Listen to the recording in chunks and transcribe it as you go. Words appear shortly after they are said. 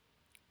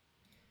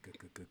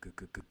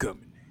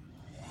Coming.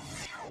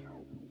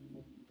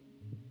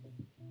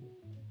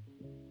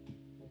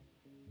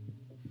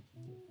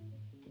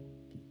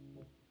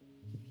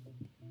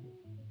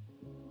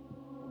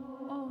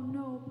 Oh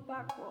no,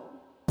 Backwell.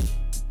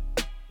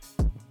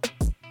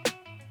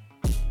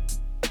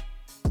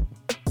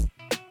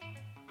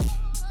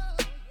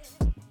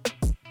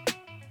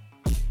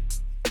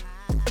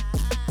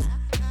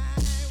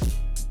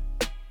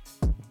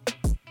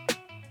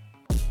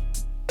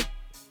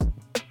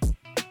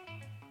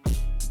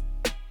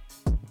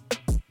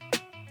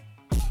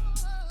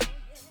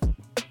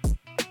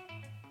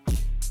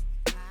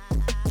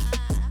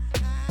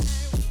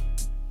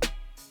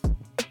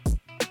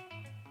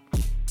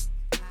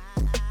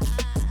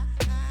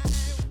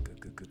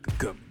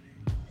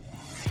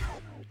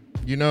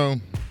 You know,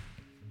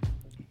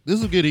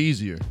 this will get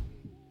easier.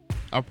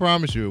 I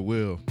promise you it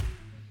will.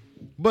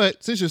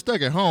 But since you're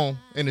stuck at home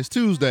and it's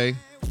Tuesday,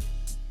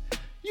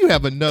 you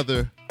have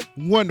another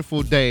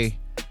wonderful day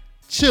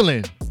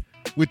chilling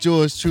with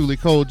yours truly,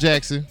 Cole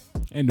Jackson.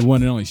 And the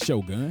one and only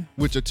Shogun.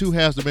 Which are two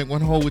halves to make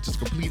one whole, which is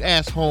complete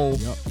asshole.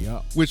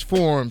 Yup. Which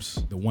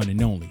forms the one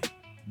and only.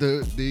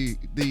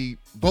 The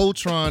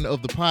Voltron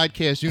of the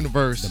podcast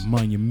universe. The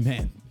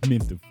monumental.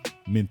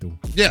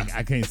 Yeah.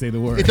 I can't say the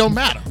word. It don't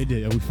matter. It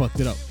did. We fucked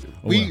it up.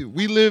 Oh,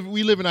 we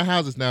live in our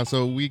houses now,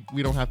 so we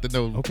don't have to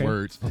know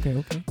words.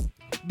 Okay.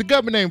 The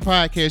Government Name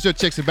Podcast, your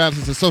checks and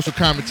balances and social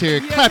commentary.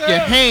 Yes, Clap sir. your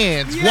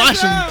hands.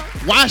 Yes,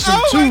 Wash them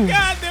oh too. Oh my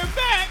God, they're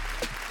back.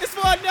 It's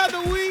for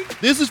another week.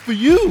 This is for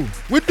you.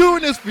 We're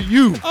doing this for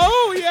you.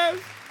 Oh, yes.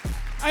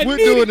 We're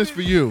doing this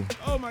for you.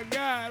 Oh my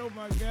God.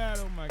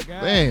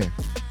 Man.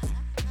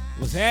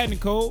 What's happening,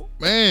 Cole?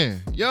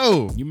 Man.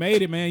 Yo. You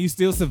made it, man. You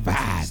still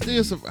survived.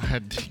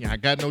 I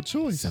got no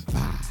choice.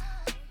 Survive.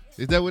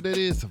 Is that what that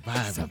is?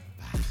 Survive.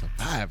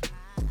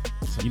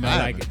 You know,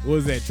 like, what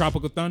was that?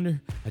 Tropical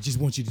Thunder? I just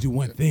want you to do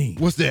one thing.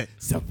 What's that?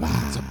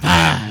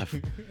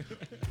 Survive.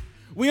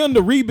 We on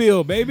the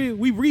rebuild, baby.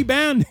 We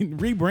rebranded,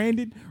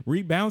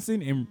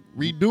 rebouncing, and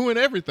redoing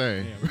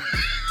everything. Yeah.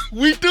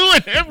 We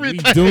doing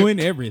everything. We doing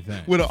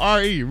everything. With an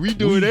R-E. We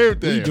doing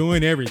everything. We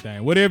doing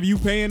everything. Whatever you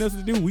paying us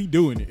to do, we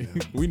doing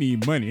it. We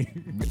need money.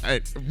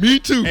 Me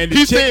too. And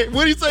he said,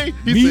 what did he say?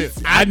 He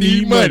said, I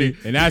need money.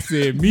 And I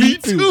said, me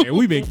too. And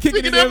we've been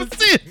kicking it ever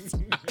since.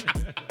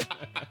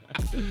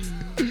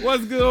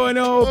 What's going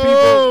on, people?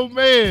 Oh,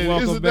 man.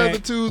 Welcome It's another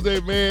back. Tuesday,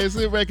 man.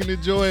 Sit back and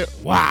enjoy it.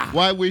 Wow.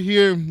 While we're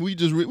here, we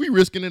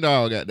risking it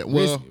all.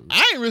 Well,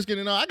 I ain't risking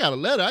it all. I got a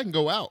letter. I can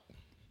go out.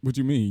 What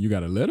you mean? You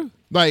got a letter?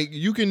 Like,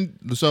 you can,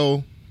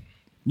 so.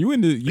 You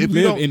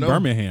live in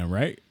Birmingham,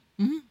 right?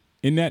 Mm-hmm.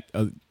 In that,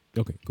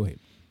 okay, go ahead.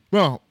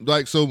 Well,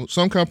 like, so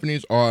some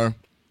companies are,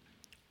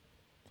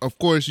 of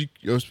course,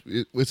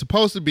 it's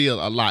supposed to be a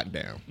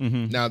lockdown.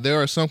 Mm-hmm. Now,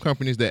 there are some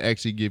companies that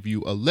actually give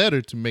you a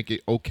letter to make it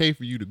okay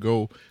for you to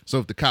go. So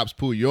if the cops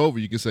pull you over,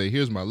 you can say,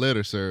 here's my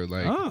letter, sir.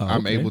 Like,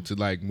 I'm able to,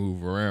 like,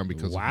 move around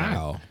because of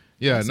that.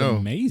 Yeah, that's I know.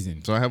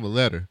 Amazing. So I have a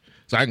letter.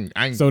 So I can.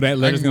 So that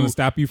letter's going to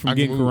stop you from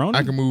getting corona?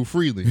 I can move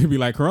freely. You'd be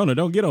like, Corona,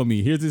 don't get on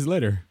me. Here's this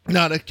letter.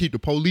 No, that keep the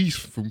police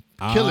from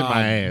killing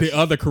my ass. The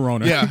other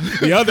corona. Yeah.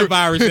 The other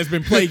virus that's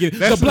been plaguing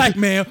the black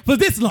man for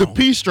this long. The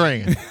P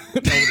strain.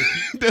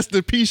 That's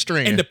the P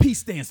strain. And the P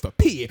stands for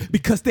P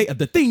because they are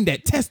the thing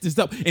that tests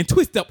up and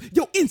twists up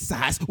your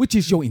insides, which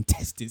is your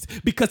intestines,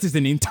 because it's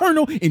an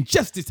internal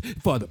injustice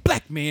for the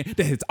black man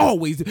that has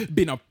always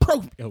been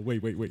oppressed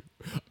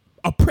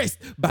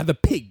by the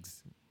pigs.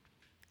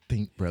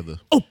 Think, brother.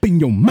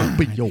 Open your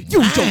mind. Open your Use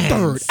your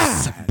third minds,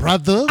 eye.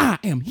 brother. I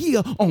am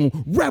here on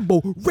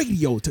Rebel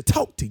Radio to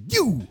talk to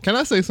you. Can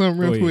I say something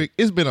real Go quick?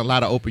 It's been a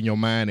lot of open your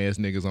mind ass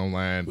niggas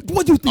online.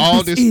 What do you think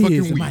all this this is,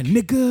 fucking week. my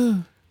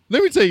nigga?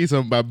 Let me tell you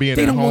something about being at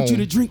home. They don't want you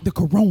to drink the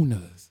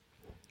Coronas.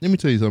 Let me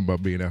tell you something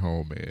about being at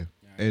home, man,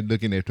 and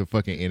looking at the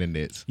fucking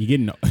internets. You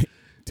getting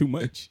too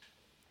much.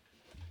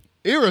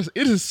 It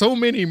is so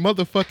many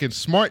motherfucking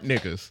smart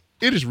niggas.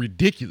 It is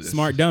ridiculous.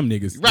 Smart dumb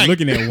niggas. Right.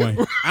 Looking at one.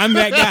 I'm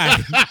that guy.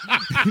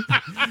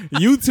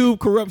 YouTube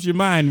corrupts your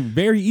mind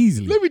very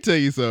easily. Let me tell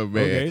you something,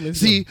 man. Okay,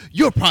 see,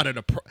 you're part of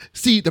the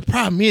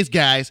problem is,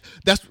 guys,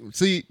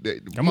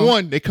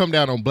 they come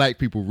down on black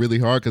people really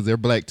hard because they're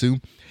black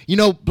too. You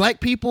know,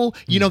 black people,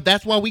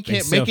 that's why we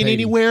can't make it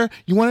anywhere.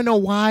 You want to know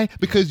why?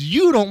 Because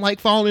you don't like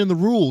following the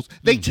rules.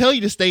 They tell you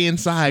to stay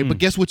inside, but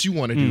guess what you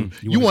want to do?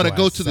 You want to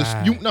go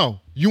to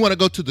you want to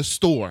go to the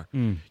store.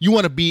 You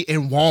want to be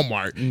in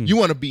Walmart. You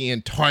want to be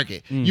in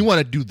Target. You want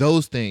to do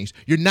those things.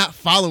 You're not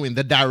following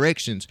the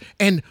directions.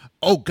 And,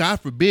 oh,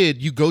 God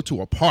forbid, you go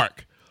to a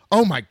park.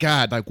 Oh, my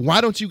God. Like,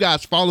 why don't you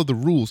guys follow the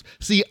rules?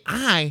 See,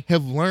 I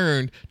have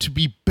learned to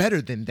be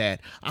better than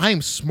that.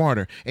 I'm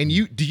smarter. And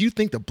do you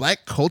think the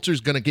black culture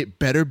is going to get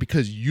better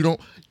because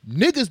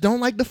niggas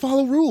don't like to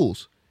follow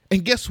rules?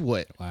 And guess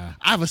what? Wow.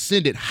 I've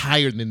ascended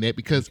higher than that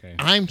because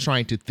I'm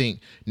trying to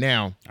think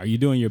now. Are you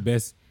doing your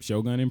best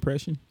Shogun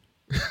impression?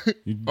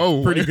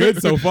 Oh, pretty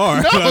good so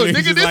far. No, I mean,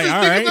 nigga, this is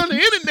niggas on the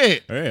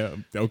internet. Yeah,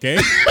 okay.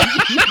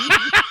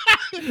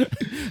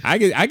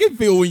 I can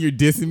feel when you're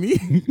dissing me.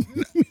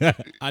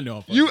 I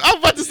know. I'm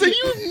about to say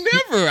you've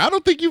Never. I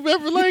don't think you've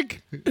ever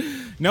like.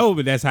 No,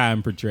 but that's how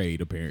I'm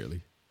portrayed.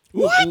 Apparently.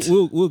 What?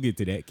 We'll get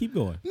to that. Keep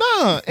going.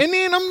 Nah, and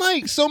then I'm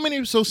like, so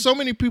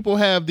many people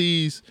have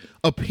these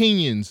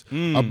opinions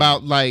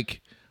about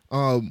like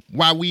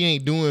why we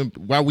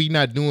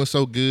not doing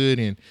so good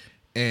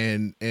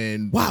and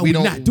why we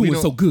not doing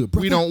so good,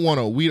 bro. We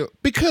don't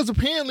because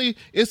apparently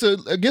it's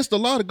against the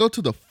law to go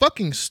to the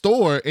fucking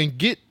store and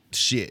get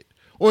shit,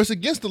 or it's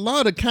against the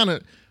law to kind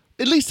of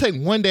at least take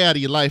one day out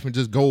of your life and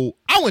just go.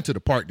 I went to the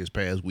park this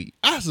past week.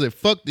 I said,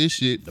 fuck this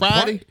shit.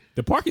 Friday.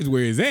 The park is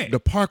where it's at. The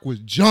park was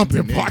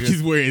jumping. The park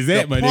is where it's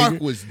at, my nigga. The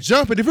park was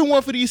jumping. If it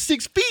weren't for these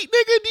 6 feet,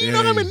 nigga, do you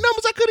know how many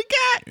numbers I could have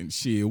got? And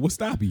shit, what's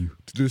stopping you?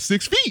 The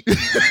 6 feet.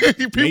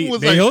 People they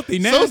was like, healthy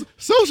now.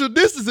 Social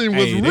distancing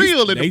was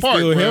real in the park,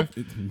 bro.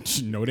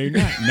 No, they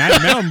not. Not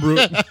in Mountain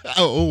Brook.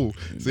 oh,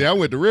 see, I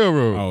went to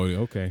Railroad. Oh,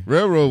 okay.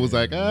 Railroad was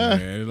like,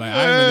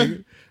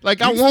 like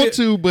I want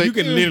to, but you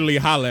can literally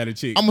holler at a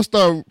chick. I'm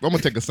gonna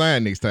take a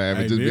sign next time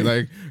and just be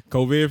like,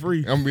 COVID free.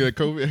 I'm gonna be like,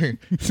 COVID.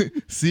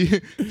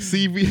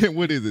 CV,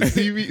 what is it?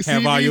 CV.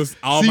 Have CV,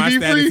 all my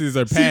statuses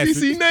are passing.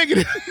 CBC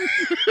negative.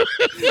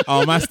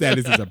 All my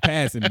statuses are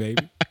passing,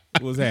 baby.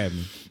 What's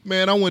happening?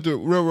 Man, I went to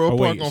Railroad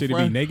Park on should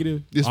Friday. it be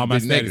negative? This all my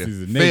statuses negative.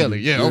 are negative.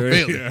 Failing. Yeah, I'm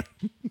failing.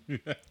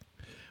 Yeah.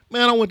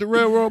 Man, I went to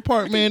Railroad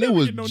Park, man. It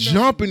was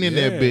jumping in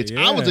that bitch.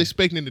 Yeah. I was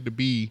expecting it to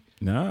be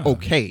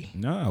okay.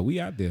 Nah,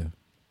 we out there.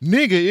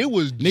 Nigga, it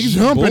was Niggas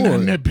jumping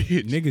in that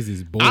bitch. Niggas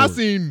is bored. I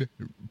seen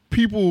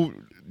people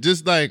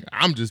just like,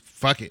 I'm just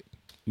fuck it.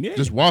 Yeah.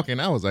 Just walking.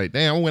 I was like,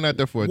 damn, I went out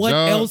there for a what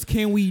job. What else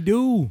can we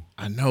do?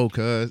 I know,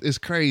 cuz. It's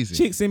crazy.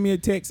 Chick sent me a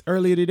text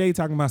earlier today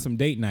talking about some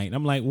date night. And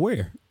I'm like,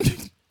 where?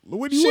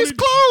 What do you She's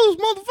closed,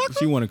 motherfucker.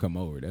 She want to come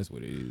over. That's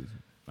what it is.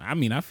 I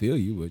mean, I feel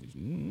you, but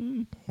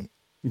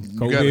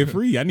COVID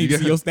free. I need to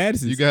see your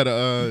statuses. You got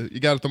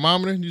a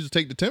thermometer? You just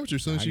take the temperature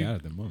soon as I got a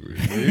thermometer.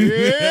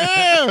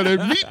 Yeah,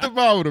 the meat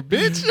thermometer,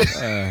 bitch.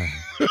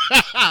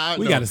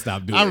 We got to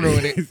stop doing it. I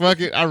ruin it.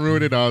 Fuck it. I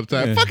ruin it all the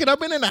time. Yeah. Fuck it. I've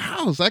been in the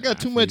house. I got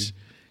too much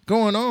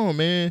going on,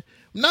 man.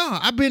 No,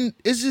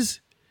 it's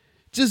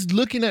just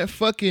looking at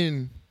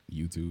fucking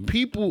YouTube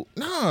people.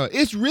 Nah,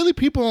 it's really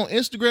people on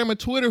Instagram and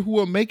Twitter who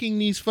are making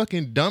these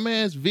fucking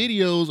dumbass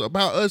videos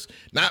about us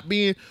not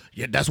being,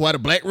 that's why the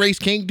black race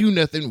can't do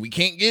nothing. We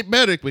can't get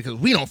better because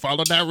we don't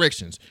follow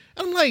directions.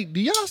 And I'm like, do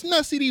y'all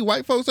not see these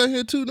white folks out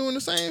here too doing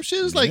the same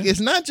shit? It's like, it's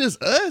not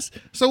just us.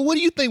 So what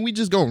do you think? We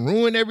just gonna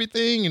ruin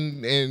everything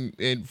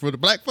and for the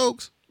black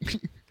folks?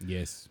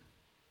 Yes.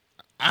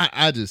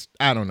 I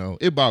don't know.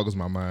 It boggles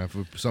my mind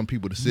for some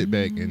people to sit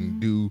back and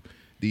do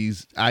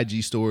these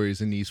IG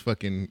stories and these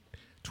fucking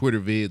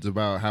Twitter vids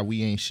about how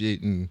we ain't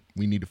shit and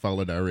we need to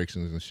follow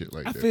directions and shit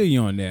like that. I feel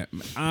you on that.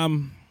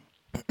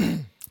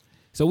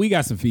 So we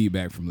got some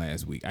feedback from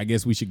last week. I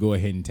guess we should go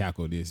ahead and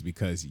tackle this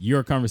because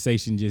your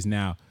conversation just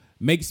now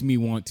makes me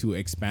want to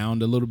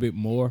expound a little bit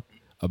more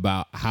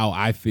about how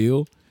I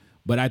feel.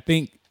 But I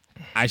think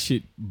I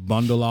should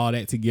bundle all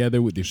that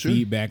together with the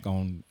feedback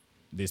on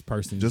this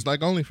person. Just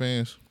like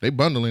OnlyFans. They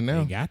bundling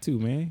now. They got to,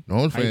 man.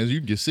 OnlyFans, you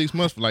can get 6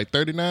 months for like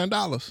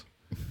 $39.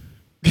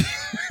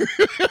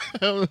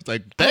 I was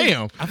like,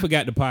 damn. I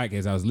forgot the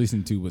podcast I was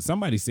listening to, but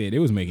somebody said they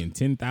was making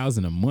 $10,000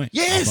 a month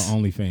off of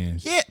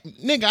OnlyFans. Yeah,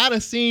 nigga, I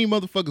done seen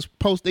motherfuckers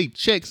post they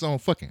checks on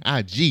fucking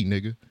IG,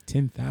 nigga.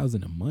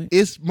 $10,000 a month?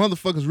 It's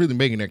motherfuckers really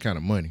making that kind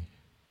of money.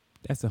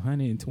 That's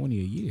 $120 a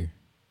year.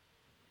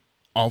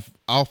 Off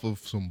of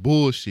some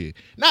bullshit.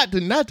 Not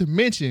to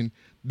mention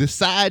the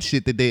side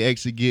shit that they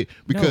actually get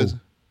because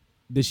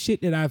the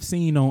shit that I've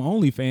seen on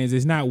OnlyFans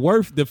is not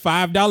worth the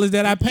 $5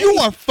 that I pay. You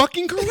are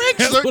fucking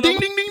correct, sir. Ding, ding,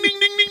 ding, ding, ding,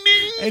 ding,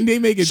 ding. And they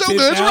make it so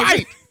that's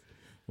right.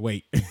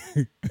 Wait.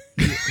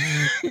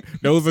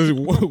 Those are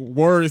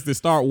words that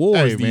start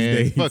wars these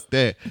days. Fuck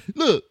that.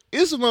 Look,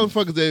 it's some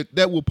motherfuckers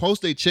that will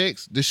post their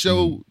checks to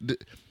show.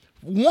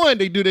 One,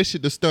 they do that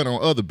shit to stunt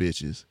on other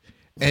bitches.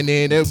 And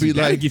then they'll be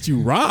like, get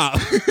you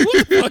robbed.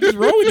 What the fuck is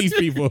wrong with these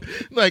people?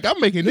 Like,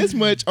 I'm making this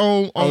much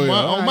on my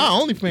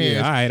OnlyFans.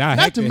 Yeah, all right,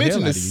 not to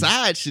mention the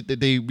side shit that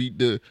they be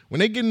when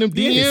they get in them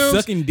DMs,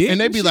 sucking dick and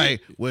they be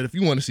like, well, if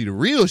you want to see the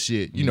real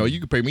shit, you know, you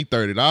can pay me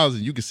 $30 and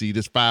you can see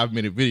this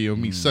 5-minute video of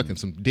me sucking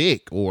some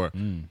dick or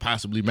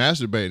possibly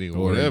masturbating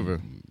or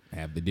whatever.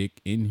 Have the dick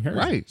in her.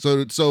 Right.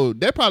 So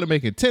they're probably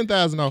making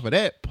 $10,000 off of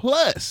that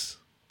plus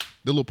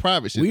the little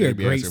private shit. We are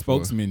great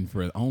spokesmen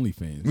for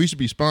OnlyFans. We should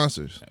be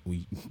sponsors.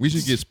 We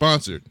should get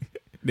sponsored.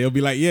 They'll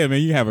be like, yeah, man,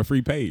 you have a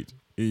free page.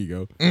 Here you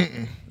go.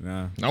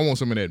 Nah. I want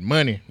some of that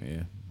money.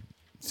 Yeah.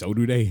 So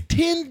do they.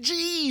 10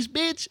 G's,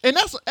 bitch. And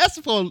that's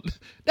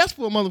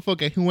for a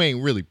motherfucker who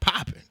ain't really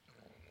popping.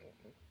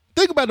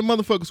 Think about the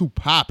motherfuckers who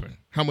popping.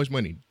 How much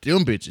money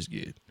them bitches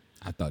get.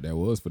 I thought that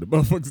was for the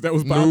motherfuckers that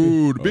was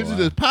popping. No, the bitches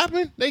that's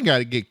popping, they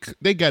gotta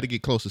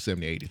get close to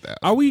 70,000,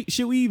 80,000.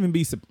 Should we even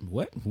be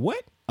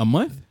what? A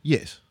month?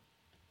 Yes.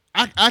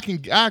 I can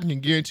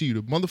guarantee you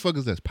the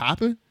motherfuckers that's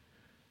popping,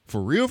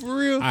 for real.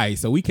 All right,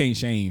 so we can't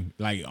shame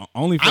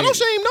OnlyFans. I don't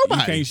shame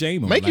nobody. You can't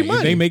shame them. Making money.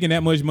 If they making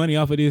that much money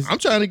off of this. I'm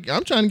trying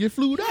to get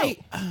flued out.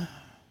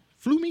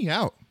 Flew me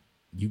out.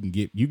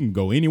 you can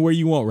go anywhere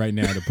you want right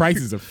now. The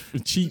prices are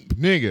cheap.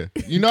 Nigga,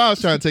 you know I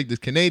was trying to take this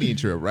Canadian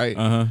trip,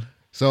 right?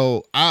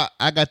 So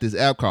I got this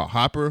app called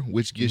Hopper,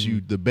 which gives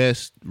you the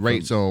best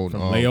rates on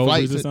layovers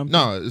flights. or something?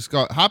 No, it's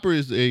called Hopper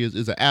is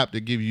an app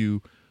that gives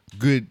you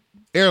good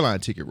airline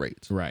ticket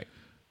rates. Right.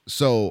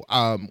 So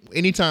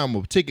anytime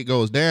a ticket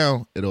goes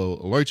down,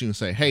 it'll alert you and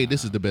say, "Hey,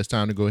 this is the best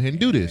time to go ahead and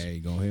do this." Hey,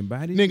 go ahead and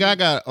buy this. Nigga, I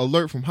got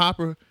alert from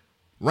Hopper,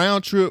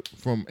 round trip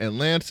from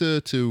Atlanta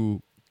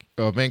to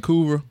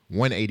Vancouver,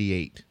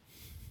 $188.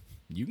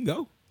 You can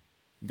go.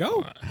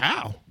 Go.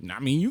 How? I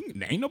mean,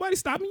 ain't nobody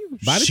stopping you.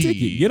 Buy the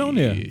ticket. Get on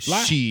there.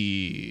 Fly.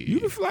 Shit. You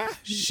can fly.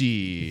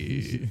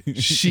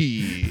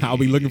 Shit. I'll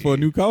be looking for a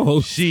new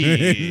co-host. Shit.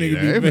 I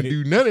ain't gonna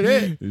do none of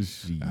that.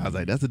 Shit. I was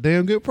like, that's a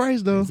damn good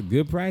price, though. It's a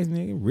good price,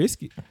 nigga.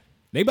 Risk it.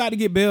 They about to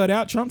get bailed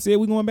out. Trump said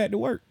we going back to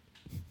work.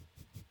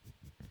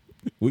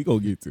 We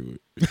gonna get to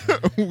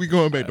it. We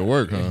going back to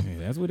work, huh?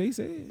 That's what they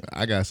said.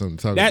 I got something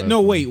to talk about.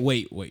 No,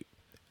 wait.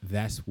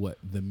 That's what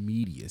the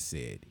media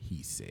said.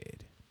 He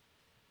said.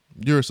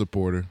 You're a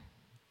supporter.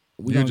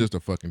 You're gonna- just a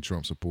fucking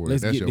Trump supporter.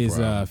 Let's That's get your this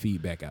problem.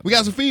 feedback out. We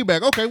got some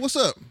feedback. Okay, what's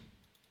up?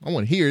 I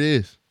want to hear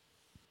this.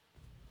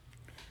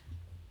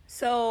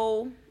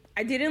 So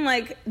I didn't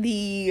like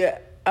the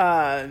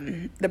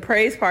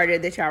praise party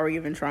that y'all were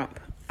giving Trump.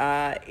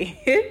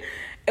 It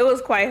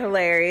was quite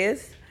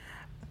hilarious,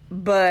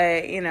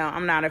 but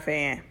I'm not a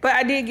fan. But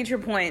I did get your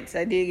points.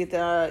 I did get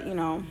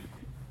the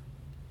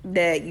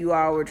that you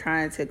all were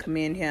trying to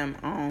commend him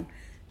on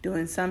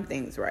doing some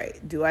things right.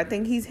 Do I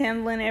think he's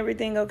handling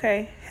everything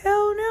okay?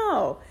 Hell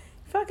no.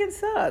 Fucking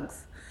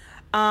sucks.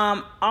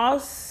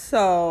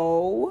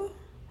 Also,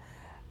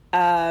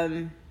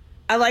 I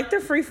like the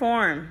free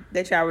form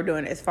that y'all were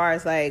doing as far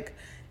as like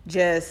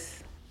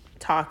just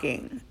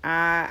talking.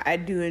 I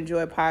do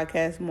enjoy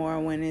podcasts more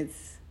when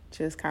it's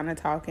just kind of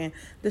talking.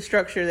 The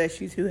structure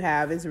that you two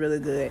have is really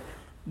good,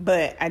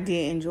 but I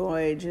did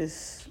enjoy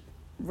just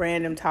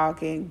random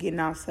talking,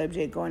 getting off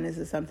subject, going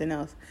into something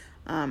else.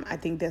 I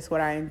think that's what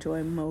I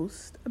enjoy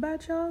most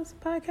about y'all's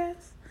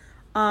podcast.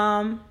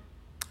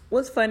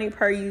 What's funny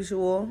per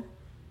usual.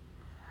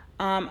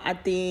 I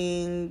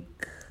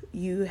think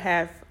you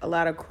have a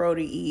lot of crow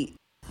to eat.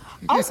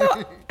 Also,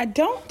 I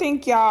don't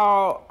think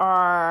y'all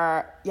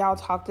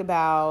talked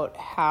about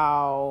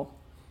how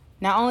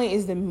not only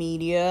is the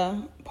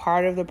media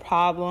part of the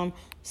problem,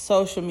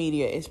 social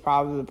media is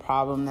probably the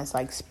problem that's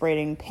like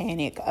spreading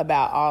panic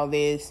about all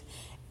this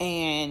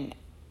and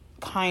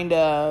kind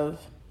of,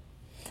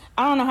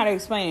 I don't know how to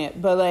explain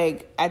it, but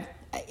like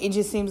it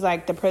just seems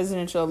like the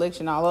presidential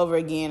election all over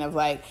again of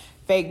like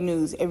fake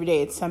news. Every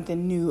day it's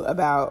something new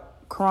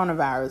about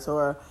coronavirus,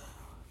 or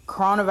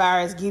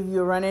coronavirus give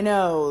you a runny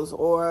nose,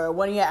 or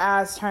one of your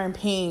eyes turn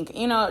pink.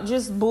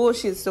 Just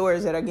bullshit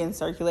stories that are getting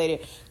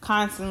circulated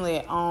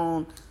constantly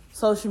on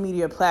social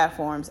media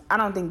platforms. I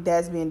don't think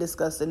that's being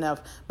discussed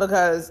enough,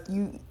 because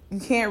you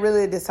can't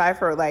really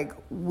decipher like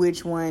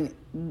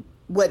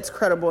what's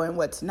credible and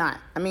what's not.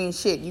 I mean,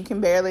 shit, you can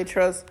barely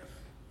trust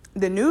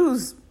the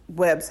news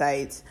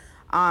websites.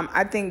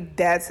 I think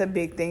that's a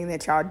big thing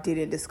that y'all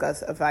didn't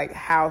discuss, of like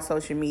how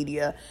social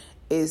media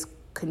is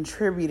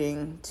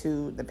contributing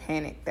to the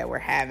panic that we're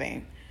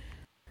having.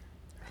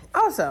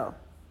 Also,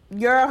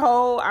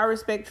 I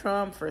respect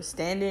Trump for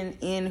standing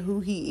in who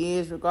he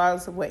is,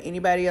 regardless of what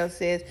anybody else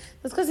says.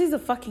 That's because he's a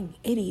fucking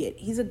idiot.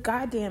 He's a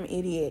goddamn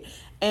idiot.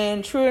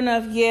 And true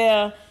enough,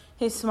 yeah,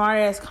 his smart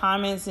ass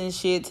comments and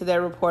shit to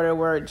that reporter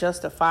were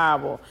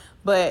justifiable.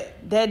 But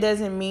that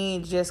doesn't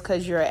mean just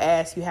because you're an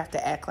ass, you have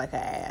to act like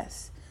an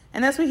ass.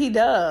 And that's what he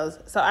does.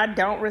 So I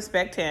don't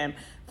respect him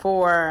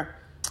for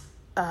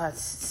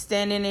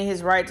standing in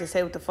his right to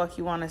say what the fuck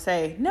you want to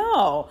say.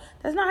 No,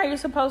 that's not how you're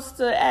supposed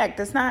to act.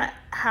 That's not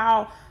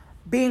how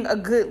being a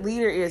good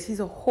leader is.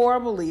 He's a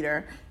horrible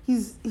leader.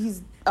 He's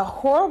a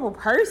horrible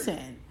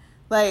person.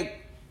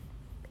 Like,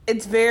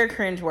 it's very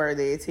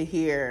cringeworthy to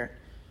hear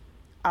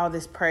all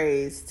this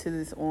praise to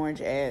this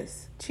orange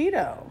ass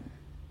Cheeto.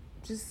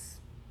 Just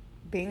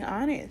being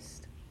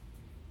honest.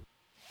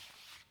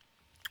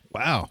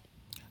 Wow.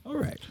 All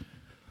right.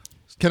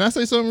 Can I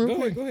say something real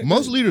quick? Go ahead.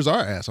 Most leaders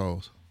are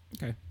assholes.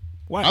 Okay.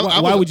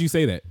 Why would you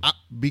say that?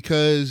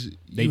 Because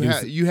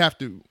you have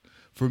to.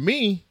 For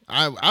me,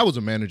 I was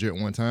a manager at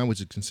one time,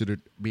 which is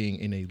considered being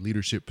in a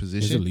leadership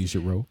position. It's a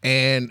leadership role.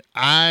 And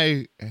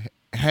I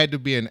had to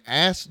be an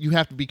ass. You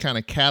have to be kind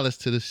of callous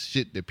to the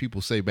shit that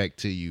people say back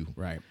to you.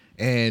 Right.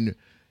 And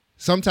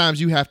sometimes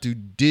you have to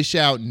dish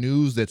out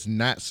news that's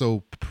not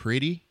so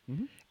pretty.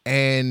 Mm-hmm.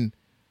 And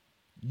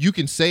you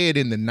can say it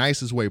in the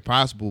nicest way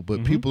possible,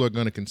 but people are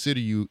going to consider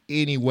you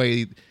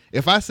anyway.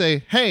 If I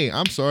say, hey,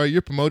 I'm sorry,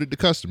 you're promoted to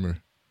customer.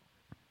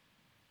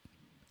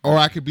 Or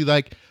I could be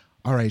like,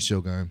 all right,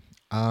 Shogun,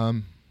 I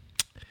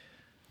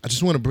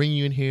just want to bring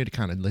you in here to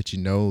kind of let you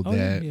know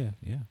that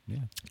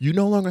you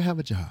no longer have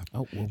a job.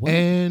 Oh, well, what?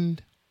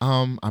 And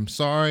I'm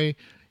sorry.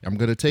 I'm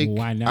going to take,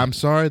 why not? I'm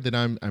sorry that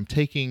I'm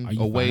taking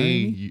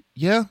away.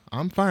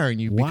 I'm firing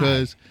you Why?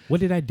 because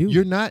What did I do?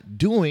 You're not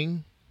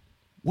doing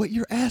what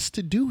you're asked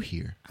to do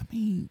here. I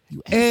mean,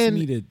 you asked And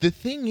me to. the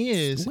thing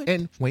is, What?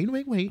 and wait.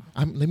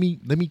 Let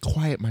me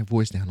quiet my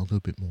voice down a little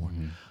bit more.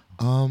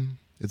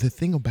 The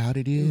thing about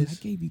it Dude, I is,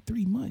 gave you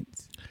 3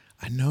 months.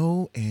 I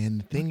know,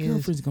 and the My thing is,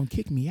 girlfriend's gonna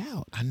kick me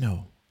out. I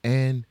know,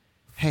 and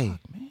hey,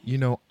 man. you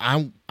know,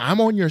 I'm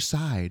on your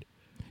side.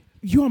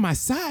 You on my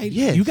side?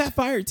 Yes. You got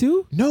fired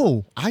too?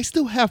 No, I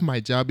still have my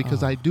job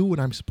because I do what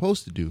I'm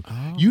supposed to do.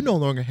 Oh. You no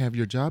longer have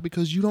your job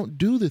because you don't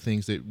do the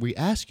things that we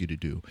ask you to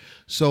do.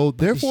 So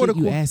therefore, the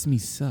shit you asked me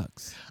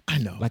sucks. I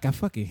know, Like I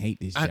fucking hate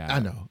this job. I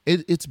know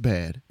it's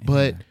bad,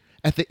 but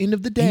at the end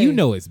of the day, And you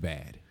know it's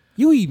bad.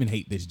 You even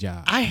hate this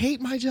job. I hate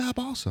my job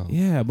also.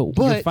 Yeah, but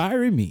you're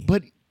firing me.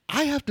 But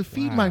I have to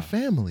feed my Wow.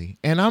 family,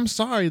 and I'm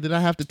sorry that I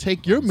have to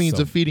take your means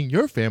so- of feeding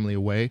your family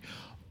away,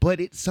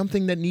 but it's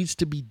something that needs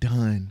to be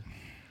done.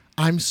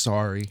 I'm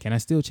sorry. Can I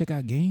still check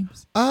out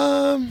games?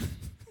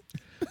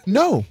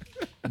 No.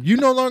 You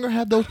no longer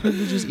have those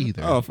privileges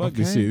either. Oh, fuck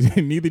this okay?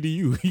 shit. Neither do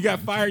you. You got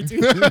fired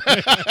too.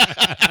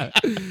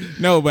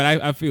 No, but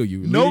I feel you.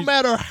 No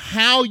matter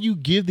how you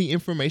give the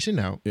information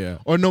out, Yeah.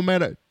 or no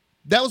matter,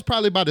 that was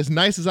probably about as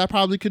nice as I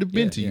probably could have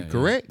been to you,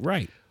 correct?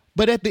 Right.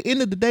 But at the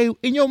end of the day,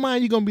 in your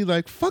mind, you're going to be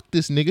like, fuck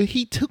this nigga.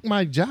 He took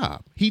my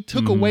job. He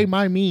took away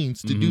my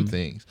means to do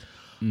things.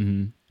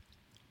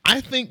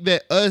 I think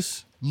that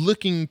us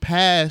looking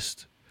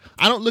past,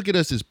 I don't look at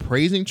us as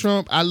praising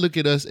Trump. I look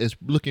at us as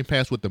looking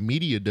past what the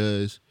media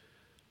does,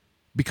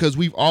 because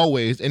we've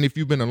always, and if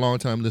you've been a long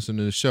time listening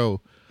to the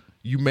show,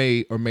 you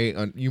may or may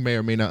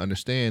not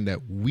understand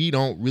that we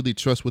don't really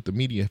trust what the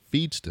media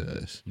feeds to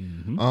us.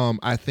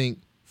 I think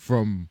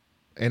from,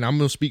 and I'm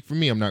going to speak for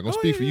me. I'm not going to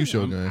speak for you,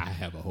 Shogun. I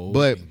have a whole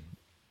But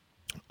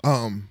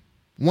thing.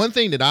 one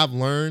thing that I've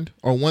learned,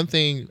 or one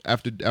thing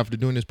after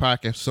doing this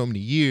podcast for so many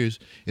years,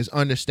 is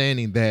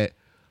understanding that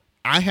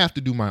I have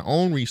to do my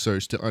own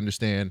research to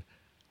understand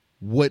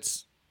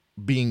what's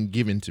being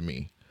given to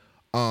me.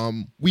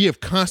 We have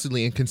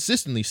constantly and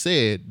consistently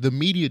said the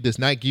media does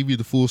not give you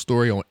the full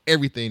story on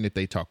everything that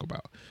they talk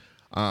about.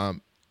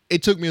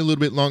 It took me a little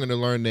bit longer to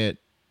learn that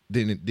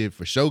than it did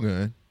for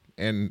Shogun,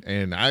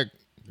 and I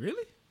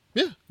Really?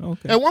 yeah.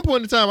 Okay. At one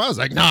point in time, I was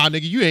like, "Nah,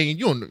 nigga, you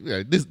don't."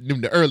 This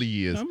in the early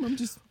years. I'm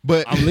just.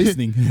 But I'm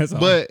listening. That's all.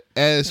 But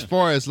as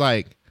far as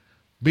like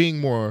being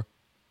more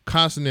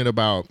consonant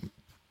about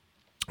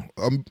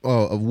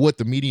of what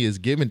the media is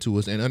giving to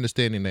us, and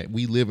understanding that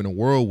we live in a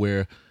world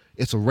where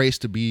it's a race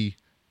to be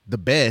the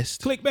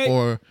best, Clickbait.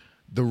 or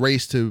the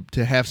race to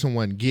have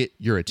someone get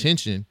your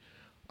attention.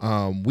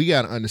 We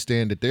got to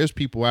understand that there's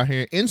people out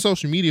here in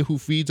social media who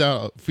feed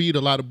a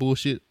lot of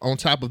bullshit on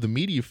top of the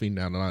media feeding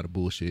out a lot of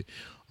bullshit.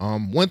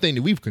 One thing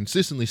that we've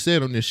consistently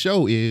said on this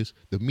show is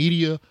the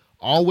media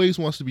always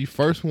wants to be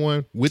first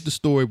one with the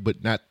story,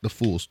 but not the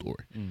full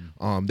story.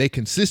 They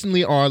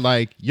consistently are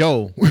like,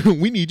 yo,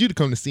 we need you to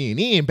come to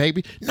CNN,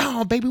 baby.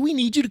 No, baby, we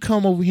need you to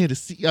come over here to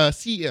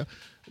CNBC.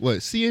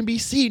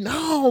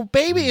 No,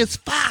 baby, it's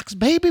Fox,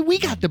 baby. We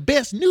got the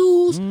best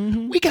news.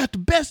 We got the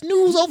best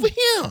news over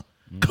here.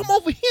 Come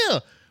over here.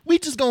 We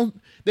just gonna,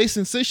 they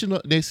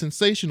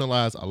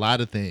sensationalize a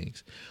lot of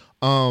things.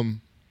 I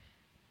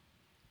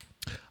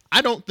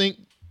don't think,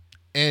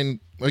 and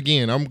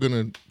again, I'm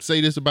going to say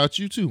this about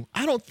you too.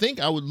 I don't think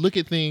I would look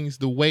at things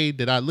the way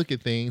that I look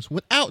at things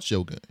without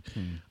Shogun.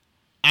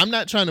 I'm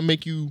not trying to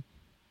make you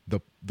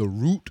the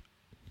root,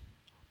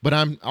 but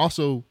I'm not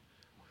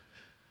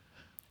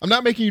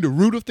making you the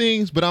root of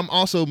things, but I'm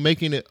also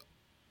making it,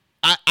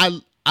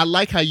 I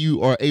like how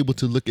you are able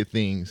to look at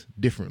things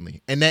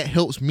differently, and that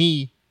helps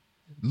me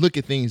look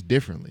at things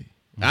differently.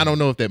 I don't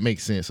know if that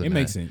makes sense or it not.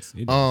 makes sense.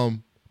 It does.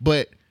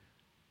 But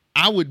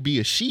I would be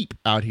a sheep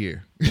out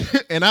here,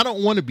 and I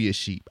don't want to be a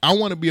sheep. I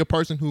want to be a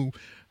person who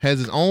has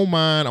his own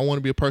mind. I want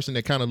to be a person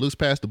that kind of looks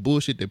past the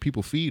bullshit that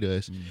people feed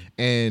us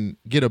and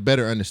get a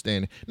better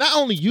understanding. Not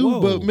only you, Whoa.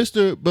 but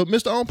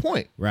Mr. On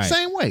Point. Right.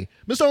 Same way.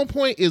 Mr. On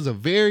Point is a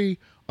very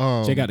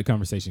Check out the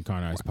Conversation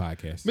Carnage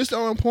podcast. Mr.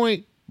 On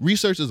Point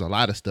researches a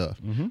lot of stuff.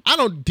 I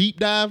don't deep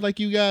dive like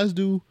you guys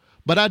do,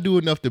 but I do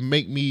enough to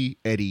make me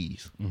at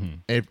ease.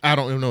 If I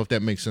don't even know if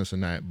that makes sense or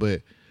not,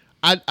 but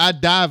I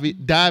dive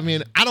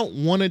in. I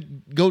don't want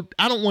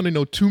to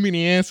know too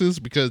many answers,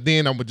 because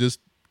then I'm gonna just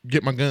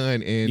get my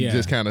gun and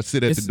just kind of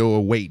sit at the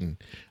door waiting.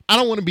 I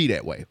don't want to be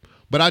that way,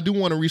 but I do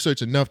want to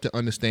research enough to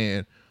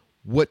understand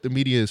what the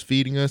media is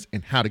feeding us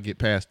and how to get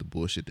past the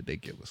bullshit that they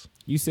give us.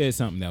 You said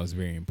something that was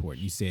very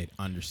important. You said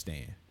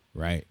understand,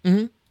 right?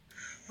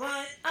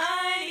 What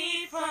I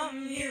need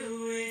from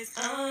you is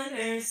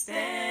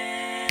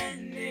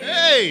understanding.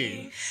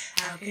 Hey!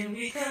 How can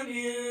we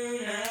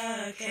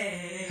communicate?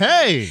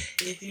 Hey!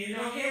 If you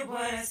don't hear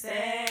what I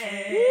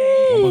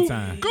say. One more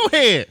time. Go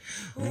ahead.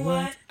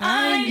 What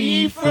I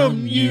Need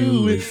from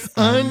you is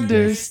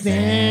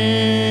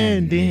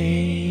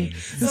understanding.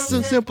 It's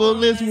so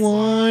simple as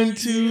 1,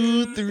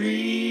 2,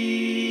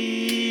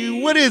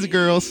 3. What is it,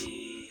 girls?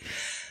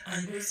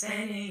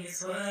 understanding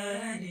is what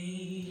I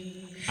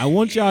need. I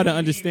want y'all to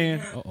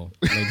understand.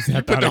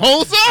 I Put the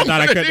whole song. I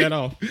thought I cut that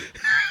off.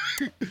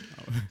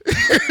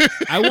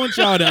 I want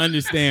y'all to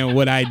understand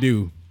what I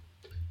do.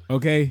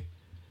 Okay.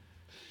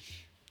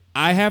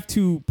 I have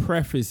to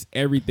preface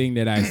everything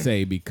that I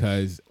say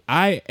because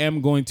I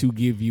am going to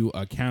give you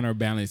a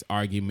counterbalance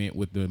argument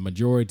with the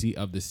majority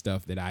of the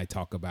stuff that I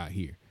talk about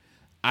here.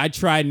 I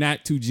try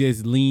not to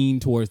just lean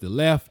towards the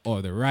left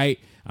or the right.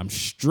 I'm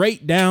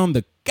straight down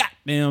the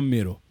goddamn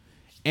middle.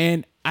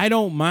 And I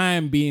don't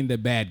mind being the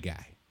bad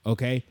guy,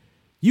 okay?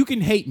 You can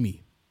hate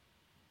me.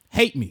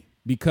 Hate me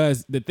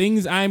because the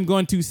things I'm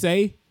going to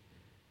say,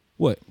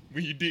 what?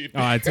 When you did. Oh,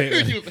 I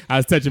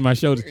was touching my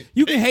shoulders.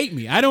 You can hate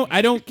me. I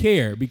don't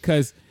care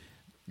because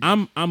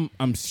I'm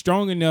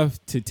strong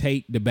enough to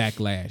take the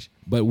backlash.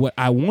 But what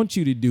I want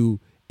you to do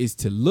is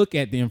to look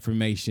at the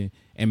information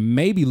and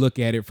maybe look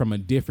at it from a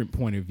different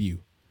point of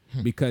view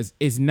because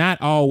it's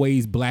not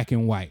always black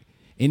and white.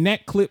 In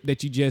that clip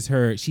that you just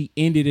heard, she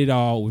ended it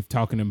all with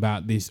talking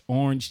about this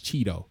orange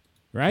Cheeto,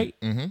 right?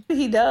 Mm-hmm.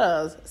 He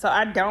does. So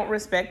I don't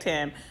respect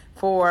him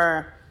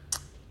for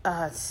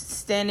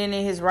standing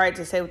in his right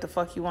to say what the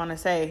fuck you want to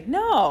say.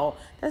 No,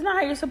 that's not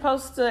how you're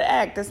supposed to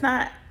act. That's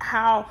not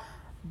how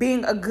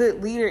being a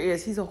good leader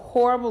is. He's a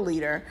horrible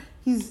leader.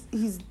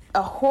 He's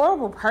a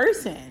horrible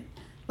person.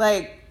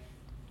 Like,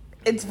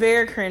 it's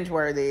very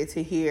cringeworthy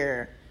to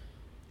hear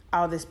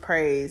all this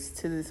praise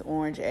to this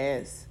orange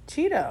ass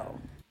Cheeto.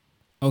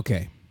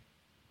 Okay.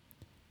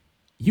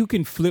 You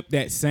can flip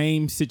that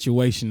same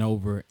situation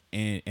over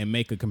and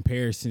make a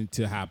comparison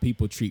to how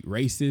people treat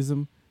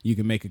racism. You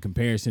can make a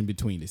comparison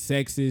between the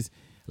sexes.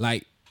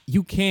 Like,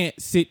 you can't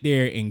sit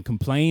there and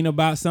complain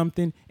about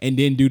something and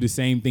then do the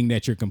same thing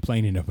that you're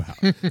complaining about.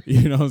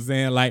 You know what I'm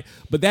saying? Like,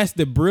 but that's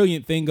the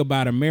brilliant thing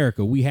about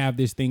America. We have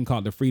this thing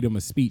called the freedom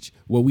of speech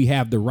where we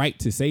have the right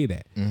to say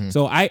that. Mm-hmm.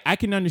 So I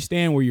can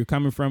understand where you're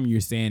coming from. You're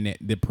saying that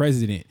the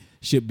president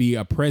should be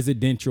a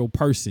presidential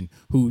person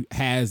who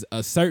has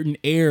a certain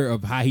air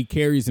of how he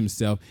carries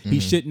himself. Mm-hmm. He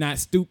should not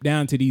stoop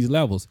down to these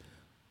levels.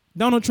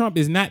 Donald Trump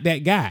is not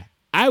that guy.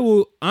 I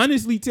will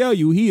honestly tell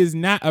you, he is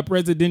not a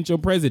presidential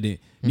president.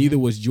 Mm-hmm. Neither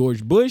was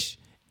George Bush,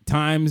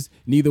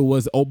 neither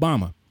was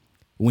Obama.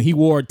 When he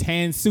wore a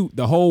tan suit,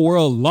 the whole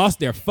world lost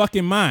their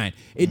fucking mind.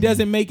 It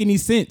doesn't make any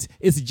sense.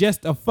 It's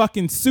just a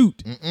fucking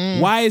suit.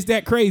 Why is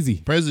that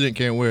crazy? President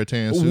can't wear a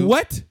tan suit.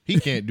 What? He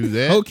can't do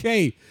that.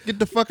 Okay. Get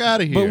the fuck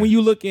out of here. But when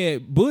you look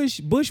at Bush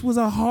was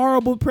a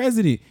horrible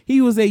president. He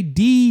was a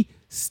D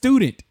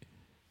student.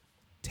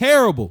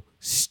 Terrible.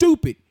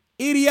 Stupid.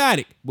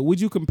 Idiotic. But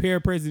would you compare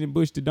President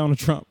Bush to Donald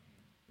Trump?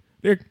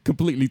 They're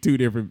completely two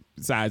different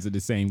sides of the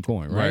same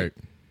coin, right?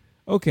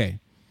 Okay.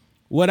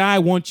 What I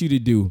want you to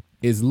do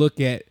is look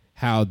at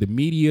how the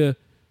media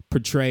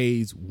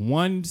portrays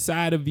one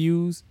side of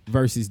views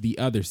versus the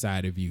other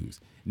side of views.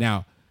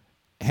 Now,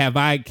 have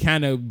I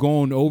kind of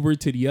gone over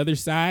to the other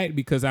side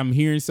because I'm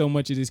hearing so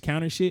much of this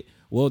counter shit?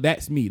 Well,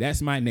 that's me.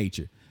 That's my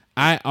nature.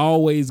 I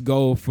always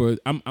go for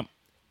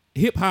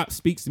hip hop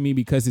speaks to me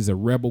because it's a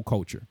rebel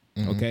culture.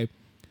 Mm-hmm. Okay.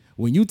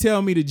 When you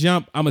tell me to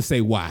jump, I'm going to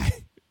say why.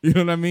 You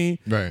know what I mean?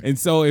 Right. And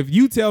so if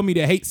you tell me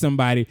to hate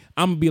somebody,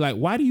 I'm going to be like,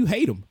 why do you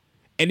hate them?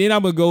 And then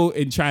I'm going to go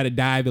and try to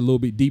dive a little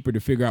bit deeper to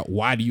figure out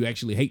why do you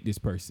actually hate this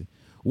person?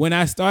 When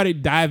I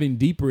started diving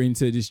deeper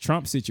into this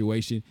Trump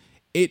situation,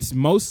 it's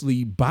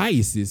mostly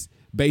biases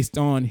based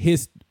on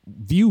his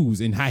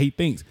views and how he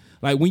thinks.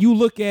 Like when you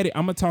look at it,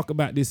 I'm going to talk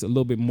about this a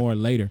little bit more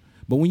later.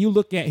 But when you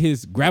look at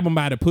his grab him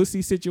by the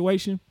pussy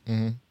situation,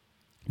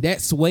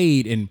 that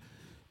swayed and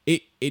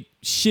it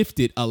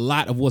shifted a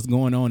lot of what's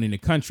going on in the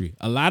country.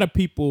 A lot of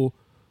people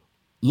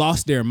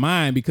lost their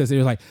mind because they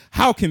were like,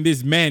 how can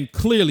this man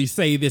clearly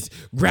say this,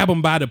 grab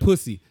him by the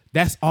pussy?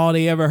 That's all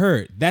they ever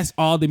heard. That's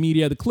all the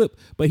media of the clip.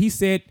 But he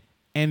said,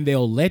 and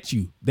they'll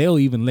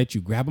even let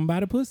you grab him by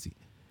the pussy.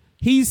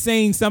 He's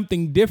saying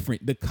something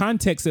different. The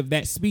context of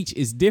that speech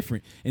is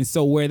different. And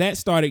so where that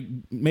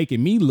started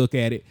making me look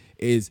at it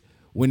is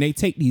when they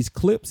take these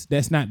clips,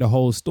 that's not the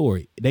whole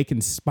story. They can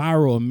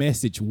spiral a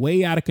message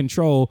way out of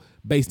control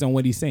based on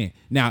what he's saying.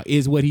 Now,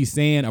 is what he's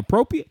saying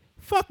appropriate?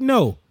 Fuck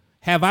no.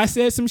 Have I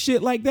said some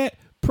shit like that?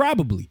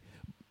 Probably.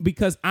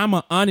 Because I'm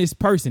an honest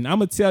person. I'm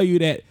going to tell you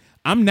that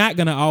I'm not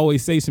going to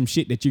always say some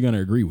shit that you're going to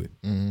agree with.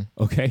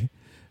 Mm-hmm. Okay?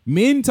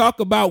 Men talk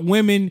about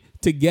women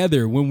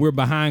together when we're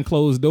behind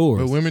closed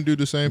doors. But women do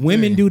the same thing.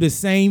 Women do the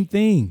same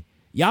thing.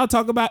 Y'all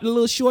talk about the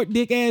little short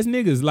dick ass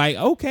niggas. Like,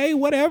 okay,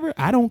 whatever.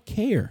 I don't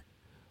care.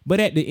 But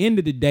at the end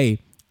of the day,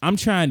 I'm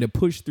trying to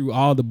push through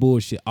all the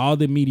bullshit, all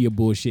the media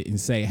bullshit and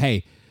say,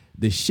 hey,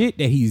 the shit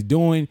that he's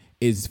doing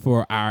is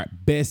for our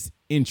best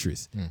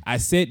interest. I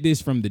said this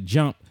from the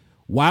jump.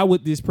 Why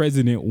would this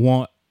president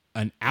want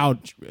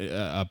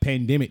a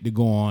pandemic to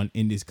go on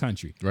in this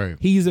country? Right.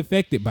 He's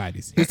affected by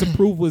this. His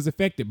approval is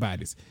affected by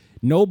this.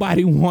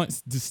 Nobody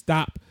wants to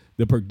stop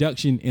the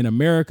production in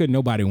America.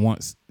 Nobody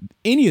wants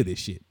any of this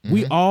shit.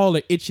 We all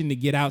are itching to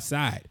get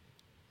outside.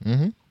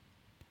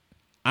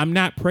 I'm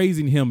not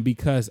praising him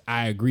because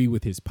I agree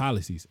with his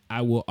policies.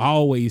 I will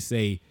always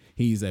say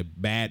he's a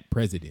bad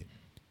president.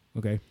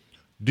 Okay.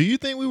 Do you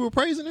think we were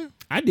praising him?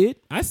 I did.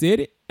 I said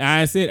it.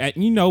 I said,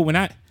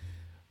 when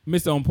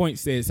Mr. On Point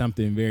said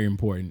something very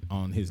important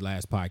on his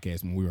last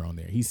podcast when we were on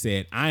there. He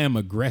said, I am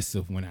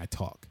aggressive when I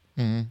talk.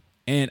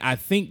 And I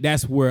think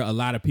that's where a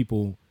lot of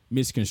people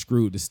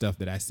misconstrued the stuff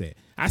that I said.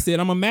 I said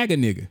I'm a MAGA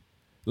nigga.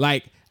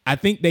 Like, I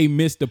think they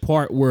missed the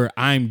part where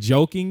I'm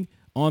joking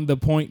on the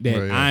point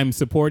that I'm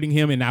supporting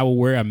him and I will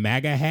wear a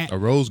MAGA hat. A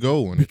rose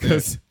gold one.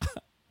 Because,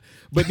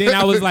 but then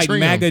I was like, Trim.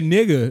 MAGA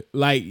nigga.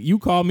 Like, you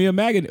called me a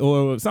MAGA,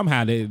 or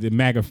somehow the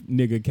MAGA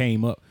nigga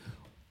came up.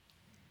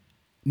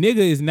 Nigga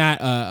is not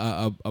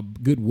a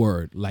good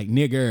word, like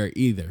nigger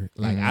either.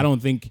 Like, I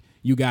don't think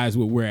you guys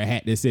would wear a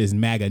hat that says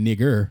MAGA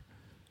nigger.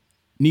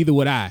 Neither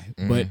would I.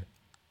 But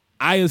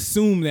I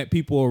assume that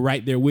people are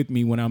right there with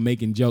me when I'm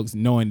making jokes,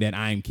 knowing that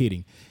I'm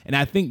kidding. And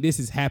I think this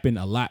has happened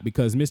a lot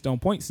because Mr. On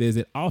Point says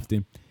it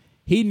often.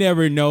 He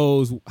never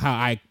knows how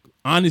I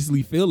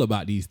honestly feel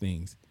about these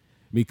things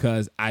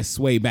because I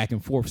sway back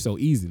and forth so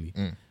easily.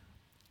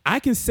 I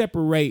can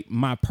separate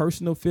my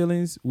personal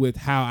feelings with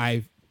how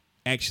I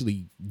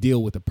actually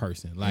deal with a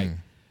person. Like,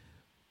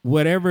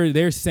 whatever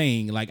they're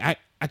saying, like,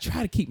 I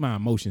try to keep my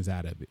emotions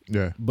out of it.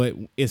 Yeah. But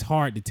it's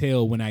hard to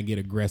tell when I get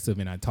aggressive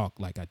and I talk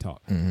like I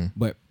talk.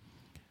 But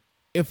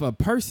if a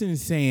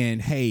person's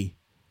saying, hey,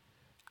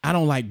 I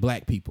don't like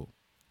black people,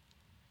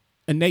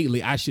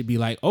 innately I should be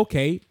like,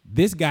 okay,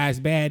 this guy's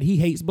bad. He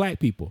hates black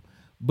people.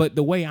 But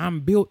the way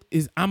I'm built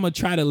is I'm going to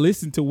try to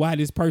listen to why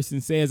this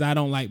person says I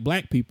don't like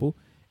black people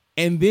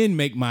and then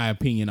make my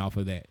opinion off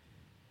of that.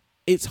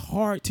 It's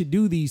hard to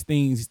do these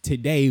things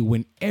today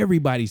when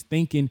everybody's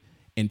thinking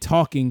and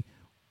talking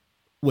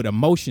with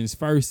emotions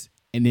first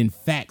and then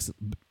facts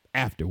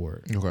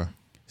afterward. Okay.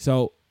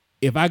 So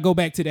if I go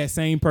back to that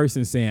same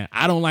person saying,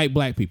 I don't like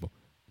black people,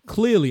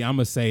 clearly I'm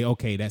going to say,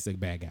 okay, that's a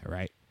bad guy,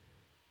 right?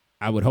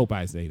 I would hope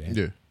I say that.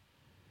 Yeah.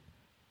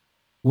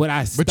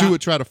 But you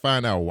would try to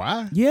find out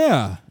why?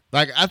 Yeah.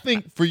 Like, I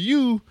think for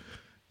you,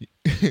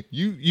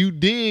 you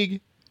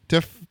dig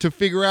to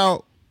figure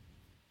out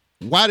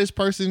why this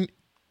person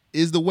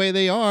is the way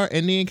they are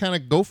and then kind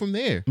of go from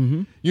there.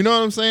 You know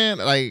what I'm saying?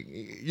 Like,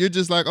 you're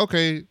just like,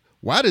 okay,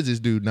 why does this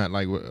dude not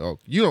like, oh,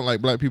 you don't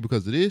like black people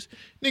because of this?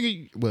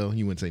 Nigga, well,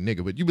 you wouldn't say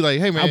nigga, but you'd be like,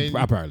 hey, man.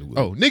 I probably would.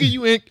 Oh, nigga,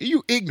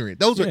 you ignorant.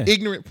 Those are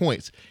ignorant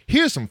points.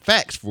 Here's some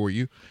facts for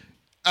you.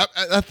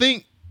 I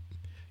think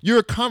you're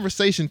a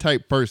conversation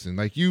type person.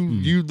 Like,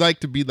 you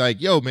like to be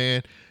like, yo,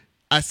 man,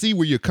 I see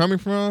where you're coming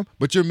from,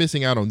 but you're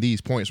missing out on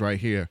these points right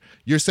here.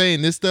 You're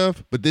saying this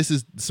stuff, but this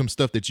is some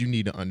stuff that you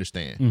need to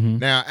understand.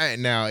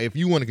 Now, if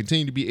you want to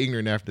continue to be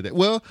ignorant after that,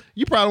 well,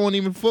 you probably won't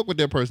even fuck with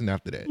that person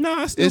after that. No,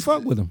 I still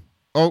fuck with them.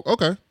 Oh,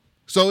 okay.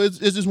 So it's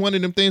just one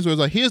of them things where it's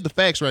like, here's the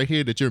facts right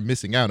here that you're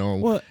missing out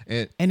on. Well,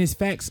 and it's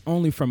facts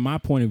only from my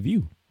point of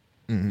view.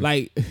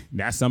 Like,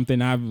 that's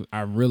something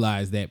I've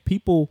realized, that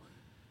people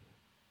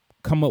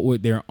come up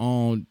with their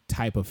own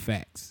type of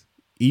facts.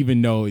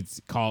 Even though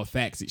it's called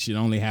facts, it should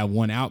only have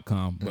one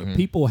outcome. But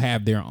people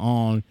have their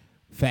own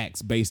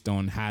facts based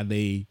on how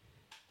they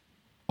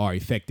are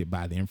affected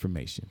by the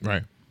information.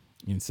 Right.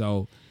 And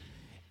so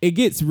it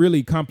gets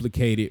really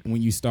complicated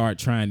when you start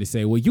trying to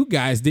say, well, you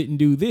guys didn't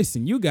do this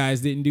and you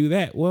guys didn't do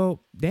that.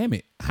 Well, damn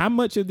it. How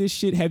much of this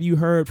shit have you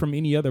heard from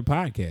any other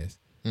podcast?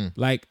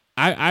 Like,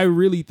 I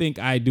really think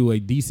I do a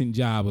decent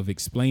job of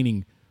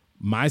explaining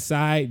my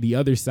side, the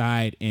other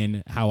side,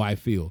 and how I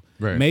feel.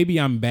 Right. Maybe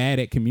I'm bad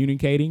at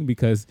communicating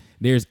because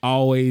there's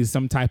always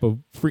some type of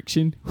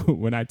friction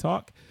when I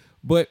talk,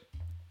 but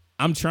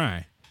I'm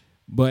trying.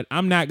 But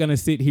I'm not going to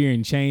sit here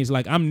and change.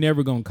 Like, I'm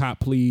never going to cop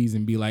please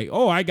and be like,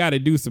 oh, I got to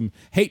do some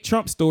hate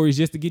Trump stories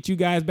just to get you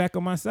guys back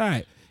on my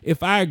side.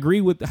 If I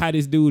agree with how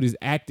this dude is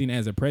acting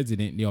as a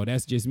president,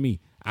 that's just me.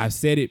 I've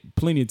said it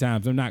plenty of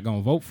times. I'm not going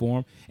to vote for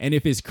him. And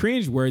if it's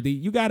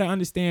cringeworthy, you got to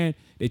understand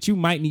that you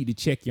might need to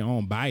check your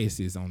own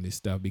biases on this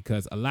stuff,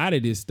 because a lot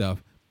of this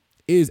stuff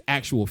is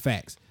actual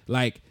facts.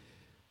 Like,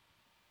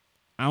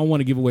 I don't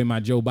want to give away my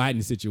Joe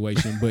Biden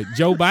situation, but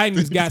Joe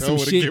Biden's got some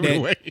shit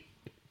that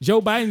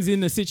Joe Biden's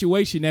in a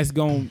situation that's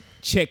going to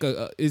check,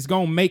 it's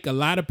going to make a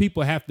lot of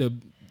people have to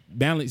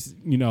balance,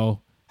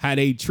 how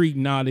they treat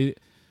and all that.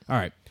 All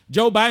right.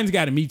 Joe Biden's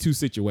got a Me Too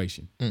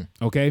situation.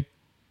 Okay.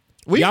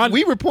 We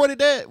reported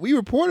that. We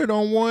reported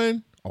on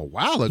one a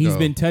while ago. He's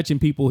been touching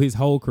people his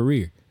whole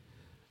career.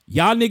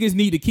 Y'all niggas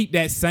need to keep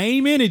that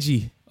same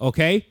energy,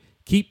 okay?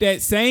 Keep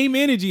that same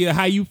energy of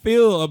how you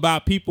feel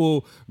about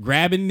people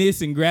grabbing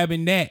this and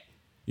grabbing that.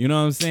 You know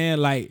what I'm saying?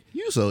 Like,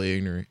 you so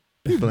ignorant.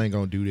 People ain't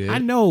gonna do that. I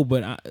know,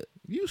 but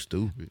you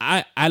stupid.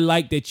 I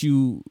like that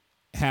you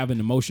have an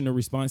emotional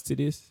response to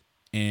this,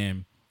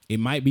 and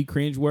it might be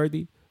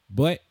cringeworthy,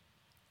 but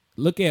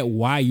look at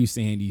why you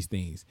saying these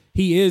things.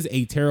 He is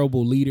a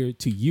terrible leader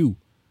to you.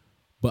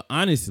 But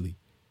honestly,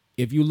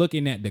 if you're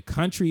looking at the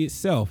country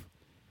itself,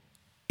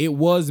 it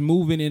was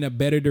moving in a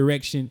better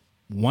direction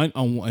in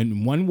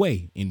one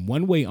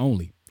way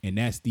only, and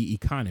that's the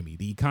economy.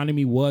 The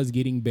economy was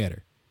getting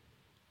better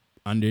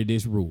under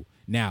this rule.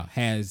 Now,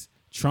 has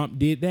Trump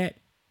did that?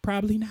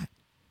 Probably not.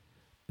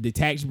 The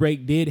tax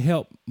break did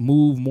help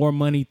move more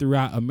money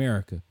throughout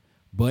America,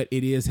 but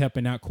it is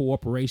helping out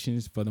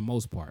corporations for the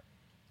most part.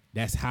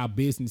 That's how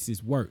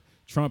businesses work.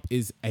 Trump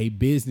is a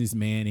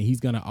businessman, and he's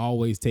going to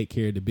always take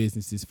care of the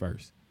businesses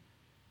first.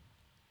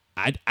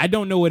 I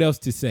don't know what else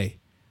to say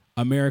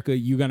America,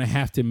 you're gonna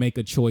have to make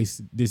a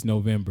choice this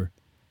November.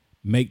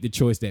 Make the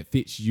choice that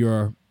fits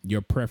your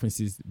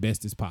preferences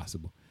best as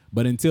possible.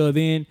 But until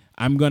then,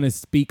 I'm gonna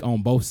speak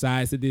on both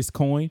sides of this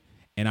coin,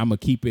 and I'm gonna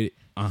keep it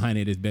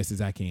 100 as best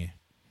as I can.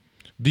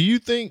 Do you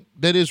think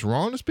that it's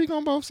wrong to speak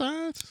on both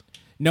sides?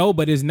 No,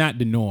 but it's not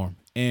the norm,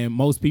 and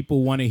most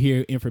people want to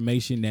hear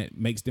information that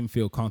makes them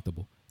feel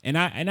comfortable, and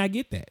I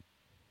get that.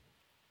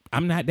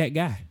 I'm not that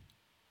guy.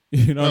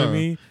 You know what I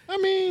mean? I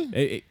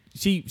mean,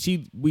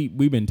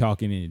 we've been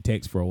talking in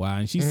text for a while,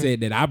 and she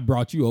said that I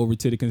brought you over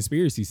to the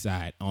conspiracy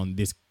side on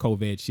this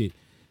COVID shit.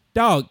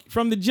 Dog,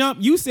 from the jump,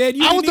 you said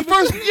you. I was the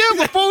first.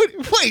 Yeah,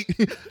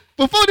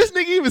 before this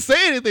nigga even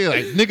say anything,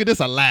 like nigga, this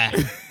a lie.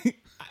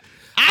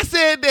 I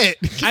said that.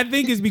 I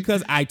think it's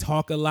because I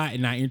talk a lot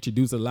and I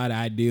introduce a lot of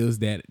ideas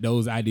that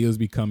those ideas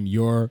become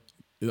your,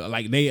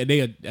 like they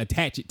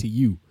attach it to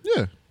you.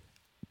 Yeah.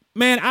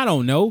 Man, I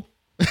don't know.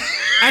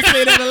 I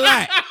say that a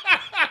lot.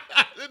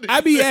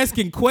 I be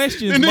asking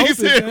questions. The nigga most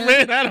said, of the time.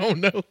 man, I don't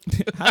know.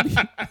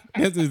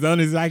 That's as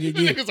honest as I can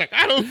The get. nigga's like,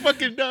 I don't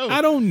fucking know.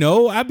 I don't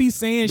know. I be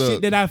saying Look.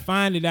 shit that I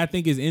find that I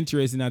think is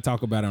interesting. I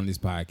talk about on this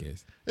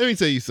podcast. Let me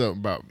tell you something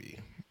about me.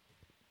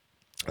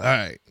 All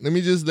right. Let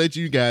me just let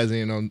you guys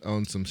in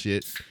on some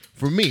shit.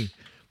 For me,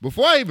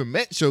 before I even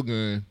met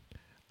Shogun,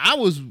 I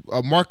was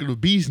a Mark of the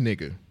Beast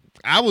nigga.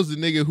 I was the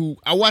nigga who,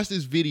 I watched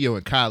this video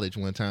in college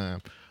one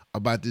time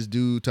about this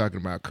dude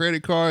talking about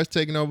credit cards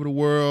taking over the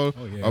world.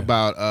 Oh, yeah.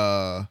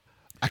 About,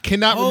 I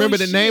cannot remember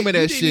the name of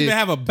that you shit. didn't even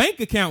have a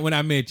bank account when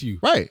I met you.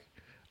 Right.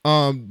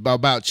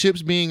 About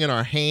chips being in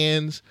our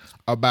hands,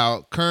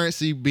 about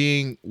currency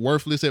being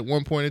worthless at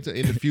one point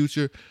in the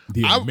future.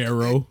 The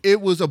Amero.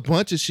 It was a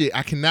bunch of shit.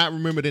 I cannot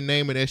remember the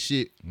name of that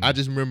shit. I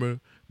just remember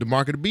the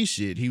Mark of the Beast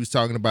shit. He was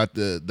talking about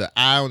the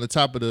eye on the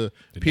top of the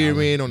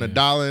pyramid dollar, on the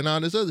dollar and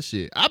all this other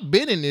shit. I've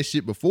been in this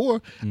shit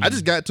before. I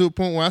just got to a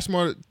point where I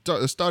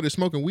started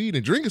smoking weed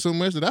and drinking so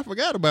much that I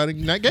forgot about it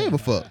and I gave a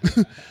fuck.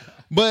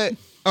 But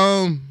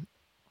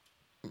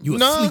You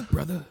asleep,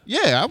 brother?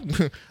 yeah,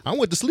 I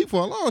went to sleep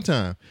for a long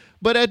time.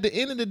 But at the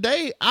end of the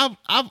day, I've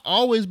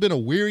always been a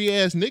weary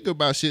ass nigga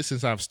about shit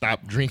since I've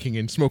stopped drinking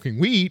and smoking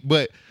weed.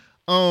 But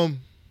nah,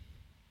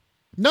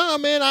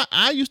 man,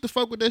 I used to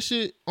fuck with that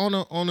shit on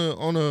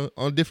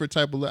a different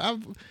type of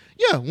level.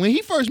 Yeah, when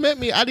he first met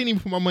me, I didn't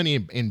even put my money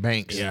in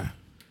banks. Yeah.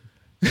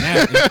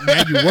 Now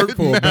you work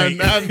for a bank.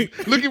 Now,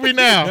 look at me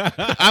now.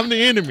 I'm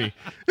the enemy.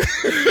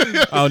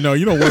 Oh no,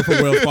 you don't work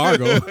for Wells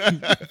Fargo.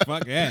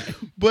 Fuck that.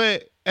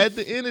 But at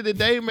the end of the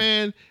day,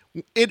 man,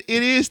 it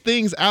is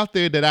things out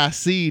there that I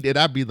see that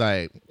I be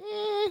like,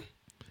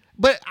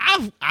 but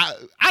I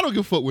don't give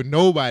a fuck what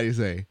nobody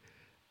say.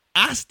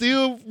 I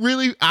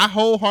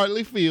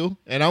wholeheartedly feel,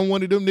 and I'm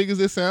one of them niggas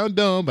that sound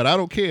dumb, but I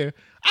don't care.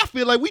 I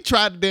feel like we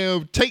tried to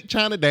damn take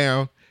China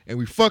down and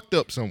we fucked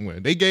up somewhere.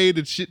 They gave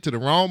the shit to the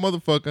wrong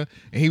motherfucker,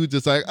 and he was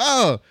just like,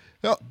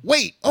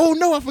 wait, oh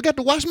no, I forgot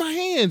to wash my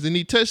hands. And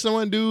he touched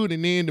one dude,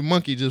 and then the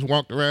monkey just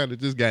walked around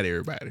and just got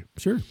everybody.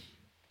 Sure.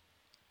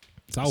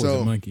 It's always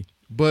a monkey.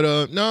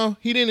 But no,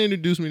 he didn't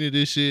introduce me to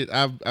this shit.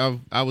 I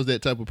was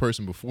that type of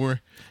person before.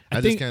 I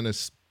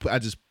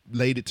just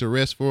laid it to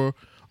rest for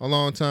a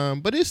long time.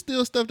 But it's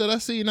still stuff that I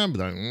see, and I'm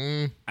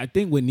like, I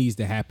think what needs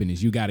to happen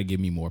is you got to give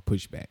me more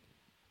pushback.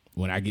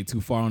 When I get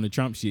too far on the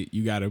Trump shit,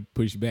 you got to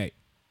push back.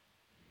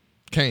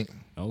 Can't.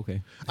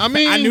 Okay. I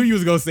mean, I knew you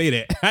was gonna say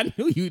that. I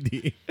knew you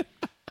did.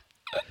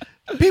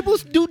 People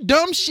do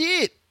dumb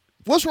shit.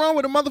 What's wrong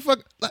with a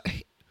motherfucker?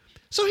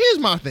 So here's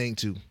my thing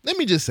too. Let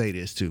me just say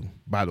this too.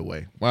 By the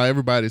way, while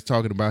everybody's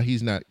talking about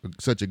he's not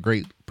such a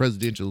great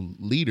presidential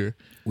leader,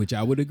 Which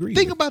I would agree.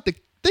 think with. about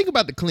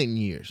the Clinton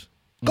years.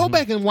 Go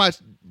back and watch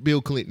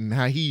Bill Clinton,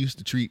 how he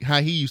used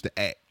to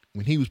act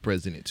when he was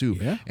president too.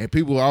 Yeah. And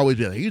people will always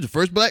be like, he's the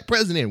first black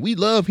president. We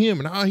love him,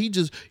 and he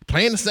just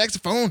playing the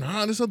saxophone,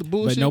 all this other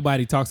bullshit. But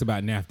nobody talks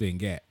about NAFTA and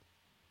GATT.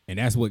 And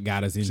that's what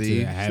got us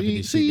into having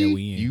this shit that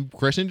we in. You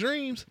crushing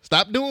dreams.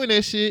 Stop doing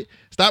that shit.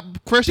 Stop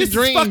crushing This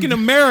dreams. is fucking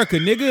America,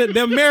 nigga.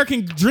 The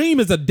American dream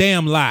is a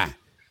damn lie.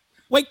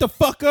 Wake the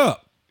fuck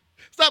up.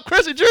 Stop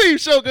crushing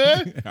dreams,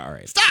 Shogun. All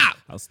right. Stop.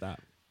 I'll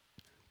stop.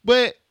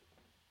 But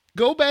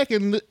go back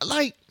and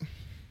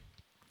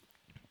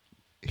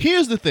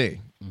here's the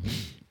thing.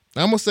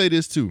 I'm gonna say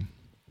this too.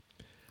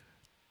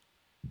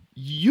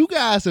 You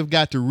guys have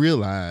got to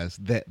realize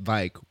that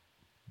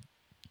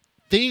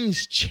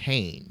things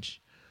change.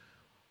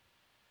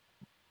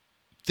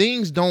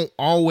 Things don't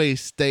always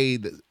stay.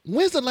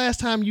 When's the last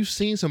time you've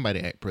seen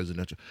somebody act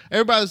presidential?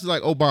 Everybody's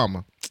like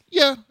Obama.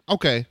 Yeah,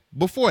 okay.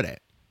 Before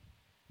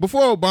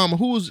Obama,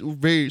 who was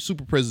very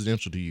super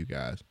presidential to you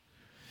guys?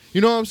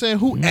 You know what I'm saying?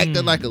 Who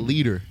acted like a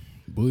leader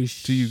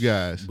Bush to you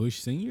guys? Bush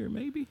Senior,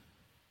 maybe?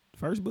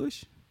 First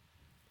Bush?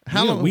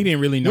 How long? We didn't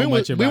really know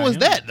much about When was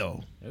him. that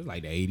though? It was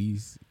like the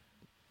 80s.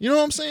 You know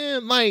what I'm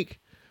saying? Like,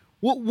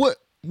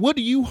 what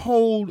do you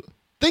hold?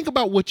 Think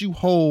about what you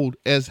hold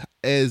as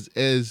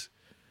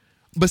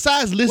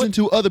besides listening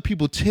to other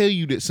people tell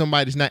you that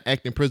somebody's not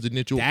acting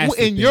presidential. That's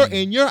the in your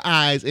thing.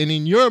 eyes and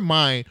in your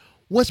mind,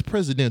 what's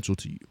presidential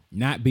to you?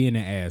 Not being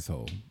an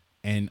asshole.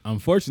 And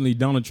unfortunately,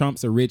 Donald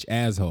Trump's a rich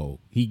asshole.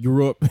 He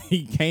grew up,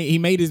 he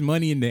made his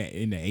money in the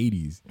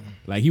 80s.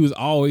 Like, he was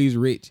always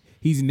rich.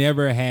 He's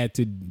never had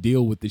to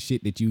deal with the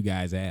shit that you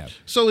guys have.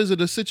 So is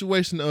it a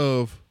situation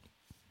of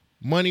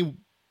money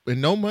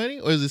and no money,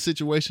 or is it a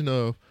situation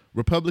of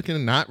Republican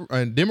and not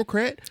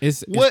Democrat?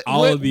 It's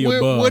all of the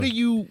above. What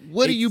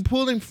are you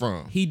pulling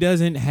from? He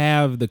doesn't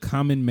have the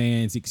common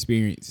man's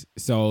experience,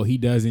 so he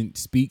doesn't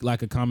speak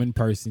like a common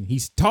person. He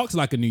talks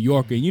like a New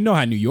Yorker, and you know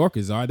how New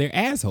Yorkers are. They're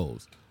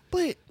assholes.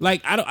 But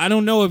like, I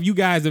don't know if you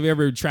guys have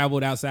ever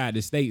traveled outside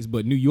the states,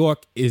 but New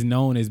York is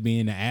known as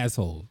being an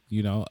asshole.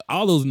 You know,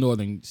 all those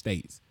northern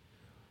states.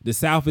 The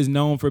South is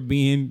known for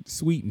being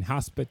sweet and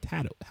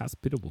hospitable.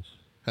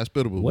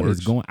 Hospitable. What works.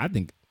 is going? I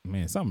think,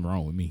 man, something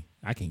wrong with me.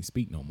 I can't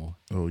speak no more.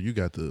 Oh, I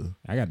got the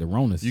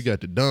Ronus. You got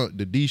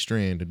the D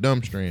strand, the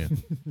dumb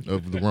strand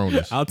of the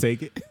Ronus. I'll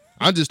take it.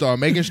 I just start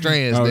making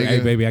strands, Oh, nigga. hey,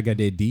 baby, I got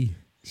that D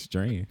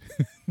strand.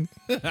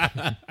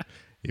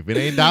 If it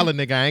ain't dollar,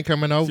 nigga, I ain't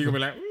coming over. She gonna be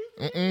like,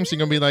 She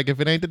gonna be like, if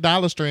it ain't the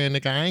dollar strand,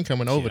 nigga, I ain't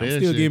coming over I'm there.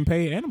 still shit. getting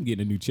paid, and I'm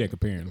getting a new check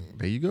apparently.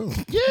 There you go.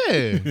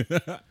 Yeah.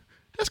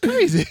 That's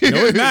crazy.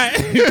 No, it's not.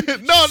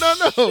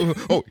 No.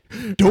 Oh,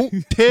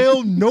 don't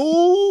tell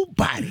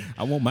nobody.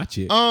 I want my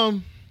check.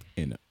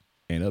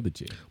 And other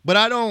check. But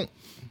I don't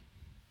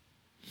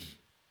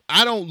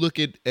look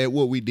at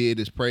what we did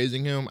as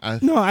praising him.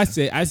 I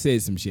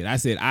said some shit. I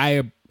said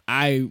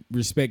I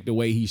respect the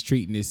way he's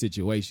treating this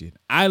situation.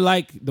 I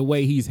like the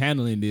way he's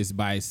handling this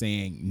by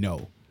saying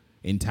no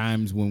in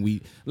times when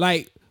we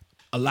like.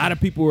 A lot of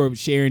people were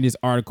sharing this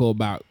article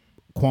about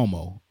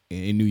Cuomo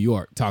in New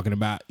York, talking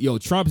about,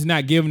 Trump's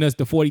not giving us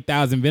the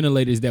 40,000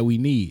 ventilators that we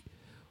need.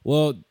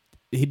 Well,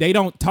 they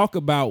don't talk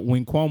about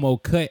when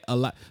Cuomo cut a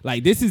lot.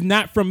 Like, this is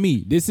not from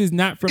me. This is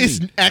not from It's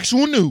me.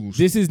 actual news.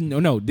 This is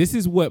no. This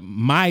is what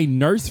my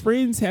nurse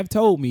friends have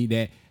told me,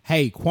 that,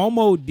 hey,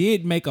 Cuomo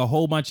did make a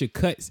whole bunch of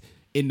cuts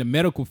in the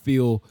medical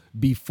field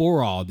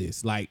before all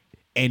this. Like,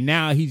 and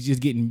now he's just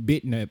getting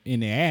bitten up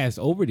in the ass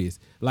over this.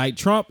 Like,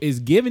 Trump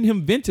is giving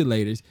him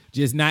ventilators,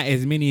 just not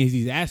as many as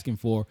he's asking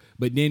for.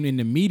 But then in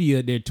the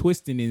media, they're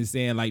twisting it and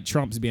saying, like,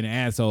 Trump's being an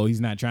asshole. He's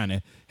not trying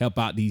to help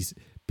out these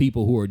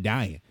people who are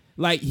dying.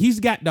 Like, he's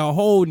got the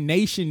whole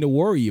nation to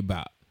worry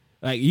about.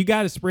 Like, you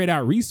got to spread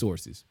out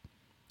resources.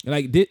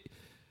 Like,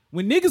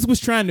 when niggas was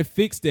trying to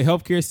fix the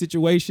healthcare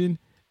situation,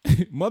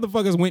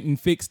 motherfuckers went and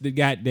fixed the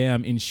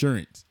goddamn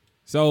insurance.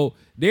 So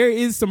there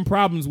is some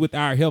problems with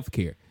our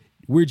healthcare.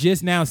 We're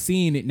just now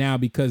seeing it now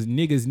because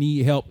niggas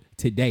need help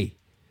today.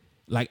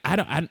 Like,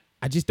 I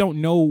just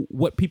don't know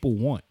what people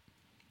want.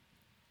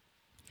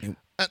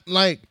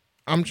 Like,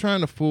 I'm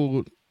trying to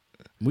fool.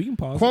 We can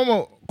pause.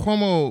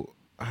 Cuomo.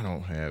 I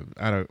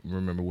don't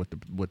remember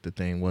what the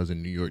thing was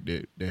in New York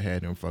that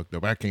had him fucked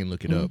up. I can't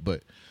look it up,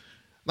 but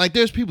like,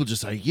 there's people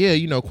just like, yeah,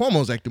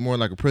 Cuomo's acting more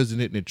like a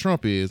president than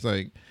Trump is.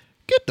 Like,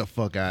 get the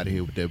fuck out of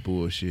here with that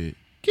bullshit.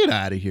 Get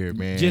out of here,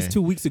 man. Just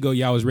 2 weeks ago,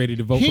 y'all was ready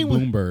to vote for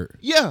Bloomberg.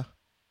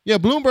 Yeah,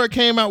 Bloomberg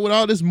came out with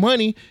all this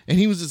money, and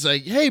he was just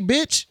like, hey,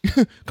 bitch,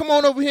 come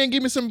on over here and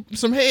give me some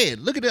head.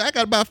 Look at it. I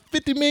got about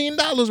 $50 million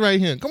right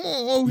here. Come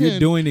on over here. You're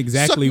doing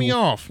exactly. Suck me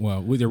off.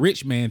 Well, with the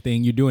rich man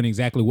thing, you're doing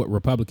exactly what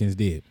Republicans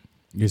did.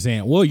 You're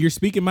saying, well, you're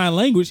speaking my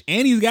language,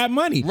 and he's got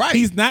money. Right.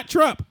 He's not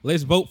Trump.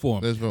 Let's vote for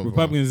him. Let's vote for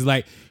Republicans is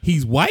like,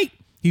 he's white.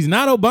 He's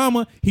not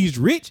Obama. He's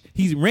rich.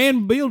 He's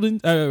ran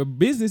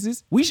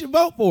businesses. We should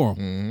vote for him.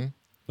 Mm-hmm.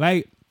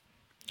 Like,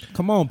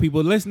 come on,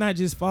 people. Let's not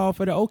just fall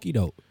for the okie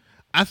doke.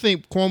 I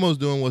think Cuomo's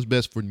doing what's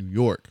best for New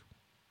York,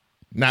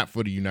 not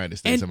for the United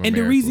States of America. And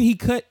the reason he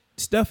cut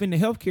stuff in the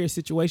healthcare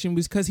situation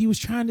was because he was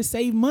trying to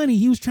save money.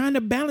 He was trying to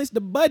balance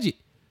the budget.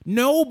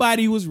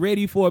 Nobody was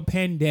ready for a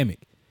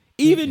pandemic.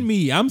 Even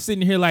me. I'm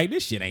sitting here like,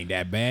 this shit ain't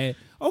that bad.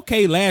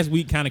 Okay, last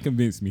week kind of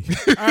convinced me.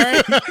 All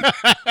right?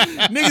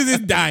 Niggas is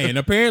dying.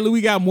 Apparently,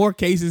 we got more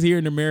cases here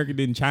in America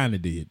than China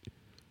did.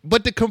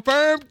 But the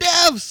confirmed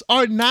deaths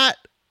are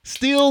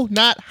still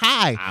not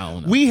high. I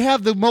don't know. We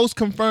have the most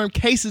confirmed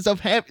cases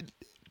of having.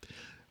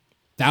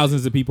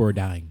 Thousands of people are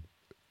dying.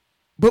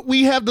 But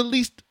we have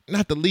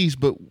not the least,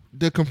 but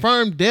the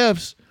confirmed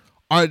deaths,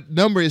 our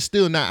number is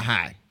still not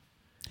high.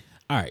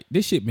 All right,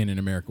 this shit been in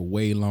America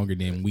way longer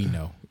than we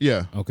know.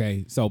 Yeah.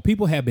 Okay, so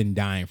people have been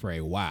dying for a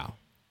while.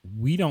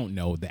 We don't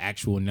know the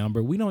actual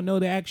number. We don't know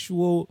the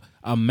actual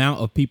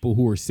amount of people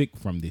who are sick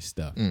from this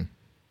stuff.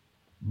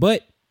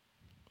 But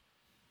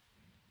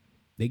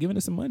they giving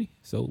us some money,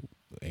 so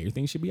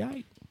everything should be all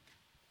right.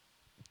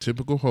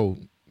 Typical whole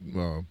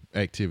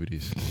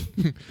activities.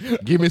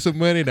 Give me some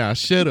money now.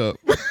 Shut up.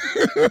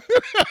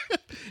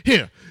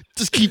 Here,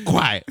 just keep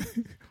quiet.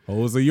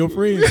 Hoes are your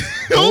friends.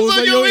 Those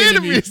are your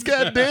enemies,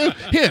 goddamn.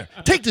 Here,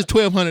 take this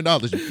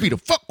 $1,200. You be the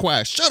fuck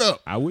quiet. Shut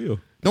up. I will.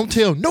 Don't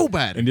tell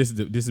nobody. And this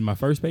is my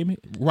first payment?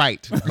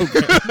 Right.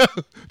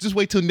 Just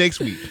wait till next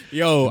week.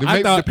 Yo,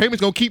 the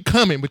payment's gonna keep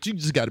coming, but you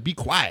just gotta be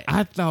quiet.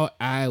 I thought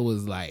I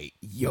was like,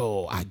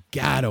 yo, I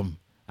got him.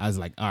 I was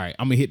like, all right,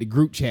 I'm gonna hit the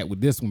group chat with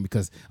this one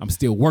because I'm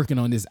still working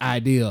on this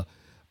idea.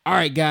 All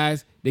right,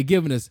 guys, they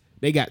got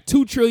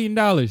 $2 trillion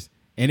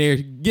and they're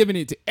giving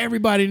it to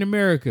everybody in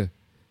America.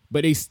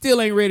 but they still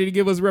ain't ready to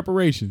give us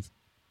reparations.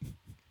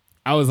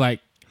 I was like,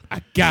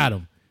 I got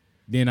them.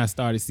 Then I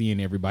started seeing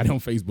everybody on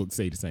Facebook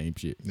say the same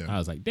shit. Yeah. I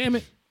was like, damn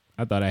it.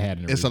 I thought I had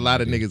an It's a original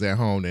lot of idea. niggas at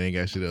home that ain't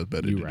got shit else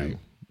better You to right.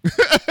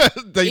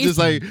 do. They just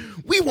like,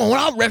 we want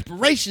our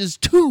reparations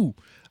too.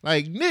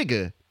 Like,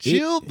 nigga,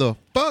 chill the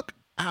fuck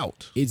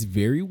out. It's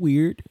very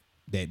weird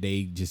that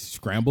they just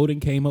scrambled and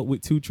came up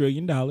with $2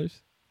 trillion.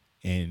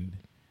 And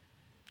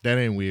That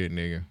ain't weird,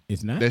 nigga.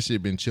 it's not. That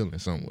shit been chilling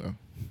somewhere.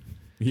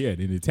 Yeah,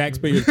 in the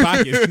taxpayers'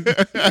 pockets.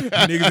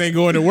 Niggas ain't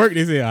going to work.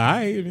 They say, all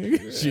right,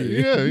 nigga. Shit.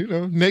 Yeah, you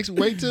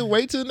know.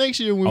 Wait till next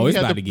year when Oh, we it's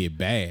have about to to get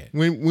bad.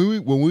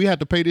 when we have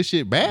to pay this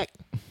shit back.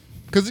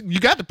 Cause you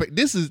got to pay.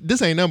 This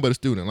ain't nothing but a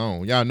student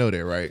loan. Y'all know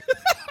that, right?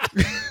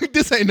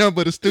 This ain't nothing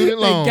but a student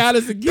loan. They got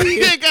us again.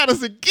 They got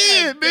us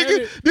again, God damn nigga.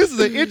 it. This is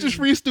an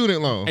interest-free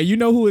student loan. And you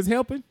know who is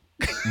helping?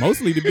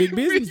 Mostly the big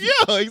business.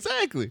 Yeah,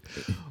 exactly.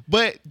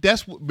 But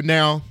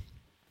now.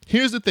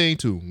 Here's the thing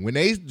too. When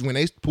they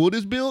pulled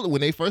this bill, when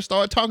they first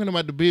started talking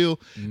about the bill,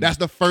 that's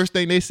the first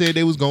thing they said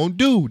they was gonna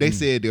do. They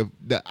said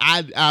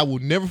I will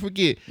never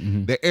forget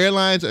the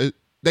airlines.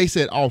 They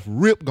said off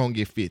rip gonna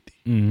get 50.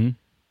 Mm-hmm.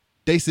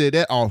 They said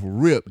that off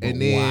rip, and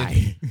then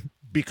Why?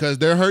 because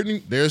they're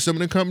hurting. There's some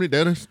of the companies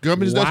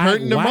that's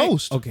hurting the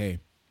most. Okay.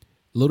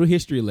 Little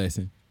history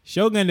lesson.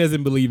 Shogun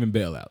doesn't believe in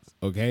bailouts.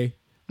 Okay.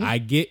 I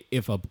get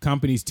if a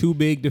company's too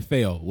big to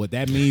fail. What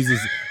that means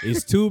is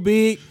it's too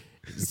big.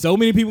 So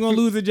many people gonna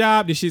lose a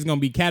job. This shit's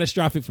gonna be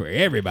catastrophic for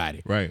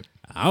everybody. Right.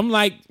 I'm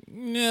like,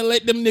 nah,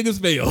 let them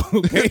niggas fail.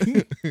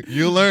 Okay.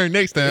 You'll learn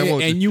next time.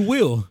 Won't And you? you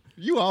will.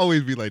 You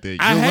always be like that.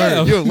 I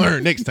have. You'll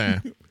learn next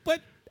time, But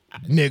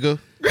nigga.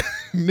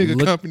 Nigga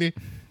Look- company.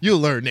 You'll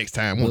learn next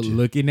time, won't you?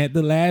 looking at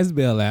the last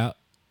bailout,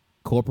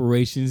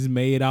 corporations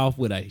made off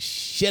with a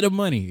shit of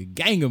money, a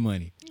gang of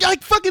money.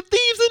 Like fucking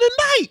thieves in the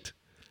night.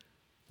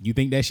 You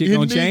think that shit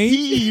gonna change?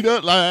 Heat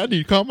of, like, I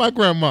need to call my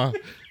grandma.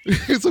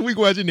 So we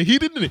go out in the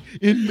heat of the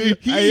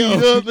Hey,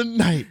 yo. of the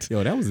night.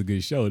 Yo, that was a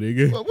good show,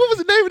 nigga. What was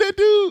the name of that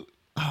dude?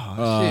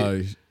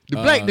 Oh shit. The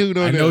black dude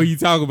on I there. know you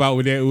talk about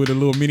with a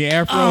little mini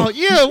afro. Oh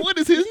yeah, what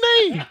is his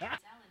name?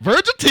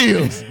 Virgil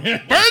Tills.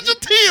 Virgil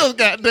Tills,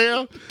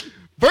 goddamn.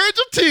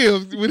 Virgil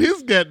Tills with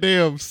his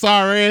goddamn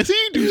sorry ass. He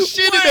ain't do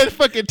shit in that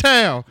fucking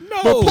town.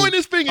 No. But point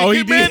his finger and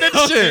get mad at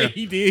the sheriff.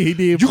 He did.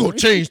 You gonna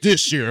change this,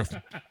 sheriff.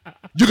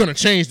 You're gonna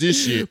change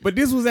this shit. But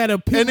this was at a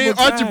And then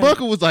pivotal Archie time.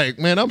 Bunker was like,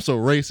 man, I'm so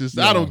racist.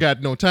 I No. don't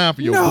got no time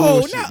for your No,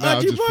 bullshit. not Nah, I'm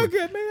Archie just Bunker,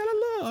 fucking- man.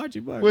 I love Archie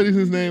Bunker. What is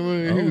his name?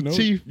 I don't know.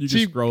 Chief. You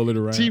Chief. can scroll it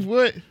around. Chief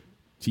what?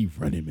 Chief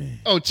Running Man.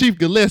 Oh, Chief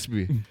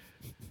Gillespie.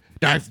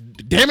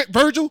 Damn it,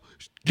 Virgil.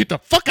 Get the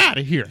fuck out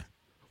of here.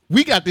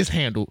 We got this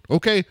handled,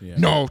 okay? Yeah.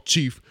 No,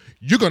 Chief.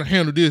 You're going to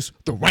handle this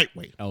the right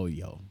way. Oh,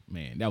 yo,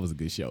 man, that was a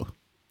good show.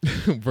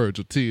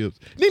 Virgil Tibbs.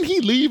 Didn't he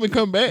leave and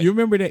come back? You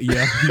remember that?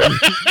 Yeah.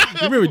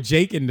 You remember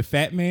Jake and the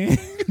Fat Man?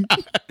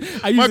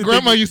 My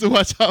grandma used to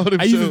watch all them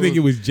I used to shows. think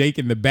it was Jake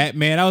and the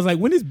Batman. I was like,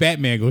 when is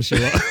Batman gonna show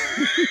up?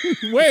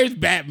 Where's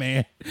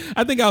Batman?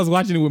 I think I was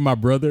watching it with my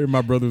brother, and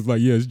my brother was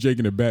like, yeah, it's Jake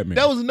and the Batman.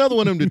 That was another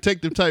one of them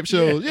detective type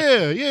shows.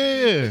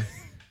 Yeah.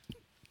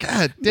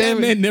 God damn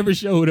it. Batman never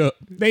showed up.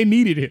 They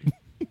needed him.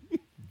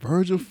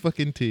 Virgil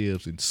fucking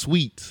Tibbs and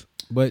Sweet.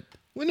 But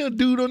When that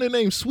dude on there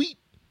named Sweet?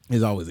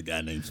 there's always a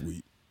guy named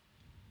Sweet.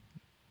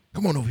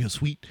 Come on over here,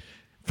 Sweet.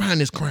 Find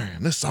this crime.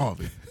 Let's solve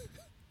it.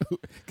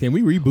 Can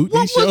we reboot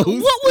What these shows?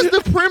 was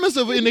the premise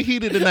of In the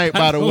Heat of the Night,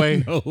 by the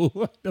way?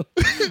 No.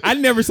 I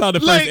never saw the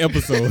first Like,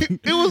 episode.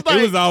 it was like-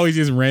 it was always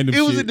just random It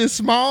shit. was in this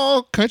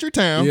small country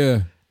town.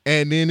 Yeah.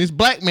 And then this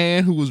black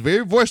man who was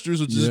very boisterous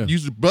was just Yeah.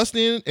 used to bust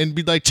in and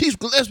be like, Chief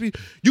Gillespie,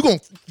 you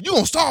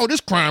gonna solve this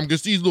crime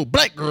against these little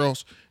black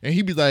girls. And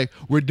he'd be like,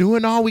 we're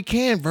doing all we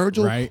can,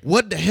 Virgil. Right.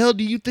 What the hell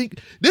do you think?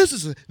 This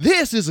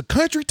is a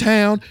country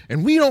town,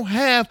 and we don't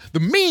have the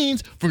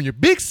means from your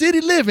big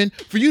city living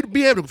for you to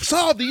be able to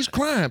solve these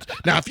crimes.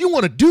 Now, if you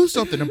want to do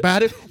something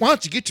about it, why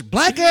don't you get your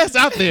black ass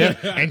out there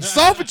and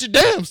solve it your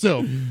damn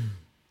self?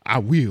 I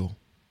will.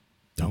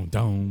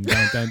 Dun. Wait,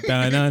 hold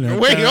I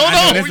on.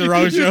 know that's the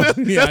wrong show. That's,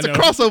 Yeah, that's I a know.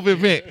 crossover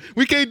event.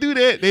 We can't do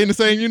that. They're in the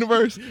same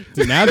universe.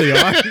 So now they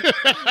are.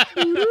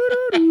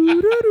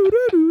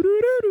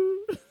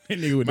 That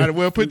nigga with Might as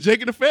well put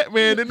Jake and the Fat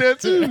Man in there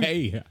too.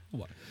 Hey,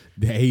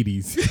 the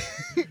 80s.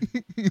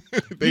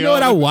 They You know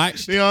what all- I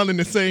watched? They all in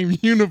the same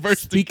universe.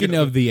 Speaking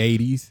together. of the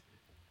 80s,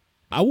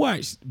 I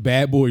watched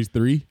Bad Boys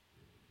 3.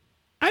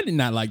 I did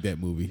not like that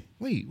movie.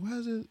 Wait, why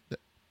is it?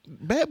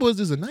 Bad Boys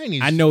is a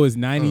 90s. I know it's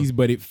 90s,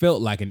 but it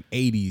felt like an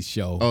 80s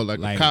show. Oh,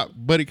 like a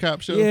buddy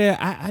cop show? Yeah,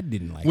 I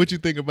didn't like it. What you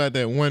think about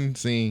that one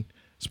scene?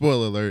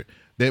 Spoiler alert.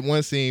 That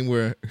one scene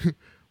where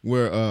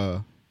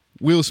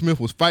Will Smith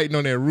was fighting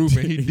on that roof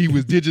and he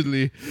was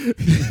digitally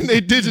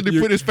they digitally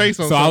put his face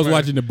on So I was somebody.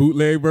 watching the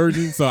bootleg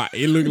version, so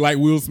it looked like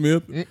Will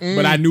Smith,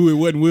 but I knew it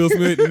wasn't Will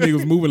Smith. The nigga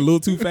was moving a little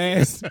too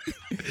fast,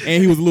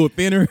 and he was a little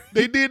thinner.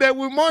 They did that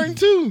with Martin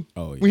too.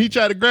 Oh, yeah. When he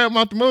tried to grab him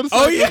off the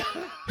motorcycle. Oh yeah,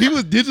 He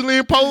was digitally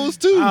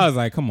imposed too. I was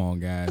like, come on,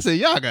 I guys. said,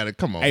 y'all gotta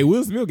come on. Hey,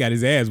 Will Smith got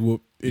his ass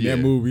whooped in Yeah,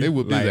 that movie. they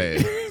whooped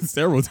his ass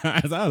several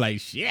times. I was like,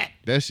 shit.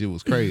 That shit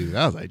was crazy.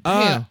 I was like,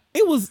 damn.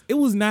 It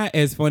was not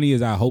as funny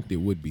as I hoped it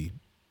would be,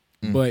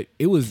 but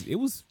it was.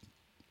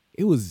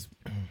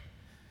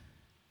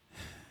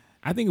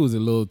 I think it was a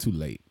little too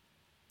late.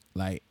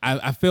 Like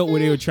I felt what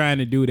they were trying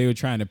to do. They were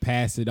trying to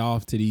pass it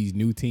off to these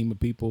new team of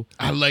people,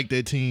 I like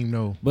that team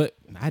though. but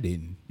I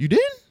didn't. You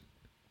didn't?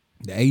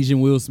 The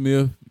Asian Will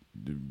Smith,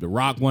 the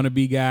Rock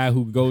wannabe guy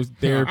who goes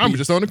therapy. I'm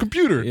just on the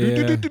computer.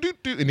 Yeah.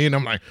 And then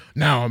I'm like,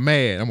 now I'm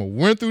mad. I'm gonna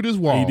run through this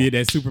wall. He did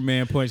that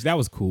Superman punch. That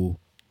was cool.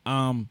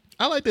 I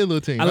like that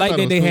little team. I like thought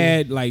that it was they cool.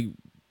 had like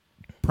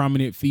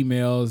prominent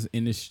females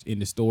in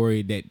the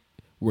story that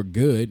were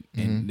good,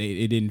 and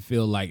it didn't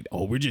feel like,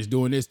 oh, we're just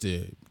doing this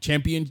to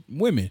champion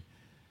women.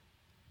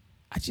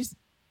 I just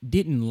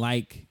didn't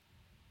like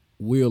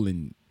Will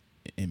and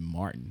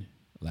Martin.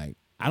 Like,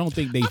 I don't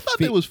think they. I thought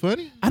fit, that was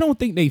funny. I don't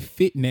think they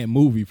fit in that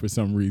movie for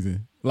some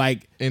reason.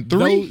 Like In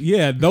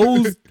 3?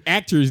 those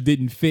actors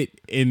didn't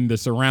fit in the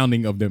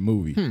surrounding of the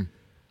movie.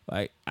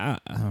 Like I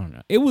don't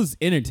know. It was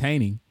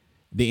entertaining.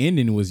 The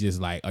ending was just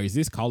like, oh, is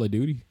this Call of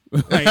Duty?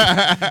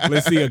 Like,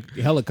 let's see a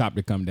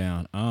helicopter come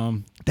down.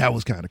 That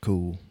was kind of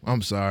cool.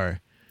 I'm sorry.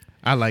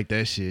 I like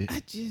that shit.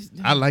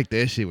 I like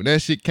that shit. When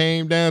that shit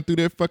came down through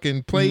that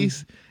fucking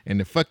place and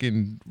the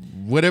fucking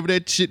whatever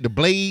that shit, the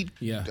blade.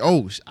 Yeah. Oh,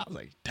 I was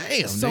like,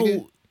 damn, So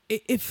nigga.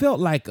 it felt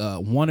like a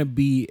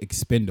wannabe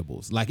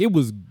Expendables. Like it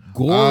was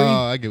gory.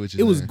 Oh, I get what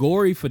you're It was saying.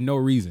 gory for no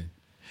reason.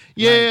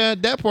 Yeah,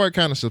 that part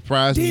kind of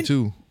surprised me Then-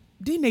 too.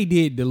 Then they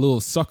did the little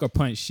sucker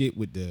punch shit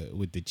with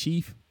the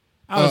chief.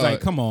 I was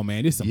like, come on,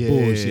 man, this some Yeah,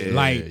 bullshit.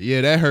 Like,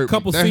 yeah, that hurt. a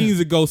couple that, scenes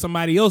ago,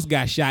 somebody else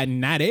got shot, and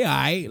now they all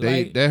right.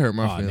 Like, that hurt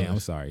my oh, feelings. damn, I'm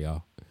sorry,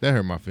 y'all. That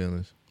hurt my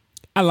feelings.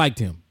 I liked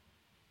him.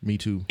 Me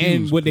too. He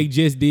And was what they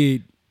just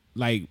did,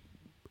 like,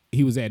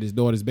 he was at his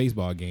daughter's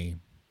baseball game,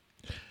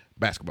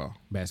 basketball.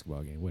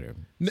 basketball game, whatever.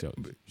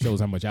 Shows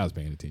how much I was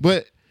paying attention.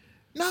 But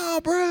nah,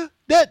 bruh,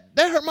 that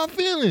hurt my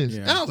feelings.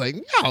 Yeah. I was like,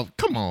 yo,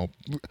 come on.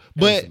 That was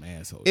But some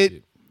asshole it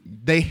shit.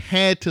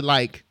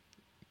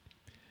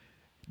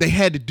 they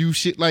had to do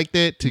shit like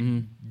that to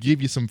Mm-hmm.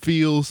 give you some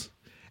feels.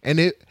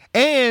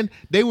 And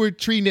they were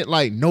treating it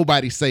like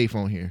nobody's safe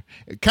on here.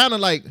 Kind of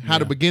like how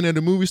the beginning of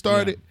the movie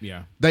started.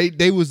 Yeah.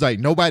 They was like,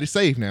 nobody's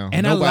safe now.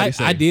 And nobody's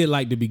safe. I did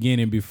like the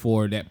beginning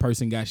before that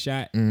person got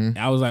shot.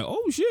 I was like,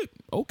 oh shit,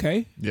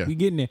 okay, Yeah. we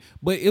getting there.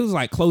 But it was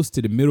like close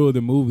to the middle of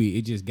the movie.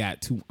 It just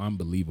got too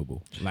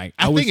unbelievable. Like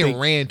I wish think it they-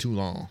 ran too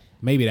long.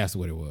 maybe that's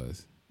what it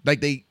was. Like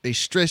they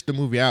stretched the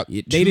movie out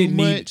They too didn't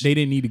need. much. They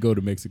didn't need to go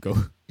to Mexico.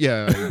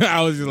 Yeah.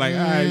 I was just like,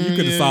 all right, you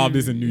could have solved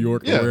this in New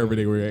York Yeah. or wherever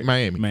they were at.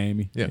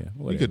 Miami. Yeah, You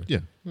whatever. could, yeah.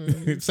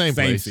 Same Same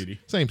place. city.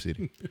 Same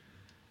city.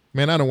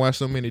 Man, I done watched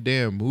so many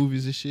damn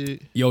movies and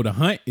shit. Yo, The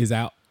Hunt is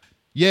out.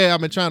 Yeah, I've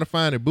been trying to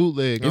find a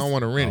bootleg. I don't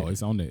want to rent Oh, it.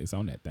 it's on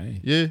that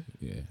thing. Yeah,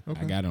 Yeah,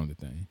 I got it on the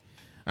thing.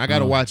 I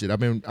gotta watch it. I've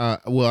been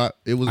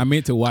it was I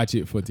meant to watch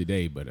it for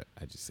today, but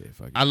I just said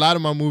fuck it. a lot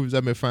of my movies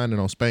I've been finding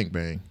on Spank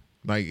Bang.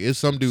 Like it's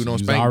some dude on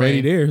It was Spank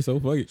already Bang. there, so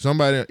fuck it.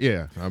 Somebody,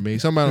 yeah. I mean,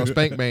 somebody on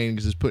Spank Bang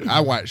just put. I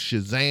watched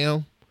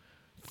Shazam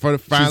for the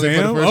finally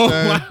for the Shazam? first Oh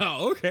time. wow,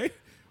 okay.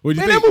 What'd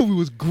you Man, think? that movie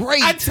was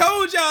great. I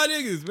told y'all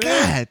niggas,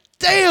 man. God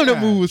damn, that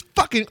movie was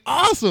fucking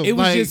awesome. It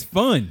was Like, just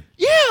fun.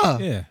 yeah.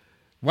 Yeah.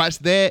 Watch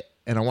that,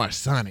 and I watched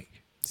Sonic.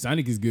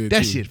 Sonic is good. That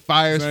too. shit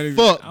fire as Sonic-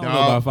 fuck, I don't know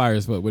dog. about fire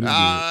as fuck, but it's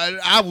good.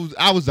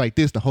 I was like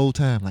this the whole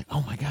time, like,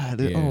 oh my god,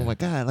 Yeah. oh my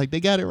god, like they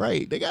got it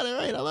right,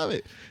 I love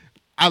it.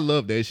 I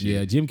love that shit,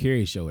 Yeah, Jim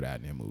Carrey showed out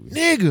in that movie.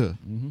 nigga,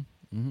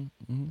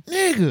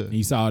 nigga. And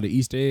you saw the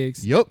Easter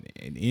eggs. Yup.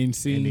 And the end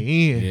scene. And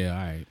the end. Yeah,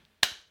 all right.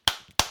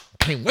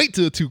 Can't wait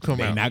till 2 come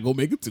They out. not gonna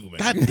make it 2, man.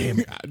 God damn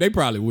it. They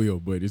probably will,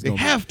 but it's They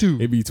gonna have to.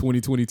 It be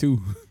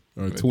 2022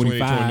 or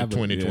 25,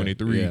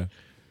 2023. Yeah.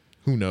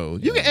 Who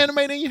knows? You can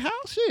animate in your house,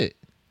 shit.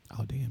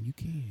 Oh damn, you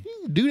can. You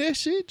can do that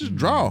shit. Just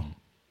draw.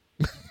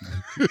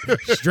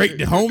 Straight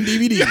to home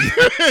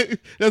DVD.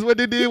 That's what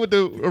they did with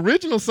the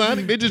original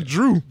Sonic. They just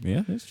drew.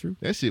 Yeah, that's true.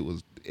 That shit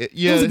was. It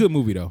Yeah, was a good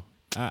movie though.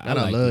 I and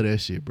I liked love it. that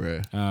shit,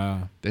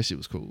 bruh. That shit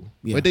was cool.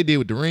 Yeah. What they did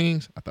with the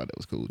rings, I thought that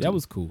was cool. Too. That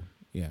was cool.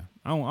 Yeah,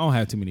 I don't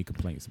have too many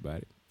complaints about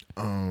it.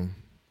 Um,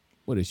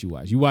 What did you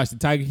watch? You watched the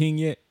Tiger King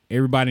yet?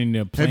 Everybody in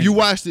the have you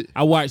watched it,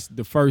 I watched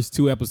the first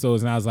 2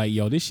 episodes and I was like,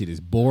 yo, this shit is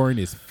boring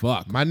as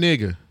fuck. my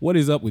nigga? What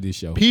is up with this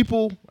show?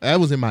 People, that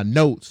was in my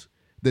notes.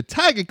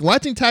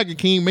 Watching Tiger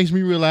King makes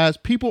me realize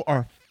people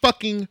are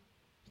fucking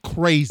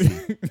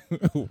crazy.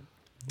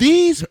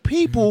 These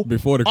people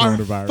Before the are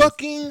coronavirus.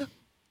 fucking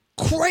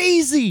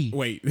crazy.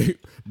 Wait,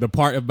 the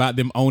part about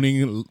them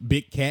owning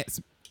big cats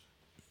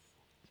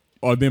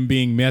or them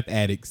being meth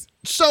addicts.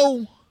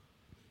 So,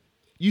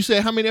 you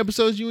said how many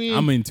episodes you in?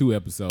 I'm in 2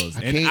 episodes.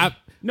 I And can't-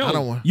 no, I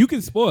don't want- you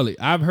can spoil it.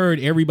 I've heard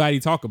everybody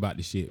talk about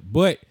the shit.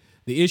 But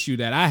the issue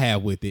that I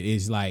have with it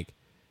is like,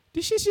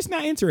 this shit's just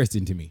not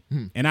interesting to me.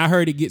 And I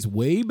heard it gets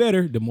way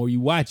better the more you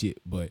watch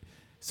it. But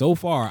so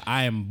far,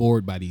 I am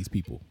bored by these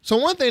people. So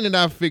one thing that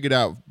I've figured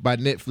out by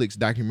Netflix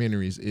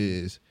documentaries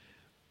is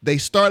they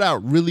start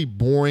out really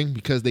boring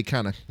because they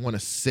kind of want to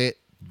set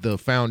the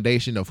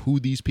foundation of who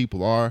these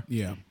people are.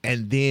 Yeah.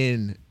 And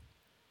then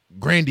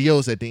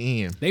grandiose at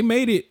the end. They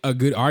made it a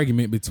good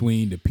argument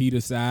between the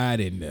PETA side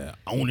and the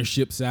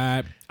ownership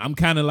side. I'm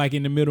kind of like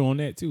in the middle on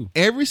that too.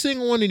 Every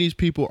single one of these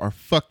people are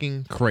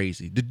fucking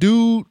crazy. The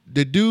dude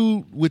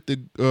with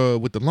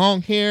the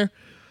long hair,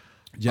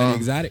 Johnny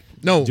Exotic?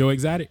 no. Joe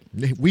Exotic?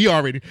 we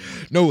already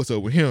know what's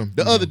up with him.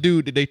 The other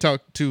dude that they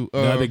talked to, The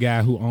other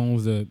guy who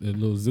owns the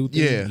little zoo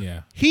thing?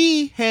 Yeah.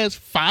 he has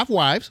 5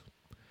 wives,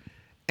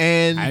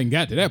 and I ain't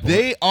got to that point.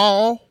 they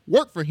all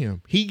work for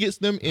him. He gets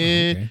them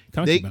in. okay.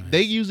 Concubines.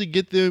 They usually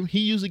get them. He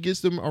usually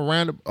gets them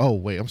around. Oh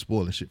wait, I'm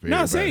spoiling shit for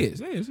No, everybody.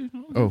 say it.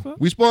 Oh,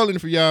 we spoiling it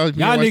for y'all. If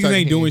you Y'all don't watch niggas Talking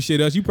ain't doing Heads.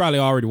 shit else. You probably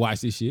already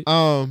watched this shit.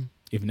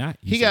 If not,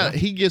 you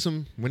He gets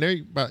them when they're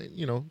about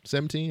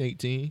 17,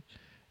 18,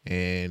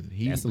 and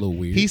That's a little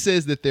weird. He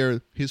says that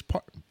they're his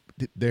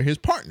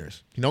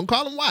partners. He don't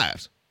call them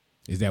wives.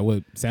 Is that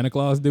what Santa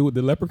Claus did with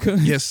the leprechaun?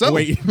 Yes, so.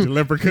 Wait, the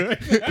leprechaun?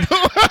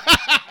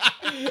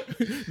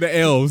 The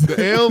elves.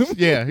 The elves,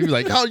 yeah. He was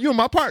like, "Oh, you're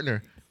my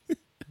partner.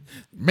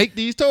 Make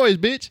these toys,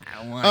 bitch."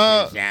 I want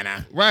this,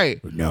 Santa.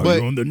 Right. Now but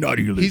you're on the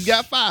naughty list. he's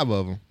got 5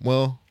 of them.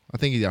 Well, I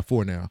think he's got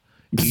 4 now.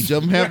 Each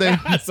of them have their.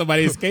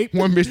 Somebody escaped.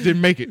 One bitch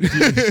didn't make it.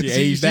 She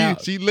aged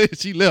out. She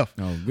left.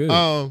 Oh, good.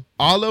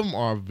 All of them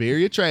are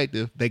very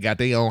attractive. They got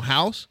their own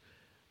house.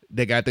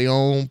 They got their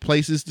own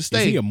places to Is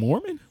stay. he a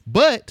Mormon?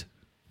 But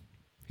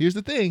here's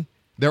the thing: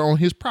 they're on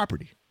his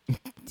property.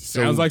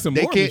 Sounds like some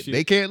they Mormon can't. shit.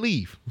 They can't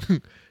leave.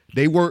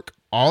 They work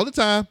all the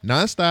time,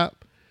 nonstop.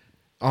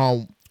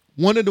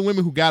 One of the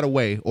women who got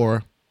away,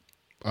 or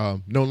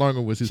no longer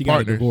was his She got a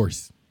partner.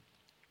 divorce.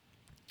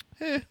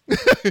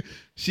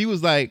 She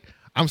was like,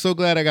 "I'm so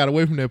glad I got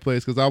away from that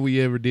place because all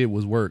we ever did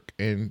was work."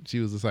 And she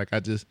was just like,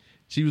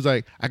 she was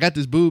like, "I got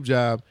this boob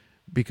job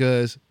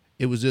because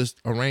it was just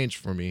arranged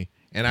for me."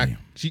 And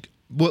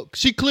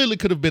she clearly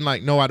could have been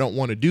like, "No, I don't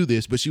want to do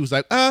this," but she was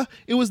like,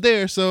 it was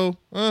there, so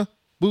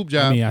boob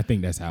job." I mean, I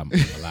think that's how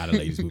a lot of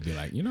ladies would be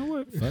like, you know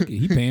what? Fuck it.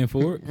 He paying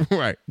for it.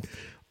 Right.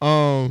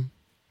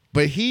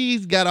 But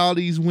he's got all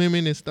these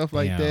women and stuff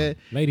like Damn. that.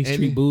 Ladies And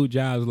treat boob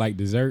jobs like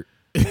dessert.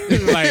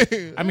 Like,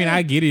 I mean,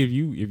 I get it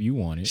if you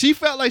want it. she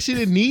felt like she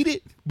didn't need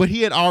it, but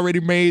he had already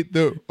made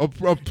the It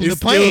plan.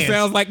 still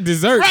sounds like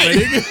dessert. Right.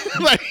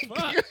 my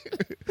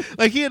nigga.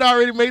 like he had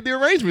already made the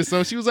arrangement.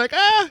 So she was like,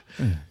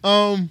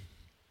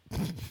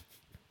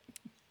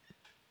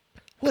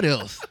 what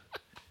else?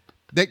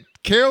 That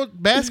Carol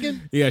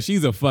Baskin? Yeah,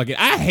 she's a fucking.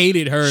 I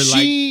hated her.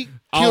 She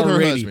like killed her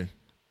already. husband.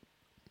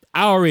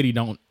 I already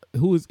don't.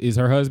 Who is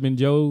her husband?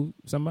 Joe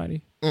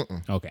somebody?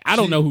 Okay, I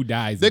don't know who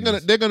dies. They're in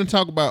this. gonna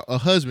talk about a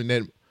husband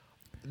that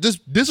just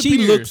She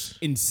disappears. looks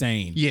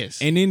insane.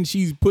 Yes. and then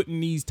she's putting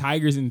these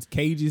tigers in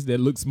cages that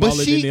look smaller But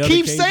than she the other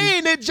keeps cages.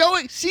 saying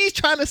that she's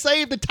trying to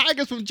save the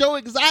tigers from Joe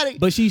Exotic.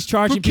 But she's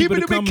charging for people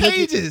keeping to them come in look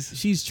at. cages.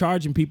 She's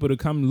charging people to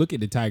come look at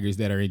the tigers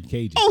that are in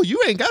cages. Oh, you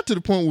ain't got to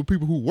the point where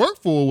people who work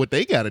for what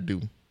they got to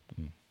do.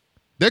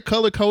 They're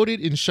color coded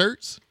in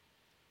shirts.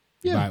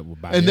 Yeah,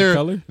 By and their they're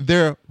color?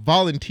 they're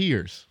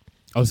volunteers.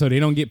 Oh, so they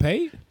don't get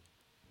paid?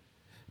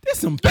 That's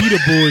some PETA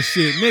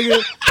bullshit, nigga.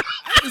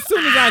 As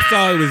soon as I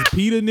saw it was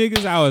PETA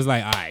niggas, I was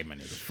like, all right, my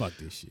nigga, fuck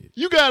this shit.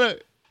 You gotta,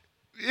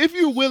 if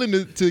you're willing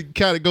to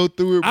kind of go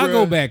through it, I'll bruh,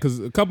 go back because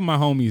a couple of my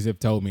homies have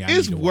told me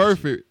It's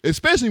worth it,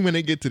 especially when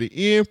they get to the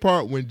end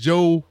part when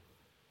Joe.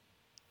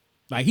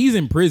 Like, he's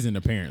in prison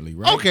apparently,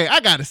 right? Okay,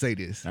 I gotta say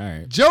this. All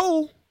right.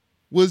 Joe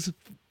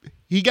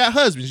he got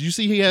husbands. You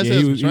see, he has Yeah,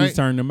 husbands, he was right?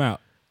 turning them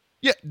out.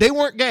 Yeah, they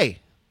weren't gay.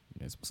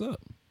 That's what's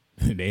up.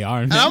 They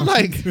are. And I'm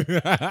like,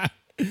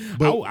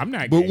 I'm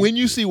not. but gay. when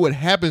you see what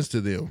happens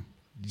to them,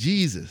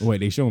 Jesus. Wait,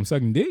 they show him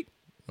sucking dick?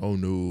 Oh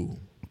no,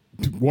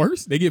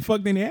 Worse? They get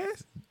fucked in the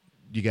ass?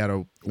 you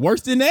gotta,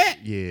 Worse than that?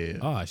 yeah.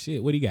 Oh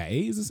shit! What, he got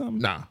AIDS or something?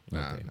 Nah.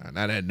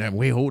 That.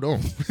 Wait, hold on.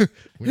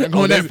 We're not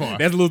going that far.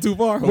 That's a little too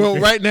far. Well, Okay.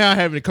 right now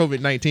having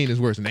COVID-19 is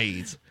worse than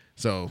AIDS.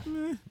 So,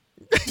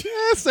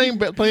 yeah, same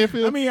playing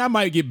field. I mean, I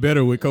might get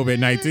better with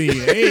COVID-19.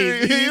 Hey,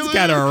 it's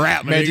kind of a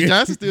wrap, my Magic nigga.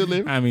 Johnson still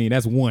living. I mean,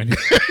 that's one.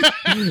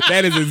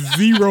 That is a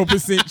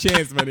 0%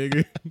 chance, my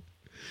nigga.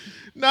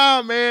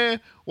 Nah, man.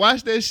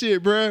 Watch that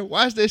shit, bruh.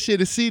 Watch that shit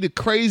and see the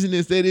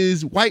craziness that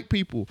is white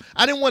people.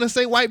 I didn't want to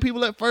say white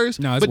people at first,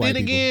 No, it's but white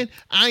then people. again,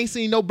 I ain't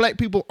seen no black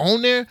people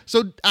on there,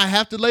 so I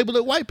have to label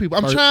it white people.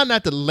 I'm trying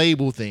not to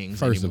label things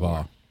First of anymore.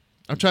 all.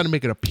 I'm trying to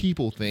make it a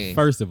people thing.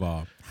 First of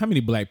all, how many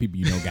black people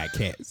you know got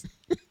cats?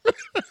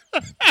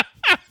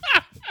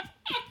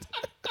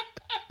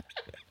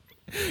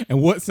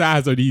 And what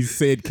size are these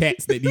said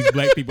cats that these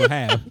black people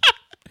have?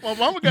 My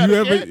mama got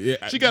a cat.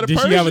 Yeah, She got a did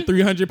Persian. she have a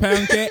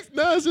 300-pound cat?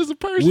 No, it's just a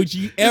Persian. Would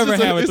you ever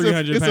have a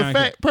 300-pound It's a fat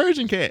cat?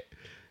 Persian cat.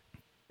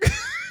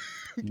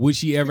 Would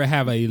she ever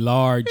have a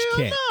large Hell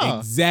cat? no.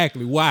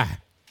 Exactly. Why?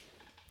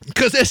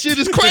 Because that shit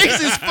is crazy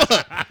as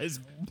fuck.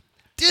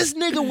 This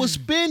nigga was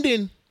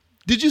spending.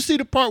 Did you see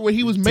the part where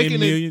he was 10 making it?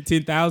 million,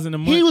 10,000 a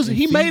month.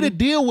 He made a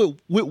deal with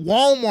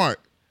Walmart.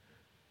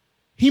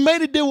 He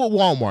made a deal with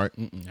Walmart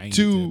I ain't get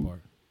to that part.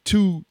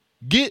 to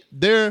get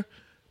their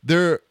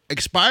They're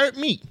expired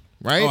meat,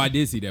 right? Oh, I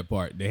did see that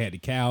part. They had the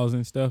cows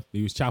and stuff.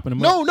 He was chopping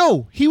them up.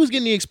 No, he was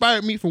getting the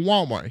expired meat from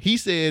Walmart. He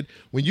said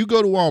when you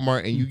go to Walmart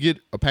and you get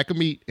a pack of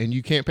meat and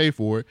you can't pay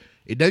for it,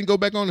 it doesn't go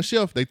back on the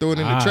shelf. They throw it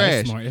in the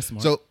trash. That's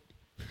smart. So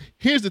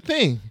here's the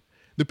thing.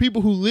 The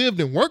people who lived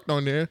and worked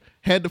on there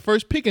had the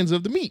first pickings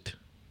of the meat.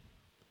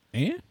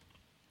 And?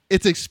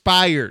 It's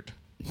expired.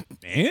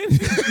 And?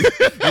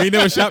 You ain't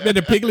never shopped at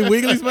the Piggly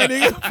Wigglies, my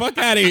nigga? Fuck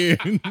out of here.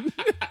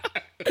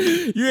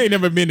 You ain't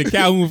never been to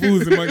Calhoun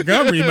Foods in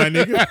Montgomery, my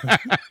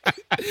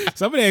nigga.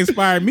 Some of that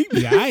expired meat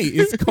be aight.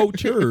 It's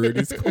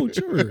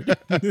cultured.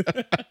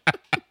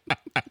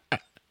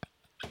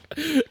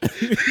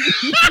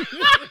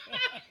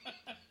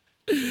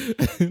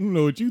 I don't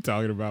know what you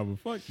talking about, but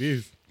fuck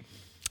this.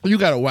 You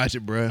gotta watch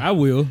it, bro. I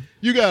will.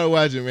 You gotta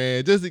watch it,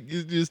 man.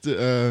 Just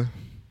to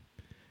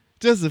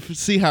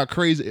see how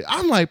crazy.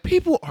 I'm like,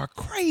 people are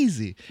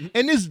crazy,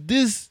 and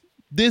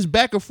this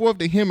back and forth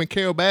that him and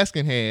Carol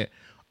Baskin had.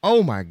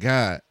 Oh my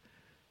God.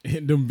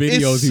 And them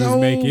videos It's he was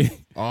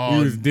making. Oh.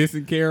 He was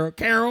dissing Carol.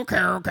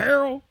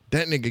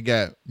 That nigga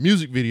got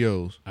music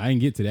videos. I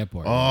didn't get to that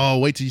part. Oh,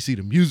 wait till you see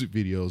the music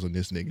videos on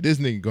this nigga. This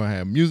nigga gonna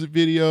have music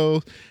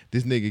videos.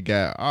 This nigga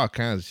got all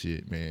kinds of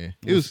shit, man.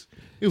 It was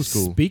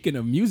cool. Speaking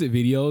of music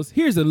videos,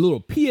 here's a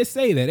little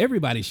PSA that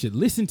everybody should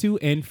listen to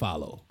and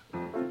follow.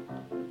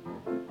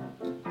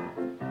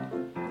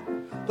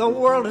 The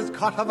world has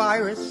caught a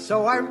virus,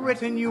 so I've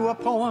written you a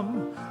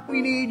poem.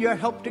 We need your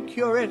help to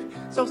cure it,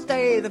 so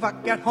stay the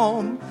fuck at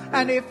home.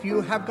 And if you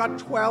have got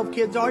 12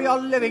 kids or you're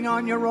living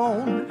on your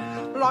own,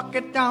 lock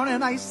it down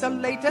and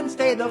isolate and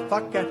stay the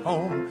fuck at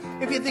home.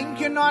 If you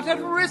think you're not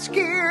at risk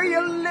here,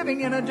 you're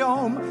living in a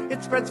dome.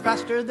 It spreads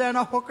faster than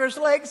a hooker's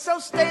leg, so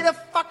stay the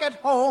fuck at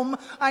home.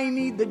 I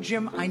need the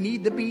gym, I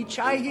need the beach,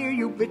 I hear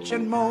you bitch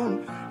and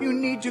moan. You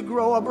need to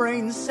grow a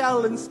brain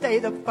cell and stay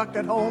the fuck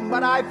at home.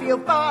 But I feel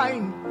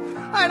fine,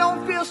 I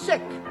don't feel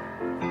sick.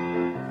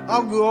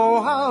 I'll go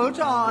out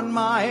on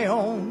my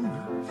own.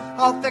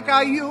 How thick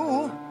are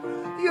you,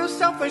 you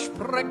selfish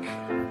prick?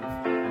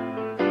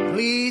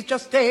 Please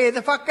just stay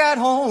the fuck at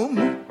home.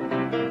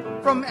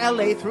 From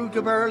LA through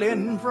to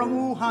Berlin, from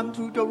Wuhan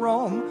through to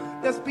Rome,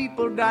 there's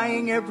people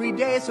dying every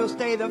day, so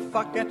stay the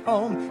fuck at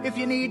home. If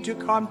you need to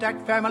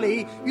contact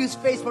family, use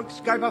Facebook,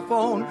 Skype, or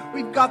phone.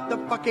 We've got the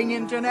fucking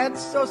internet,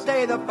 so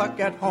stay the fuck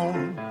at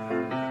home.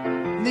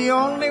 The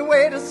only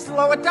way to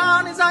slow it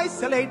down is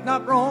isolate,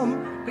 not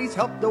roam. Please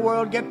help the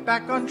world get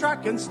back on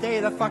track and stay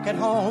the fuck at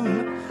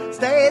home.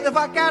 Stay the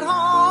fuck at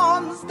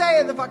home.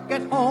 Stay the fuck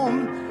at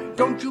home.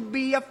 Don't you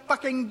be a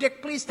fucking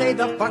dick. Please stay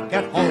the fuck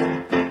at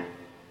home.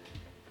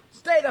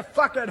 Stay the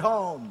fuck at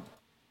home.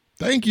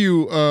 Thank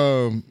you,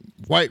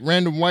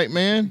 random white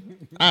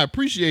man. I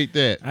appreciate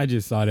that. I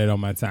just saw that on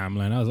my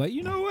timeline. I was like,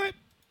 you know what?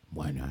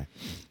 Why not?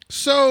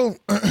 So,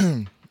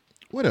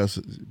 what else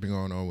has been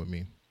going on with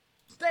me?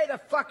 Stay the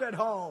fuck at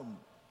home.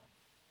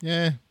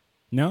 Yeah,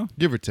 No?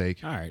 give or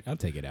take. All right, I'll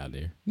take it out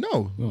there.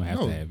 No, We don't have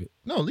to have it.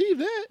 No, leave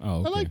that. Oh,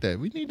 okay. I like that.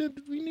 We need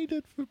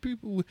that for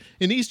people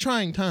in these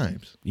trying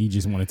times. You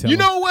just want to tell You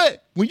them? know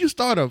what? When you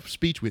start a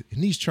speech with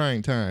 "in these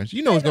trying times,"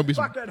 you know it's Stay gonna be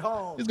the fuck at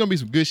home. it's gonna be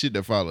some good shit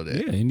that follow that.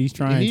 Yeah, in these In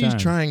trying these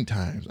times. trying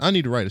times, I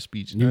need to write a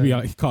speech. You be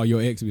like, call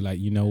your ex, be like,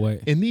 you know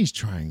what? In these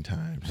trying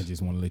times, I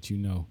just want to let you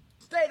know.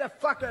 Stay the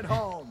fuck at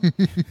home.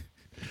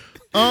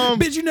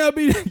 Bitch,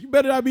 you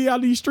better not be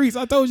out these streets.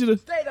 I told you to.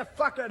 Stay the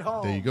fuck at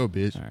home. there you go,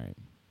 bitch. All right,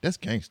 That's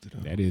gangster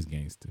though. that is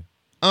gangster.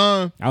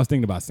 Uh, I was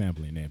thinking about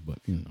sampling that, but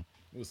you know,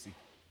 we'll see.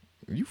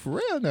 you for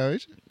real now?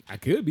 Ain't you? I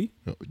could be.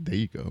 Oh, there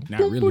you go.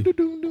 Not really.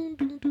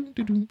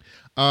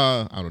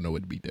 I don't know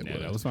what beat that Yeah,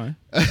 was. that was fine.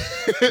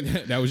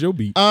 That was your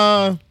beat.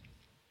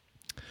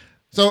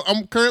 So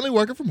I'm currently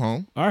working from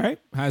home. All right,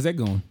 how's that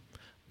going?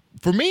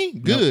 For me,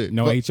 good.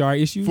 No But HR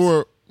issues.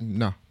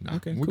 no,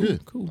 Okay, we're cool,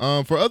 good.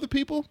 cool. For other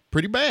people,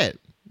 pretty bad.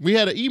 We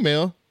had an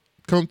email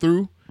come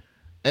through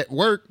at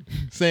work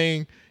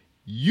saying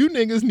you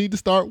niggas need to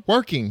start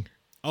working.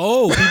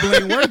 Oh, people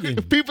ain't working.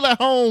 People at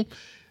home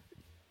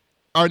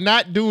are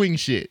not doing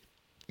shit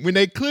when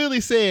they clearly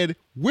said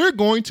we're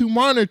going to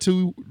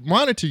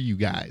monitor you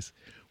guys.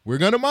 We're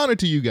gonna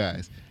monitor you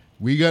guys.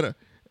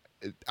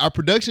 Our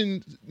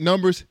production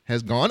numbers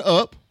has gone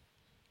up.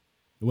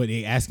 What,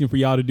 they asking for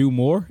y'all to do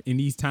more in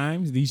these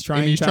times? These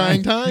trying In these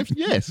times? trying times,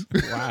 yes.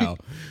 Wow.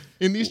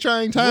 In these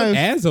trying What times,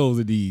 assholes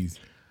are these?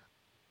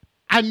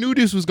 I knew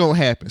this was gonna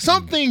happen.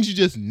 Some things you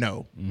just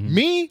know.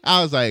 Me,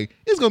 I was like,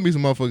 it's gonna be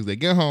some motherfuckers that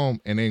get home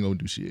and they ain't gonna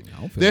do shit. I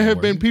don't feel There that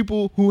have been working.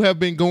 people who have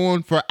been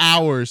going for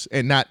hours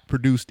and not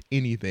produced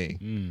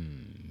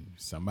anything.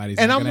 Somebody's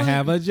And not I'm gonna like-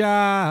 have a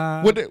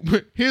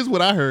job. Here's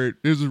what I heard.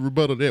 Here's a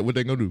rebuttal to that. What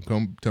they gonna do?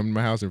 Come to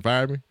my house and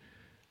fire me?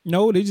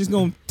 No, they just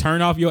gonna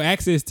turn off your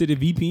access to the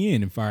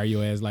VPN and fire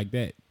your ass like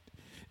that.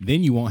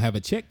 Then you won't have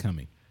a check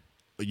coming.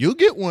 You'll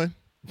get one.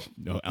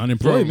 No,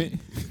 unemployment.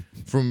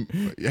 From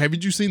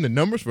haven't you seen the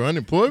numbers for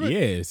unemployment?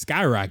 Yeah,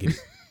 skyrocketed.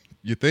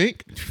 You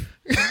think?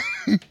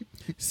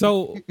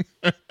 So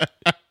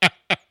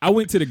I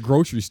went to the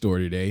grocery store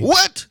today.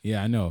 What?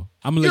 Yeah, I know.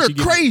 I'm gonna You're let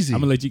you crazy. I'm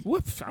gonna let you.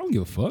 What? I don't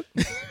give a fuck.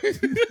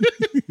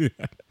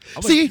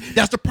 See,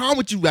 that's the problem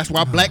with you. That's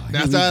why here we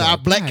our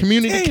go. black God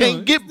community damn,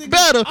 can't get this nigga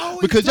better always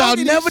because y'all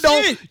talking never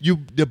this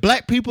shit. the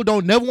black people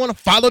don't never want to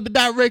follow the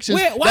directions.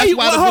 Why That's you?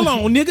 why Hold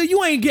on,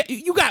 nigga.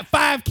 You got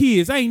 5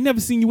 kids. I ain't never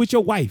seen you with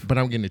your wife. But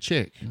I'm getting a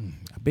check.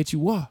 I bet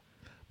you are.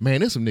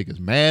 Man, there's some niggas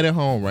mad at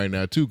home right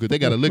now too because they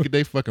got to look at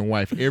their fucking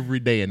wife every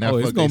day and not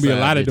It's fuck gonna they be a side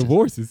lot of bitches.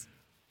 divorces.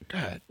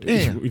 God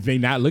damn. If they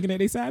not looking at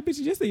their side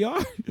bitches, yes they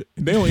are.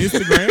 They on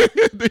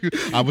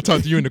Instagram. I will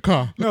talk to you in the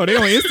car. No, they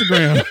on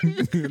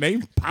Instagram. They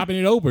popping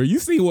it over. You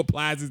see what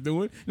Plies is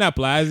doing? Not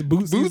Plies,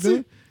 Bootsy is Bootsy?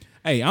 doing.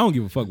 Hey, I don't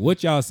give a fuck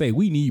what y'all say.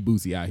 We need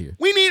Bootsy out here.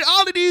 We need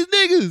all of these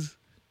niggas.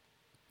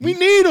 We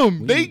need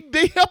them.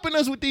 They helping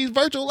us with these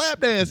virtual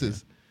lap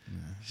dances.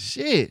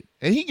 Shit.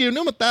 And he giving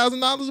them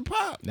 $1,000 a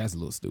pop. That's a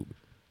little stupid.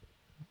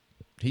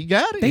 He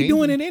got it. They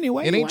doing it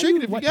anyway. It ain't Why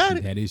tricking if you got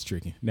it. That is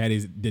tricking. That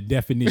is the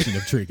definition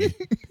of tricking.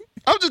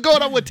 I'm just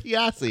going on what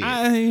T.I.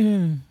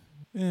 said.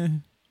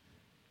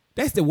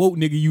 That's the woke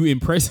nigga you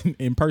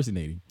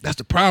impersonating. That's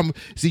the problem.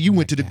 See, you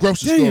went to the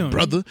grocery store,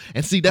 brother,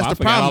 and see that's I the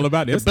forgot problem. all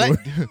about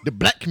that the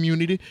black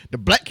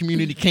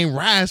community can't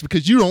rise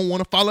because you don't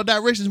want to follow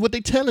directions. What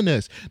they telling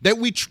us that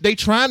they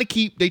trying to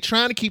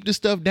keep this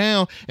stuff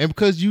down, and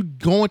because you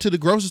going to the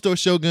grocery store,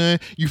 Shogun,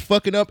 you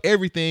fucking up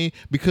everything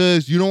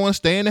because you don't want to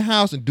stay in the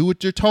house and do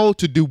what you're told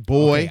to do,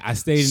 boy. Okay, I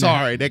stayed in the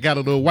Sorry, that got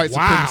a little white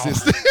Wow.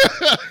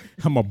 supremacist.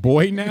 I'm a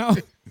boy now.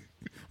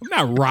 I'm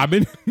not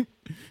Robin.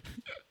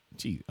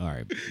 Gee, all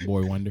right,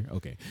 boy wonder.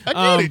 Okay,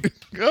 I get it.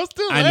 I'm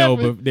still I know,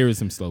 laughing. but there is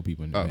some slow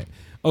people in the Oh. back.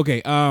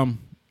 Okay,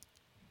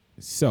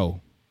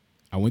 so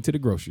I went to the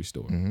grocery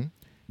store. Mm-hmm.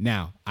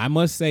 Now, I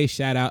must say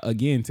shout out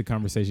again to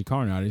Conversation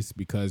Corner Artists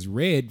because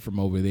Red from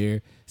over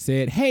there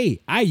said,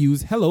 "Hey, I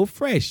use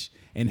HelloFresh,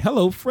 and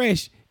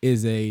HelloFresh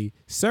is a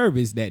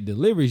service that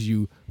delivers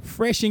you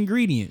fresh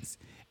ingredients."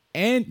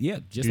 And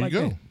yeah, just Here like you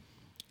go.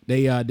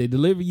 that. They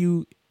deliver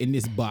you in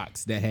this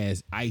box that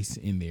has ice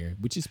in there,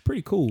 which is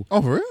pretty cool.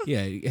 Oh, for real?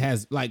 Yeah, it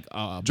has like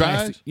Dry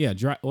plastic- ice? Yeah,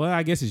 dry. Well,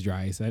 I guess it's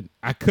dry ice.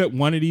 I cut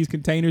one of these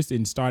containers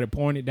and started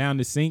pouring it down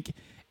the sink,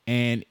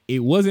 and it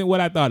wasn't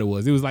what I thought it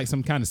was. It was like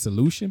some kind of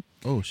solution.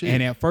 Oh, shit.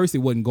 And at first, it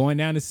wasn't going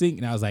down the sink,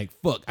 and I was like,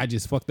 "Fuck!" I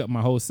just fucked up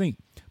my whole sink.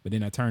 But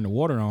then I turned the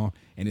water on,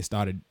 and it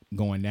started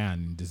going down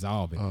and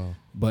dissolving. Oh.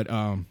 But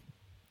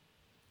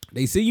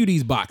they send you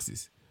these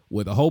boxes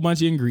with a whole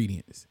bunch of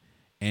ingredients,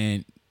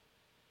 and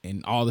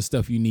all the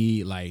stuff you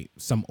need, like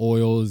some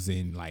oils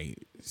and like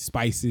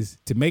spices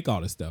to make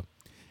all the stuff.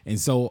 And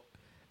so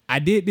I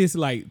did this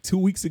like 2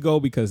 weeks ago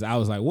because I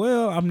was like,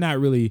 well, I'm not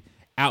really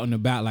out and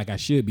about like I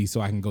should be, so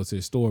I can go to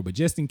the store. But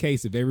just in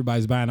case, if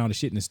everybody's buying all the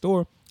shit in the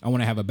store, I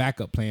want to have a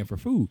backup plan for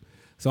food.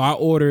 So I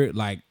ordered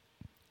like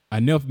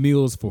enough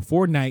meals for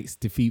 4 nights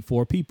to feed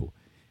 4 people.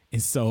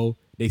 And so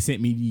they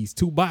sent me these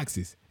 2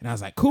 boxes, and I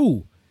was like,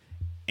 cool.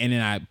 And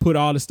then I put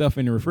all the stuff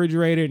in the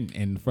refrigerator,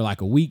 and for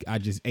like a week, I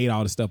just ate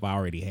all the stuff I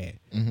already had.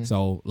 Mm-hmm.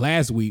 So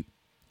last week,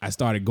 I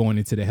started going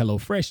into the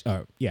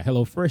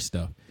HelloFresh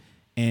stuff,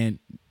 and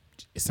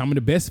some of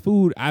the best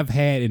food I've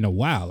had in a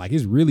while. Like,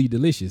 it's really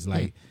delicious.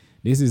 Like,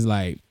 this is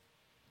like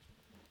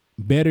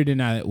better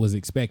than I was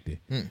expecting.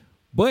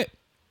 But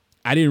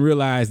I didn't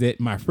realize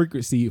that my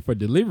frequency for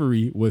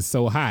delivery was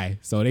so high.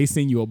 So they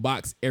send you a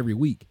box every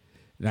week.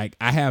 Like,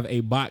 I have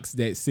a box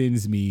that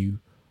sends me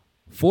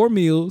 4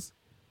 meals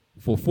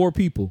for 4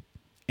 people,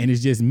 and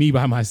it's just me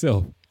by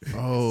myself.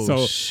 Oh,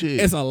 So shit.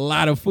 it's a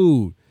lot of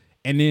food.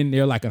 And then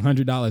they're like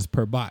 $100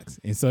 per box.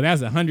 And so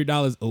that's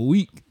 $100 a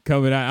week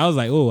coming out. I was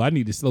like, oh, I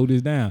need to slow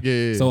this down.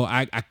 Yeah. So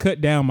I cut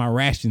down my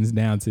rations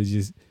down to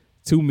just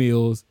 2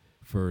 meals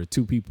for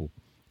 2 people.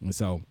 And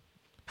so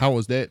How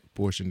was that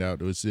portioned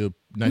out? Was it still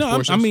nice no,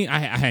 portions? I mean, I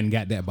hadn't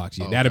got that box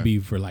yet. Oh, That'll okay. be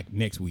for like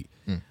next week.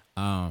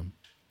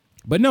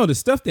 But no, the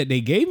stuff that they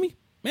gave me,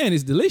 man,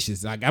 it's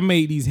delicious. Like, I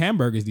made these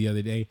hamburgers the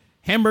other day.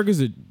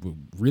 Hamburgers are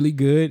really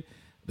good.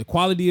 The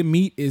quality of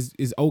meat is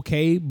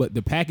okay, but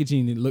the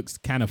packaging, it looks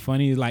kind of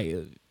funny. Like,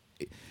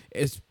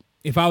 it's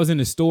if I was in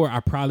the store, I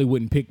probably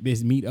wouldn't pick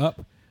this meat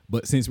up.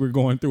 But since we're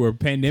going through a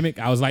pandemic,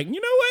 I was like, you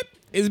know what?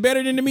 It's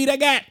better than the meat I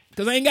got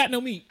because I ain't got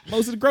no meat.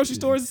 Most of the grocery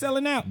stores are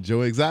selling out.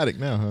 Joe Exotic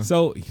now, huh?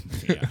 So,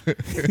 yeah.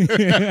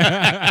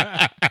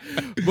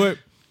 But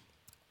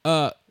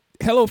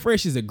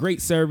HelloFresh is a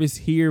great service.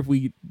 Here, if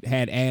we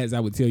had ads, I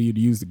would tell you to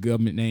use the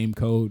government name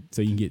code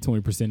so you can get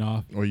 20%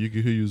 off. Or you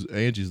could use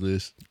Angie's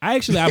List.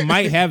 I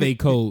might have a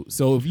code.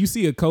 So if you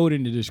see a code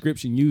in the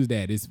description, use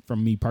that. It's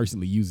from me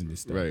personally using this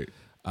stuff. Right.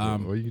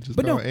 Or you can just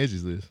but call no. it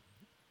Angie's List.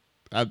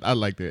 I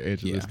like that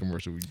Angie's Yeah. List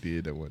commercial we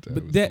did that one time.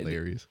 But It was that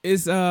hilarious.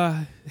 is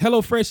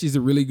HelloFresh is a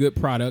really good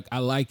product. I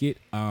like it.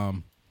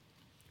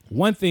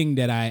 One thing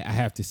that I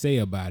have to say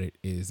about it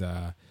is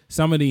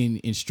some of the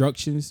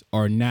instructions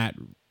are not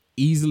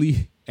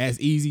as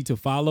easy to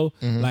follow.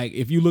 Like,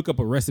 if you look up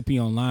a recipe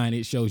online,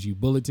 it shows you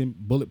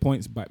bullet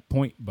points by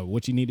point, but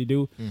what you need to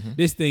do.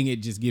 This thing,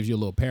 it just gives you a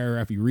little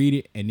paragraph. You read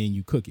it and then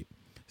you cook it.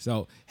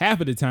 So half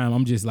of the time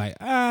I'm just like,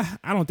 I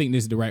don't think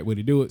this is the right way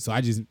to do it. So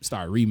I just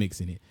start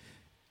remixing it.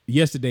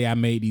 yesterday I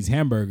made these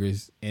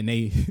hamburgers, and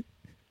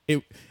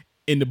in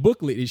the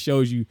booklet it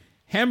shows you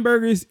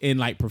hamburgers and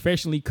like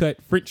professionally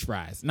cut French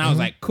fries, and I was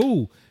like,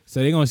 cool.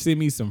 So they're gonna send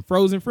me some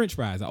frozen French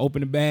fries. I open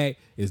the bag,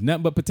 there's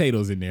nothing but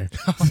potatoes in there.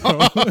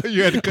 So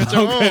You had to cut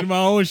your I'm own. cutting my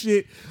own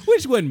shit,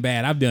 which wasn't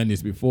bad. I've done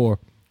this before,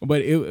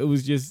 but it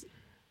was just,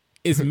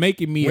 it's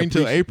making me Wait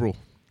until appreciate- April.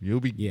 You'll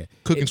be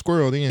cooking It-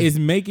 squirrel then. It's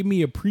making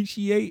me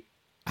appreciate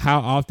how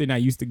often I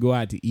used to go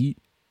out to eat.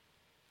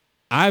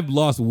 I've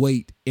lost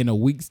weight in a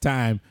week's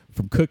time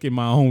from cooking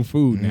my own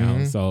food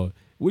now. So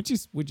which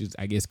is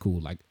I guess cool.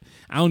 Like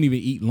I don't even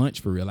eat lunch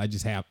for real. I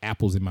just have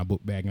apples in my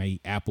book bag and I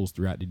eat apples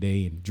throughout the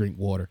day and drink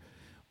water.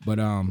 But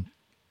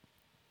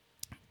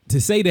to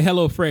say the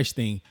HelloFresh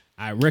thing,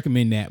 I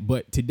recommend that.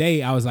 But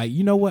today I was like,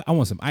 you know what? I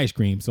want some ice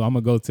cream. So I'm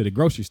gonna go to the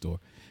grocery store.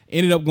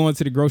 Ended up going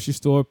to the grocery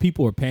store.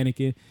 People are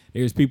panicking.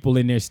 There's people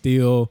in there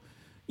still,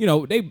 you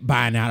know, they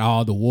buying out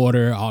all the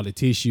water, all the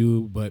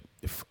tissue, but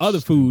other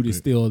food is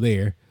still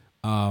there.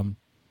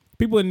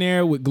 People in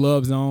there with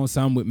gloves on,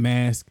 some with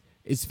masks.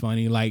 It's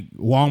funny. Like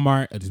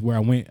Walmart is where I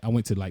went. I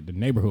went to like the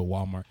neighborhood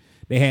Walmart.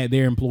 They had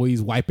their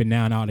employees wiping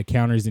down all the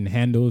counters and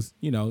handles,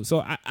 you know.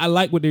 So I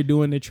like what they're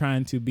doing. They're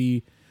trying to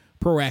be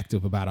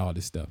proactive about all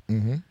this stuff.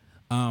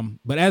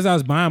 But as I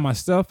was buying my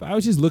stuff, I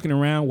was just looking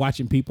around,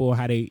 watching people,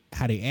 how they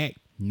act.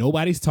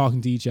 Nobody's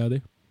talking to each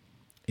other.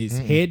 It's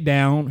head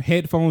down,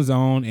 headphones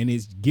on, and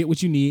it's get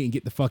what you need and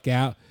get the fuck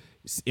out.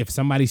 If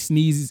somebody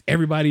sneezes,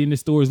 everybody in the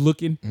store is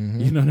looking.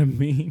 You know what I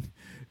mean?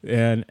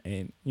 And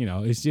you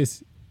know,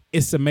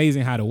 it's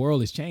amazing how the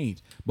world has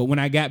changed. But when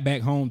I got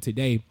back home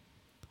today,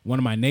 one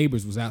of my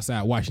neighbors was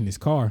outside washing his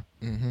car,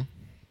 and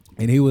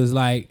he was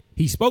like,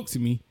 he spoke to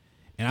me,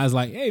 and I was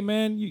like, hey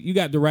man, you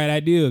got the right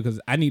idea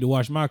because I need to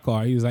wash my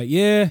car. He was like,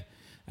 yeah,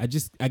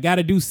 I got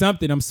to do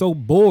something. I'm so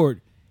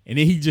bored. And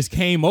then he just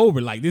came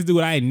over, like this dude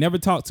I had never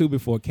talked to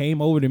before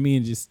came over to me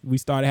and we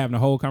started having a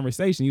whole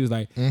conversation. He was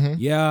like,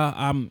 yeah,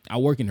 I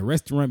work in the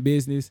restaurant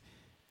business.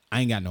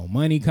 I ain't got no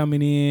money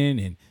coming in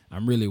and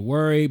I'm really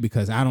worried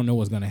because I don't know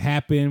what's going to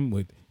happen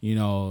with, you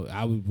know,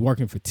 I was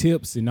working for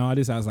tips and all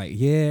this. I was like,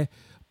 yeah,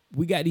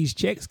 we got these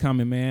checks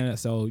coming, man.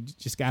 So you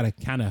just got to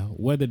kind of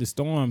weather the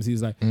storms.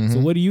 He's like, so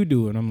what do you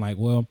do? And I'm like,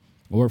 well,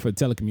 I work for a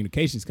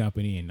telecommunications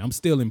company and I'm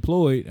still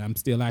employed. I'm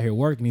still out here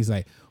working. He's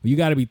like, well, you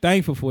got to be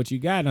thankful for what you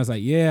got. And I was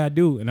like, yeah, I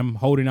do. And I'm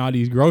holding all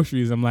these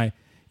groceries. I'm like,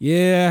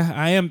 yeah,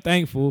 I am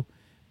thankful.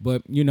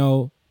 But, you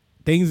know,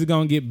 things are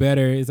going to get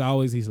better. It's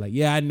always, he's like,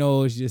 yeah, I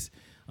know. It's just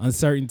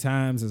uncertain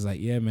times. I was like,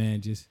 yeah, man,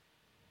 just,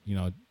 you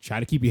know, try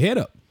to keep your head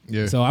up.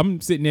 Yeah. So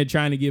I'm sitting there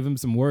trying to give him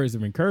some words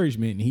of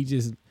encouragement. And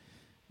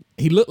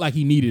he looked like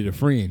he needed a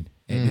friend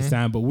at this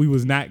time, but we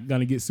was not going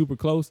to get super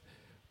close.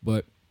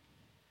 But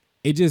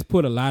it just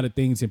put a lot of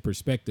things in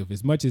perspective.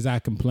 As much as I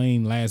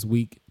complained last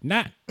week,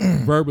 not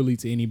verbally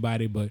to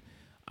anybody, but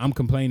I'm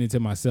complaining to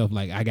myself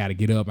like I got to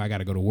get up, I got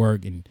to go to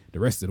work, and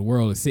the rest of the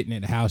world is sitting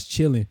at the house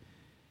chilling.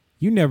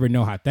 You never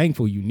know how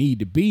thankful you need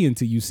to be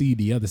until you see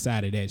the other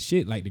side of that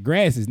shit. Like the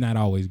grass is not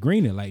always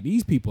greener. Like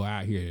these people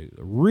out here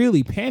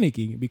really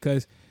panicking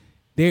because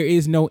there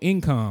is no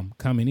income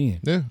coming in.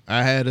 Yeah,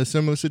 I had a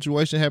similar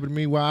situation happen to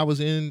me while I was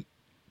in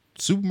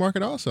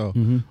supermarket also.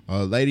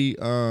 A lady,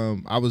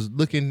 I was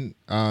looking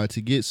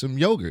to get some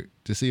yogurt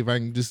to see if I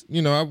can just,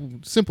 you know,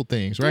 simple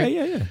things, right?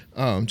 Yeah.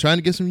 I'm trying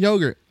to get some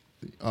yogurt.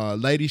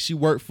 Lady, she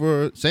worked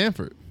for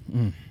Sanford,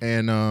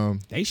 and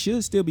They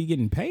should still be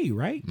getting paid,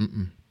 right?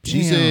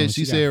 she Damn,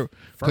 said, got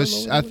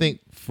because furloughed I or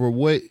think for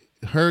what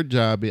her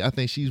job is, I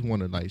think she's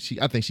one of like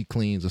I think she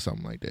cleans or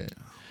something like that,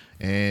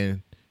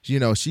 and you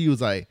know, she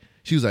was like,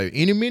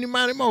 any, mini,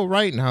 money, mo,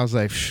 right? And I was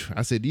like, phew.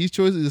 I said, these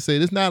choices, I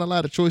said, there's not a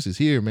lot of choices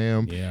here,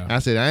 ma'am. Yeah. I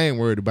said, I ain't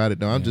worried about it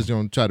though. I'm just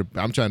gonna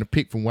I'm trying to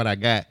pick from what I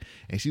got.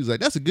 And she was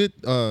like, that's a good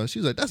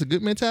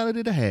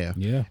mentality to have.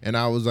 Yeah. And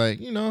I was like,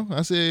 you know,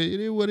 I said, it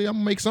is what it is. I'm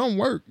gonna make something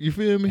work. You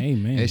feel me?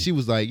 Amen. And she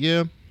was like,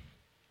 yeah.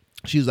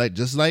 She was like,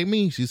 just like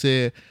me. She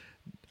said,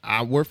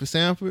 I work for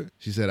Sanford.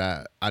 She said,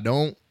 I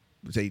don't.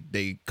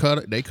 They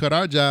cut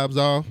our jobs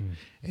off.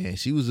 And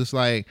she was just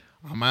like,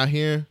 I'm out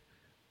here.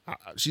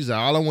 She said,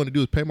 all I want to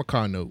do is pay my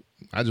car note.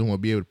 I just want to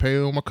be able to pay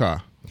on my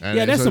car.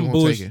 Yeah, that's some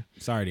bullshit.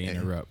 Sorry to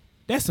interrupt.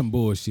 That's some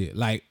bullshit.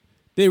 Like,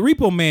 the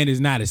repo man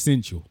is not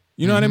essential.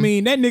 You know what I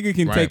mean? That nigga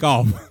can take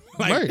off.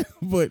 Like, Right.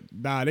 But,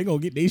 nah, they gonna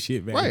get their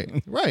shit back.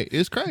 Right.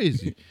 It's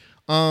crazy.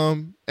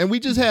 And we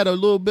just had a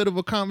little bit of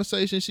a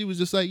conversation. She was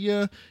just like,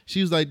 yeah.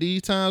 She was like,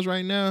 these times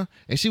right now.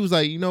 And she was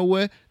like, you know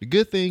what? The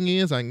good thing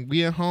is I can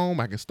be at home.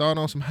 I can start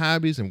on some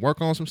hobbies and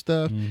work on some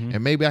stuff.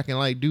 And maybe I can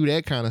like do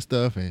that kind of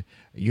stuff. And,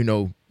 you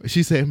know,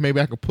 she said maybe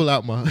I could pull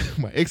out my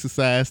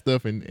exercise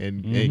stuff and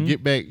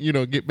get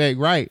back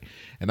right.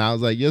 And I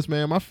was like, yes,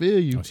 ma'am, I feel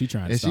you. Oh, she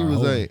trying to and start she was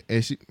over. like,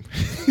 and she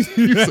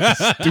you so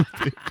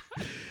stupid.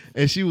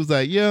 And she was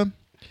like, yeah.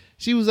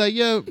 She was like,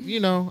 yeah, you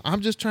know,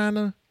 I'm just trying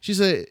to, she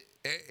said,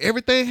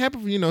 everything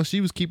happened for, you know, she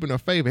was keeping her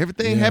faith.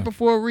 Everything happened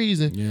for a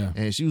reason. Yeah.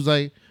 And she was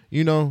like,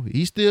 you know,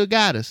 he still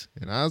got us.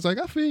 And I was like,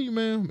 I feel you,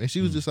 man. And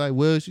she was just like,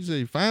 well, she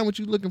said, find what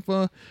you're looking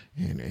for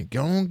and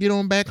go on, get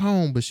on back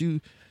home. But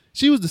she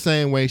was the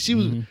same way. She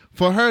was,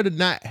 for her to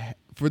not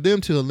for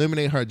them to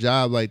eliminate her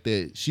job like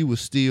that, she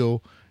was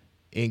still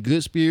in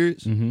good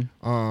spirits.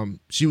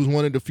 She was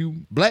one of the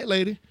few black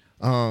lady,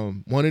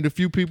 one of the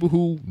few people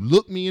who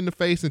looked me in the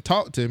face and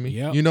talked to me.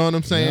 Yep. You know what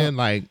I'm saying? Yep.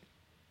 Like,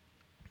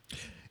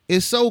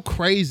 it's so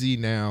crazy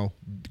now,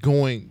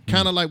 going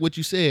kind of like what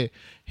you said,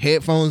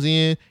 headphones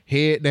in,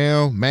 head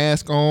down,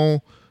 mask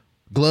on,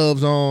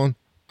 gloves on.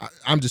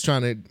 I'm just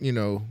trying to,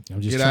 I'm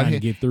just get out trying here.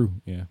 to get through.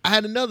 Yeah. I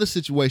had another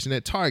situation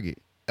at Target.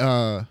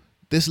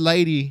 This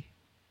lady,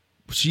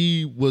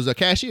 she was a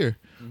cashier,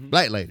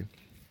 black lady.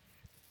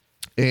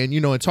 And,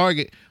 in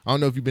Target, I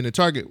don't know if you've been to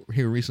Target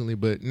here recently,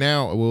 but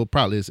now, well,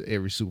 probably it's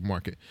every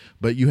supermarket.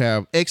 But you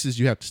have X's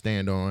you have to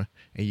stand on,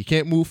 and you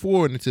can't move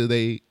forward until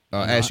they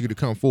ask you to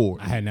come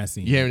forward. I had not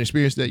seen You that. haven't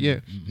experienced that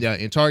yet? Yeah,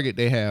 in Target,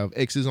 they have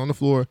X's on the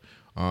floor.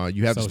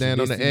 You have to Social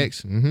stand on the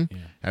X. distancing. Yeah.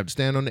 Have to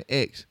stand on the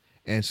X.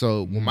 And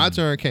so when my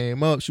turn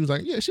came up, she was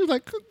like,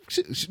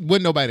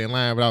 wasn't nobody in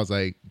line, but I was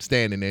like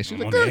standing there. She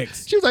was On like, the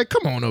X. she was like,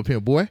 come on up here,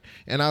 boy.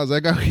 And I was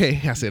like,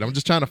 okay. I said, I'm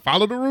just trying to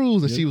follow the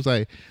rules. And she was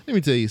like, let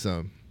me tell you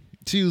something.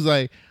 She was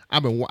like, I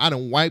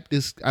done wipe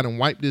this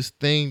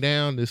thing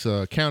down, this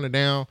counter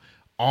down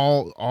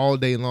all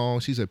day long.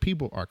 She said,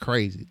 people are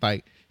crazy.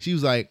 Like, she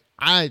was like,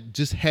 I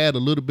just had a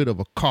little bit of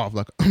a cough,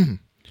 like,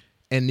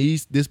 and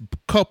this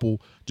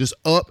couple just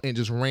up and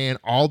just ran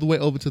all the way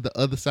over to the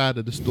other side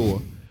of the store.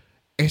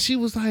 And she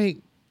was like,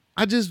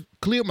 I just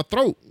cleared my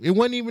throat. It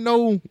wasn't even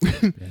no.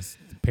 That's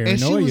paranoia. And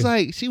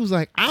she was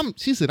like,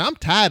 she said, I'm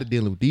tired of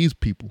dealing with these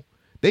people.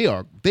 They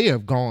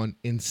have gone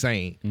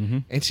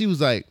insane. And she was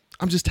like,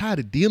 I'm just tired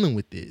of dealing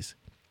with this.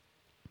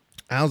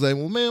 I was like,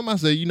 well, ma'am, I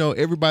said,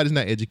 everybody's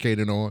not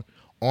educated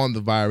on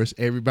the virus.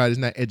 Everybody's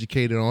not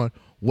educated on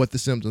what the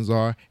symptoms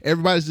are.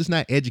 Everybody's just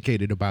not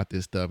educated about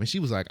this stuff. And she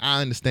was like,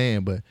 I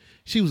understand. But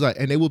she was like,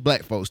 and they were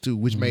black folks too,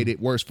 which made it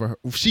worse for her.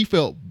 She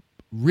felt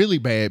really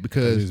bad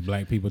because It was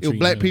black people it was treating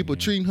black her, people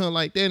yeah. treating her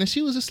like that. And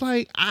she was just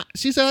like,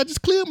 she said, I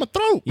just cleared my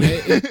throat.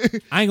 Yeah,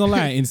 I ain't gonna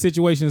lie. In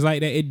situations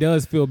like that, it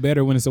does feel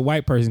better when it's a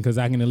white person because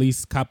I can at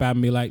least cop out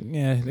and be like,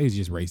 yeah, they was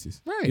just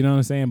racist. Right. You know what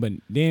I'm saying? But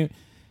then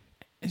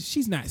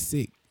she's not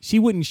sick. She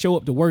wouldn't show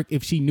up to work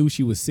if she knew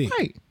she was sick.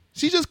 Right.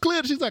 She's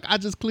like, I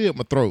just cleared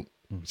my throat.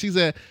 She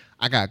said,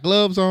 I got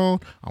gloves on.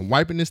 I'm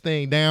wiping this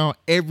thing down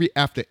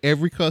after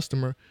every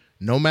customer,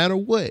 no matter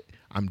what.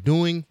 I'm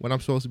doing what I'm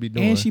supposed to be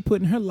doing. And she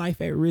putting her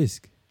life at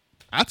risk.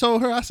 I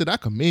told her, I said, I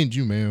commend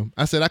you, ma'am.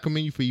 I said, I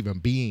commend you for even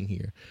being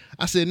here.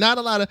 I said, not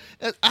a lot of,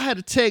 I had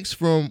a text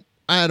I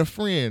had a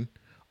friend.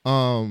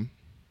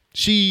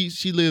 She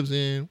lives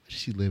in, where does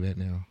she live at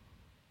now?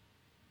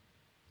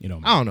 You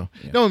know, I don't know.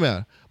 Yeah. Don't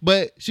matter.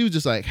 But she was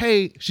just like,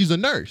 hey, she's a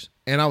nurse.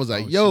 And I was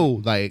like,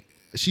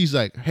 she's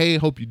like, hey,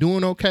 hope you're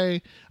doing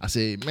okay. I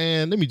said,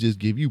 man, let me just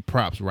give you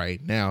props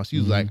right now. She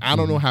was like, I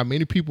don't know how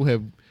many people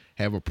have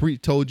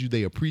told you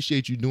they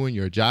appreciate you doing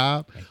your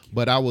job.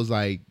 But I was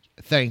like,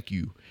 thank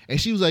you. And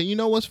she was like, you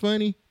know what's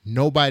funny?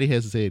 Nobody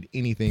has said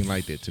anything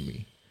like that to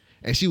me.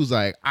 And she was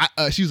like, out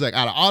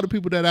of all the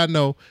people that I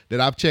know that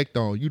I've checked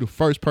on, you the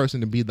first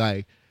person to be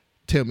like,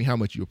 tell me how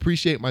much you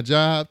appreciate my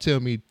job. Tell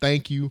me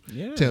thank you.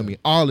 Yeah. Tell me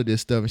all of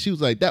this stuff. And she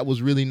was like, that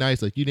was really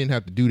nice. Like, you didn't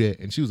have to do that.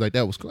 And she was like,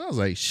 that was cool. I was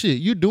like, shit,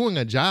 you're doing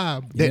a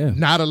job that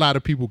not a lot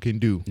of people can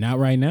do. Not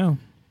right now.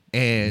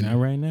 And Not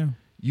right now.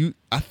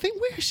 I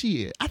think where is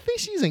she at? I think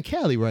she's in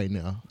Cali right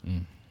now.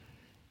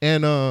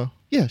 And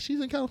yeah, she's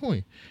in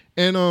California.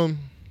 And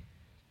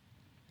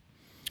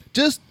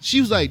she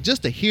was like,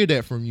 just to hear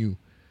that from you,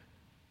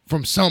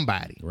 from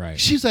somebody. Right.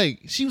 She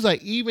was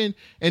like, even,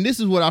 and this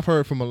is what I've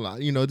heard from a lot,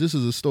 this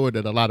is a story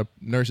that a lot of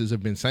nurses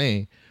have been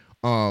saying.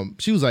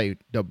 She was like,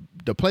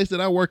 the place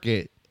that I work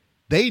at,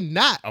 they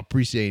not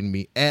appreciating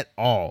me at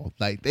all.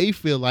 Like, they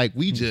feel like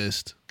we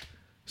just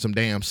some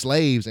damn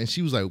slaves. And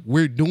she was like,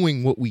 we're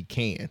doing what we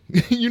can.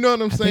 You know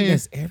what I'm I saying? think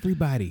that's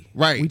everybody.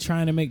 Right. We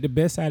trying to make the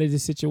best out of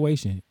this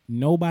situation.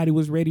 Nobody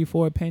was ready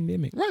for a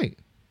pandemic. Right.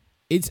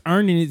 It's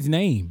earning its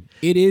name.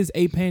 It is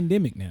a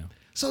pandemic now.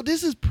 So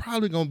this is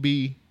probably going to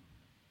be,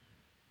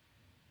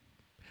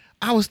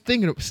 I was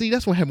thinking,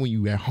 that's what happened when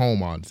you at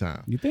home all the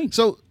time. You think?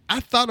 So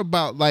I thought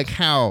about like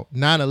how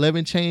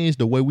 9/11 changed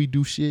the way we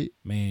do shit.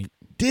 Man,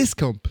 This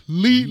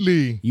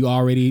completely.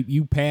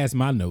 you passed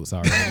my notes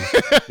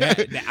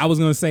already. I was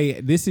going to say,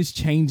 this is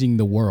changing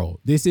the world.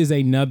 This is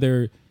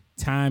another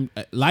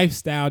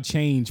lifestyle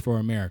change for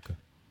America.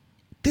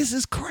 This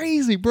is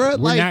crazy, bro.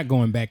 We're not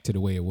going back to the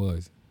way it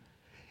was.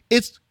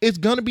 It's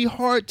going to be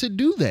hard to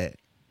do that.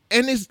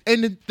 And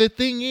the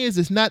thing is,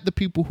 it's not the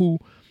people who,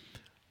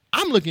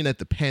 I'm looking at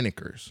the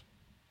panickers.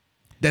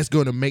 That's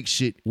going to make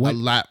shit a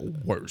lot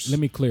worse. Let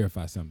me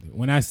clarify something.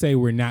 When I say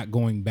we're not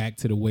going back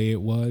to the way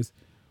it was,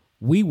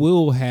 we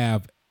will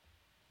have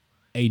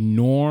a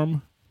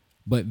norm,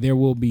 but there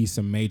will be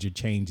some major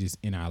changes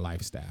in our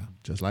lifestyle.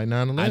 Just like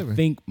 9/11. I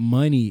think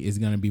money is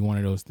going to be one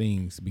of those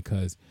things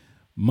because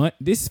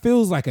this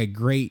feels like a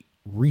great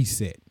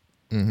reset.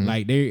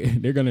 Like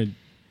they're going to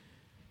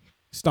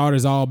start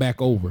us all back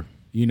over.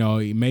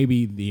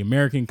 Maybe the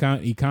American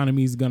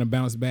economy is going to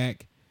bounce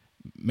back.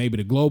 Maybe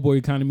the global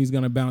economy is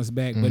going to bounce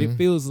back. But it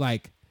feels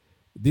like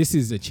this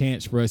is a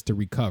chance for us to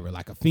recover,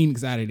 like a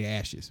phoenix out of the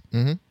ashes.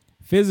 Mm-hmm.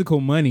 Physical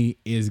money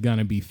is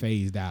gonna be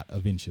phased out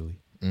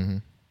eventually. Mm-hmm.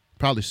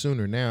 Probably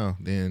sooner now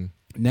than.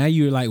 Now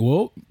you're like,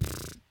 well,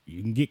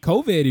 you can get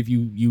COVID if you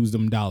use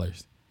them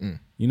dollars.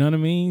 You know what I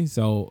mean?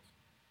 So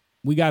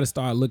we got to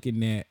start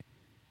looking at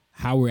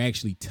how we're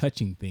actually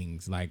touching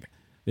things. Like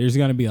there's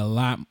going to be a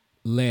lot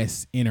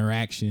less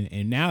interaction.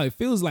 And now it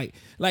feels like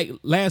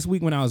last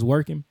week when I was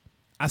working,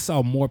 I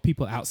saw more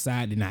people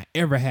outside than I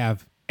ever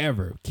have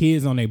ever.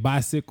 Kids on their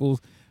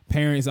bicycles,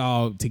 parents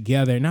all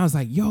together. And I was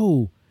like,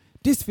 yo,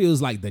 this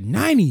feels like the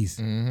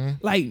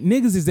 90s. Like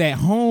niggas is at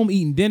home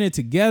eating dinner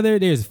together.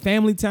 There's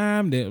family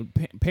time. The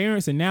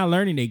parents are now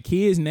learning their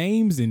kids'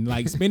 names and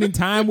like spending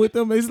time with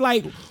them. It's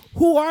like,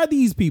 who are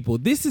these people?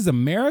 This is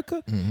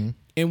America.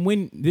 And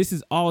when this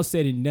is all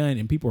said and done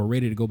and people are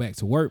ready to go back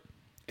to work,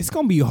 it's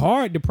going to be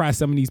hard to pry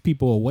some of these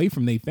people away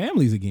from their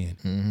families again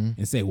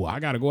and say, well, I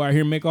got to go out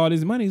here and make all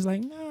this money. It's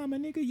like, nah, my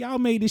nigga, y'all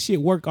made this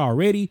shit work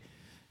already.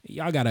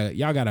 Y'all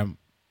gotta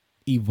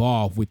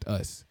evolve with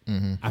us.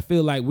 I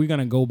feel like we're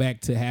gonna go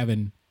back to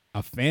having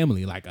a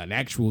family, like an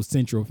actual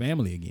central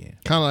family again.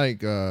 Kind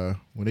of like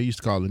what they used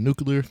to call the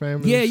nuclear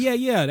family.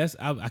 Yeah. That's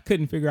I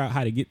couldn't figure out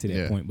how to get to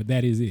that point, but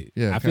that is it.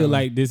 Yeah, I feel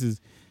like this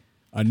is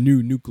a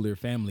new nuclear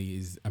family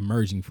is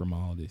emerging from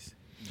all this.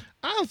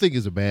 I don't think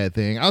it's a bad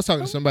thing. I was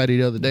talking to somebody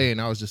the other day, and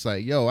I was just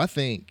like, yo, I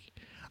think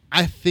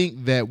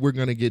that we're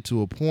gonna get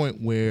to a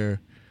point where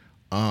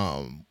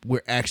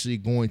we're actually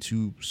going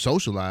to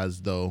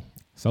socialize though.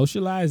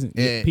 Socializing.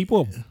 And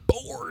people are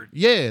bored.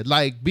 Yeah,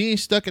 like being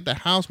stuck at the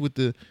house with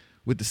the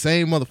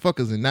same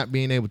motherfuckers and not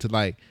being able to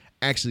like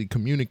actually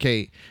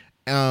communicate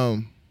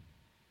with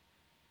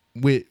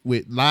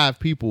live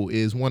people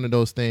is one of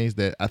those things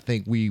that I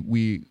think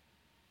we're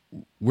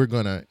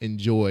gonna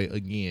enjoy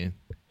again.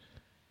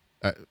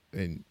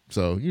 And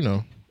so, you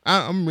know,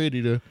 I'm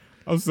ready to.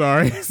 I'm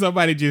sorry.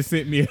 Somebody just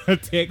sent me a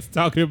text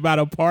talking about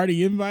a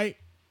party invite.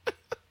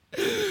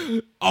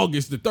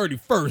 August the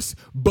 31st,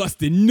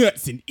 busting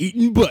nuts and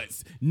eating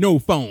butts. No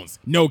phones,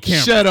 no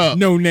camera. Shut up.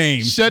 No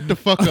name. Shut the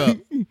fuck up.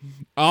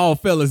 All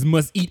fellas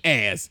must eat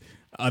ass.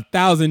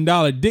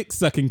 $1,000 dick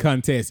sucking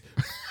contest.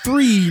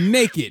 3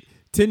 naked.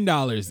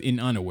 $10 in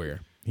underwear.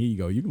 Here you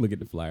go. You can look at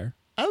the flyer.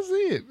 I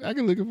see it. I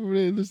can look at it from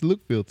there. Just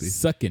look filthy.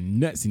 Sucking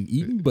nuts and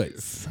eating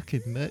butts.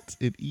 Sucking nuts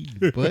and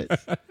eating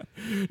butts.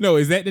 No,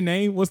 is that the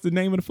name? What's the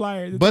name of the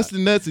flyer?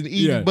 Busting nuts and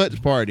eating butts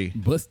party.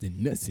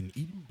 Busting nuts and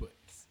eating butts.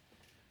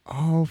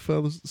 Oh,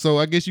 fellas. So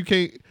I guess you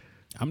can't.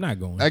 I'm not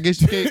going. I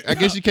guess you can't. I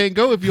guess you can't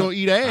go if you don't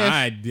eat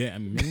ass. No,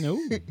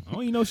 I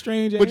don't eat no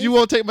strange ass. But you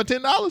won't take my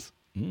 $10?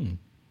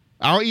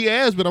 I don't eat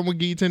ass, but I'm gonna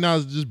give you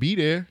 $10 to just be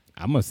there.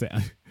 I'm gonna say.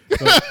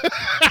 So,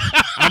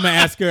 I'm gonna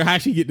ask her how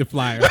she get the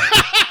flyer.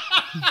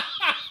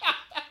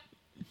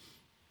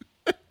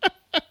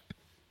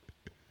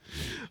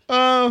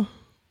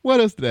 What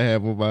else did I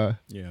have on my?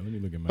 Yeah, let me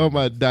look at my. On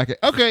my docket.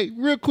 Okay,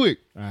 real quick.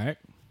 All right.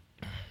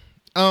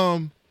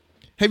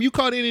 Have you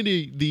caught any of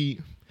the?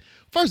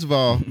 First of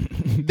all,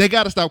 they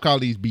got to stop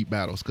calling these beat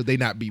battles because they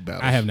not beat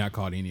battles. I have not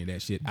caught any of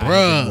that shit. Bruh,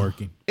 I've been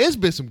working. It's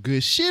been some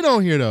good shit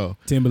on here though.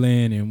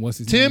 Timberland and what's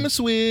his name? Tim and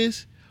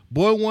Swizz,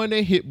 Boy One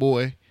and Hit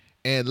Boy,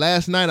 and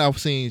last night I've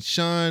seen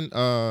Sean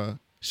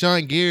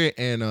Garrett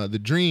and The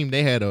Dream.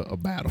 They had a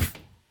battle.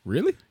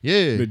 Really?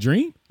 Yeah. The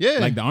Dream? Yeah.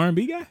 Like the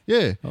R&B guy?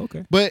 Yeah.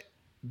 Okay. But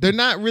they're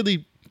not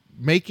really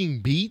making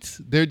beats.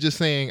 They're just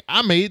saying,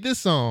 I made this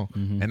song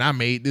and I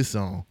made this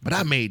song, but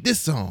I made this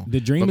song.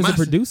 The Dream is a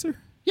producer?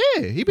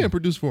 Yeah, he been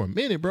produced for a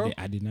minute, bro.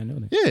 I did not know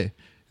that. Yeah.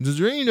 The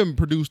Dream done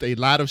produced a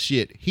lot of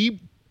shit. He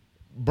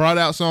brought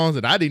out songs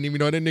that I didn't even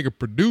know that nigga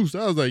produced.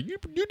 I was like, you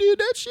did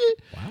that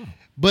shit? Wow.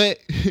 But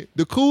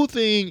the cool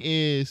thing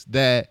is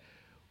that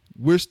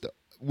we're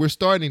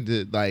starting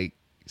to like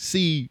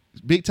see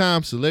big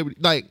time celebrity.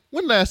 Like,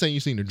 when the last time you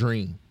seen The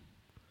Dream?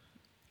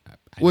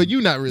 Well,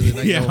 you not really.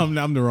 Like, yeah,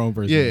 no. I'm the wrong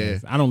person. Yeah,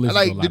 I don't listen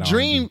like to a lot The of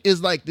Dream R&B.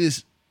 is like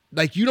this.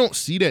 Like, you don't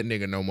see that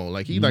nigga no more.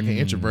 Like, he like an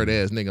introvert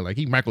ass nigga. Like,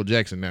 he Michael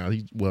Jackson now.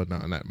 No,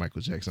 not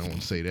Michael Jackson. I don't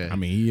want to say that. I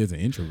mean, he is an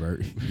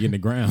introvert. He in the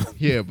ground.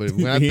 Yeah, but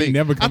when I He ain't think,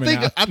 never I coming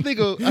out.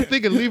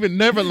 think of Leaving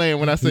Neverland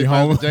when I say He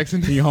Michael home,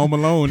 Jackson. He home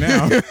alone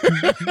now.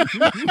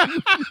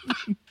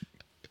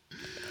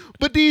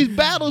 But these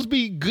battles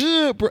be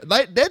good, bro.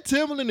 Like that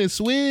Timberland and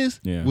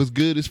Swizz was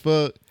good as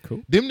fuck.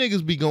 Cool. Them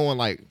niggas be going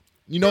like,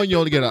 you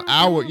only get an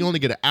hour. You only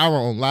get an hour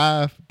on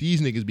live.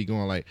 These niggas be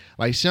going like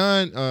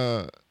Sean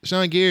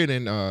Garrett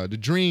and The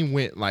Dream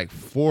went like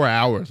 4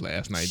 hours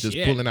last night, just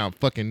pulling out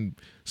fucking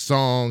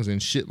songs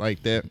and shit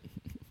like that.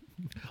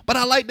 But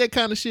I like that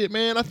kind of shit,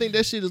 man. I think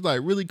that shit is like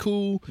really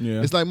cool.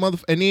 Yeah. It's like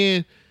and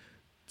then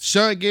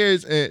Sean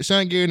Garrett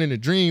and The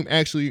Dream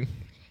actually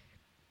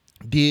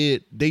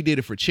did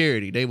it for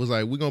charity. They was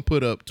like, we're gonna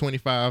put up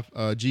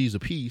 25 G's a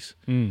piece.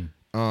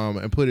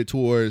 And put it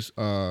towards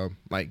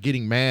like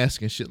getting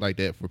masks and shit like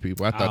that for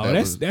people. I thought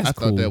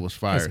thought that was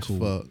fire as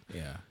fuck.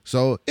 Yeah.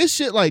 So it's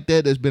shit like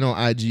that that's been on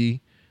IG.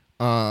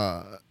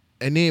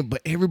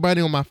 But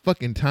everybody on my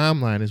fucking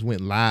timeline has went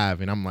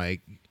live, and I'm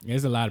like,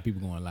 There's a lot of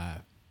people going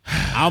live.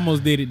 I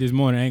almost did it this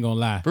morning. I ain't gonna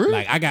lie. Really?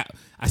 Like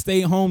I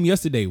stayed home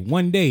yesterday,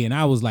 one day, and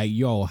I was like,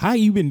 yo, how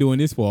you been doing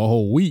this for a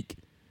whole week?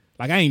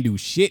 Like I ain't do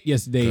shit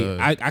yesterday.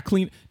 I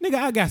cleaned, nigga.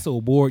 I got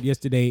so bored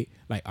yesterday.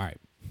 Like, all right,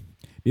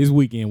 this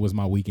weekend was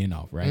my weekend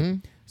off, right?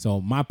 Mm-hmm.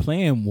 So my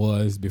plan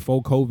was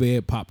before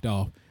COVID popped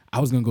off, I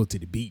was gonna go to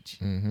the beach.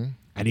 Mm-hmm.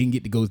 I didn't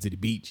get to go to the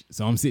beach,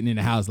 so I'm sitting in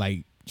the house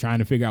like trying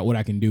to figure out what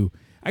I can do.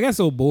 I got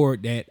so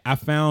bored that I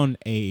found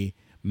a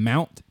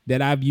mount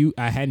that I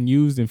hadn't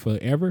used in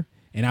forever,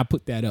 and I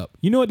put that up.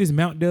 You know what this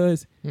mount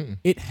does?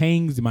 It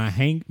hangs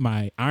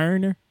my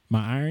ironing,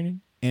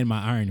 and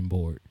my ironing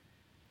board.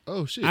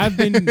 Oh shit! I've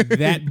been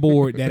that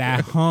bored that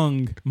I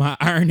hung my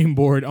ironing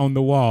board on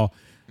the wall.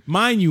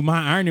 Mind you,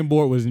 my ironing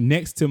board was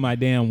next to my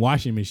damn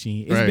washing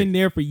machine. It's been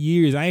there for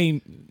years. I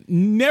ain't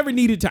never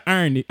needed to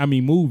iron it. I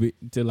mean, move it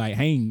to like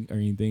hang or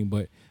anything.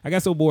 But I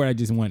got so bored, I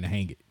just wanted to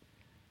hang it.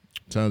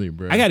 Tell you,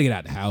 bro. I got to get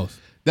out the house.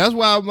 That's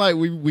why I'm like,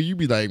 when you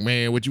be like,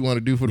 man, what you want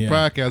to do for the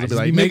podcast? I'd be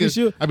like, making nigga,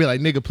 sure. I'd be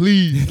like, nigga,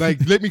 please, like,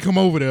 let me come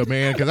over there,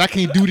 man, because I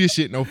can't do this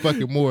shit no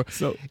fucking more.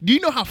 So, do you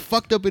know how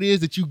fucked up it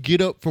is that you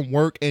get up from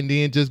work and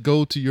then just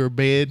go to your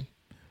bed?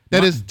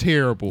 That is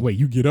terrible. Wait,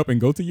 you get up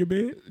and go to your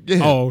bed?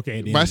 Yeah. Oh,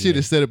 okay. Then, my shit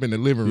is set up in the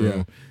living room.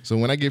 Yeah. So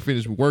when I get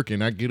finished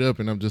working, I get up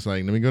and I'm just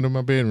like, let me go to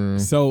my bedroom.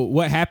 So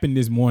what happened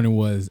this morning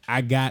was I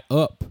got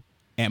up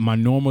at my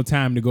normal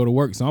time to go to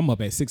work. So I'm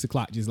up at 6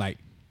 o'clock, just like,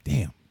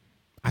 damn,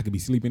 I could be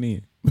sleeping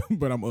in,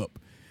 but I'm up.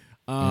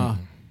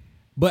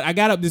 But I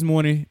got up this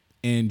morning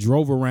and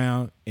drove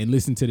around and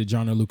listened to the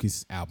Joyner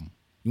Lucas album.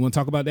 You want to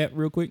talk about that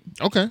real quick?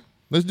 Okay,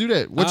 let's do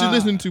that. What you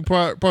listening to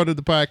part of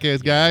the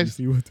podcast, guys?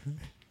 See what?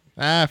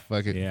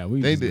 Fuck it. Yeah, we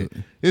they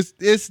just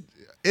did.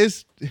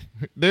 It's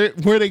they're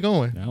where they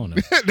going? I don't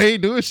know. They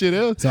ain't doing shit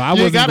else. So I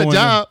you ain't wasn't got a going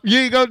job. You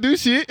ain't gonna do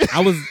shit.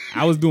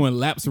 I was doing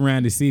laps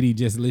around the city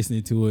just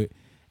listening to it.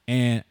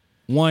 And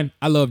one,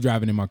 I love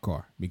driving in my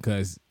car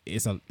because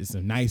it's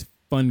a nice,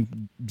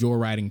 fun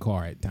joyriding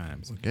car at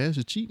times. Gas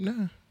is cheap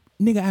now.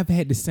 Nigga, I've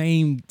had the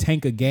same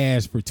tank of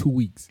gas for 2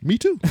 weeks. Me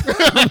too.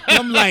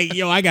 I'm like,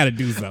 yo, I gotta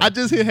do something. I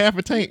just hit half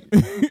a tank.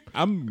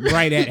 I'm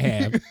right at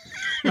half.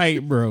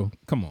 Like, bro,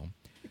 come on.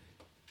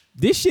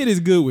 This shit is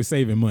good with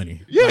saving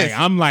money. Yes. Like,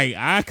 I'm like,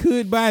 I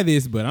could buy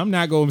this, but I'm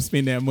not going to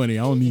spend that money.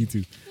 I don't need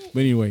to. But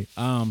anyway,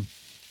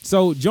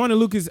 so Joyner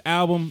Lucas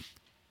album,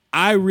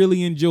 I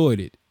really enjoyed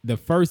it. The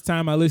first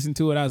time I listened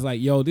to it, I was like,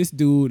 yo, this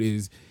dude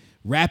is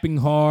rapping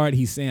hard.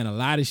 He's saying a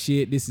lot of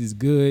shit. This is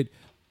good.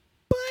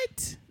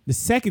 But the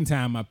second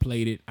time I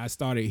played it, I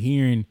started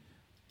hearing,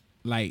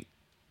 like,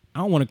 I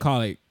don't want to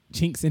call it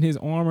chinks in his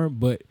armor,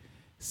 but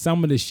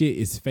some of the shit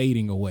is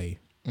fading away.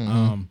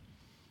 Mm-hmm.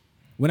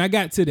 When I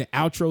got to the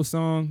outro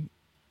song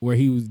where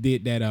he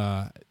did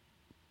that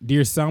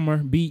Dear Summer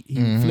beat, he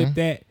flipped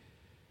that.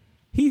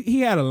 He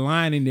had a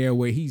line in there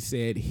where he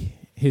said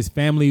his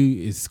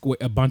family is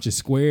a bunch of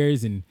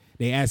squares and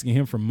they asking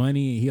him for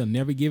money and he'll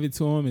never give it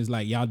to them. It's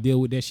like, y'all deal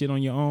with that shit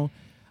on your own.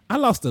 I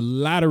lost a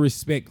lot of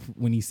respect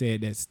when he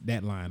said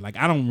that line. Like,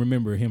 I don't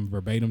remember him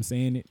verbatim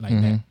saying it, like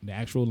that, the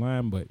actual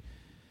line, but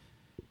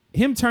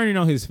him turning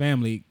on his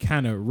family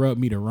kind of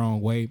rubbed me the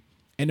wrong way.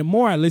 And the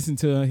more I listen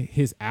to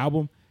his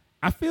album,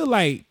 I feel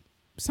like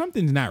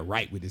something's not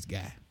right with this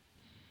guy.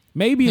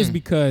 Maybe it's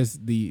because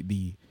the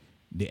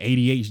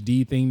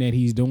ADHD thing that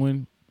he's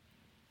doing,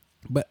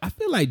 but I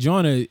feel like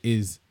Joyner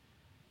is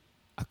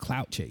a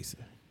clout chaser.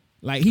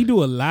 Like, he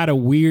do a lot of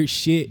weird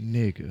shit,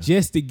 Nigga,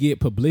 just to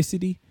get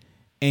publicity.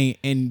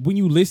 And when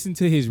you listen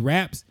to his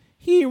raps,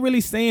 he ain't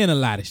really saying a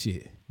lot of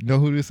shit. you know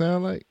who this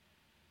sound like?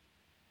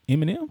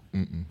 Eminem?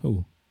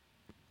 Who?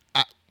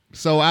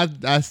 So I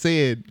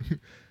said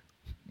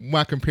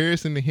my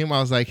comparison to him, I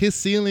was like, his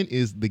ceiling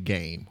is the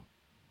game.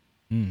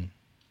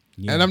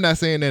 Yeah. And I'm not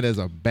saying that as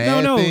a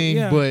bad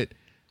thing, but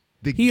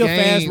the he game,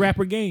 a fast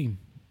rapper game.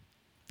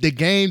 The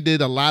game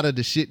did a lot of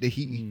the shit that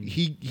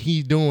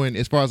he's doing,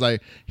 as far as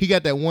like, he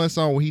got that one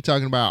song where he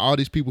talking about all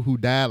these people who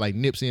died, like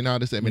Nipsey and all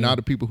this. I mean, all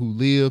the people who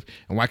live,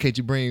 and why can't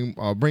you bring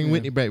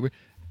Whitney back?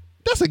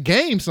 That's a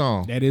game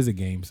song. That is a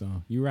game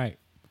song. You're right.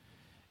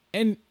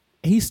 And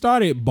he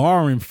started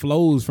borrowing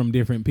flows from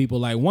different people.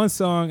 Like, one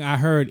song I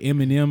heard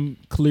Eminem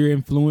clear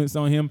influence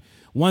on him.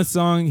 One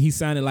song he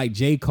sounded like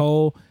J.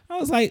 Cole. I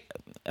was like,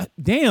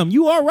 damn,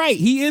 you are right.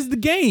 He is the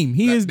game.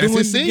 He is doing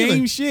the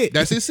game shit.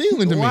 That's his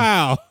ceiling to me.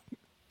 Wow.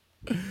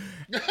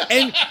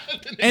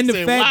 And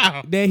the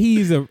fact that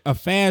he's a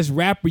fast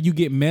rapper, you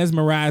get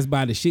mesmerized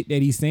by the shit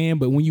that he's saying,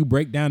 but when you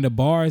break down the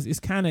bars, it's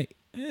kind of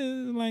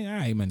like, all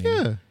right, my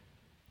nigga. Yeah.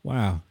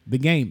 Wow. The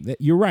game.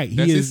 You're right. He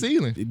That's is his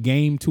ceiling.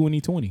 Game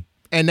 2020.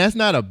 And that's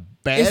not a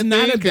bad It's thing.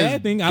 not a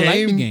bad thing. I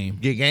like the game.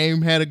 The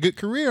game had a good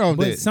career on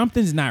But that.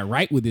 something's not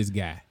right with this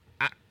guy.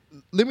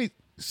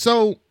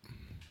 So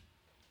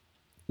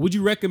Would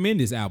you recommend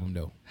this album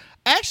though?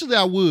 actually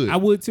I would. I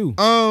would too.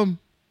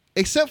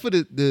 Except for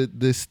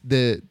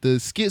the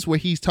skits where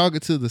he's talking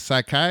to the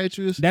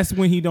psychiatrist. That's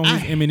when he on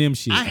his Eminem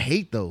shit. I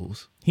hate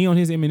those. He on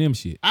his Eminem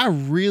shit. I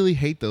really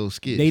hate those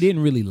skits. They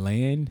didn't really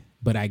land,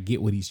 but I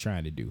get what he's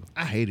trying to do.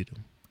 I hated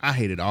them. I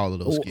hated all of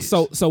those skits.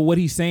 So what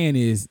he's saying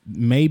is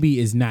maybe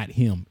it's not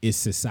him, it's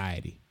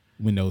society.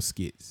 when those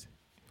skits.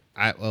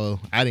 I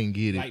didn't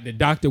get it. Like the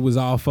doctor was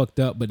all fucked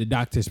up, but the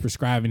doctor's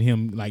prescribing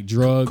him like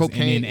drugs,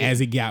 Cocaine, and then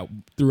as it got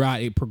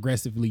throughout, it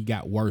progressively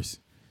got worse.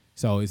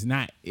 So it's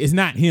not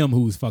him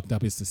who's fucked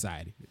up; it's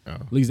society. Oh.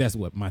 At least that's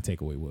what my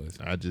takeaway was.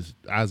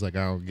 I was like,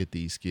 I don't get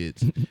these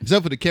skits,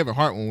 except for the Kevin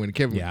Hart one. When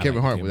Kevin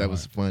Hart, that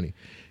was funny.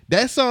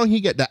 That song he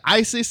got, the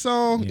ISIS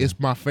song, is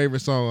my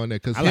favorite song on there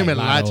because him and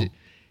Logic.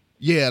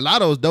 Yeah,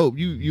 Lotto's dope.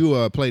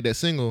 You played that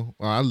single.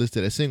 I listened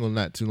to that single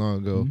not too long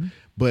ago. Mm-hmm.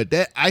 But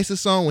that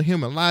ISIS song with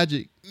him and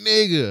Logic,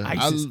 nigga,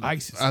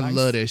 I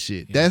love that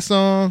shit. Yeah. That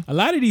song. A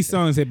lot of these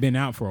songs have been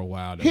out for a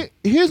while though.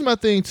 Here's my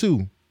thing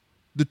too.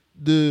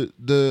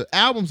 The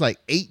album's like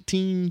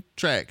 18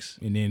 tracks,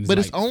 and then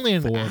it's only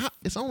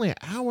an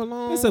hour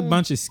long. There's a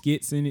bunch of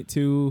skits in it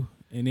too,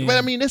 and then, but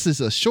I mean, this is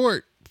a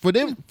short for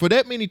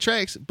that many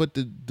tracks, but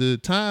the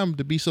time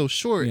to be so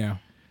short. Yeah,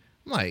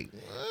 I'm like,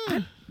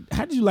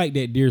 how did you like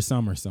that Dear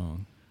Summer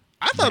song?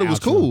 I thought it was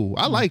cool.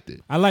 I liked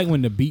it. I like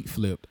when the beat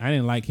flipped. I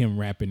didn't like him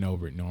rapping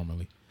over it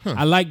normally.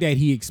 I like that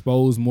he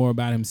exposed more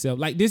about himself.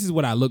 Like, this is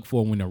what I look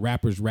for when a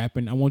rapper's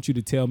rapping. I want you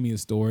to tell me a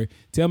story.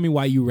 Tell me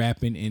why you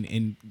rapping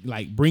and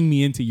like bring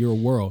me into your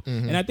world.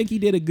 Mm-hmm. And I think he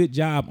did a good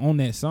job on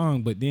that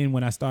song. But then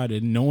when I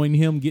started knowing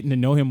him, getting to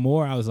know him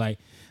more, I was like,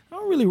 I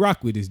don't really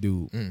rock with this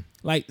dude.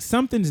 Like,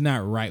 something's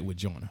not right with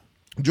Jonah.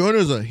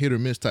 Jonah's a hit or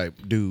miss type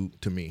dude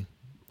to me.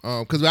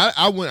 Because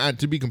I went,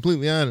 to be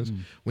completely honest,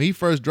 when he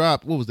first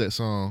dropped, what was that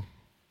song?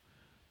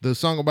 The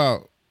song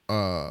about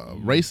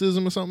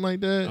racism or something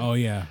like that. Oh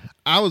yeah,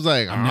 I was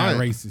like, I'm not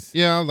racist.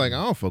 Yeah, I was like,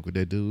 I don't fuck with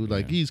that dude.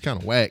 Like he's kind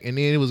of whack. And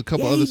then it was a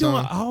couple other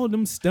songs. All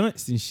them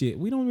stunts and shit.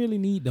 We don't really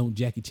need no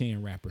Jackie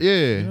Chan rapper. Yeah,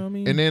 you know what I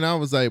mean. And then I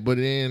was like, but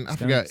then I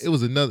forgot it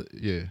was another.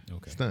 Yeah,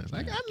 okay. Stunts.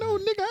 Like I know,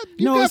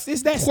 nigga.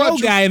 It's that slow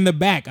guy in the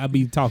back I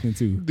be talking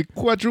to. The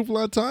quadruple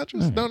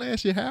entendres. Don't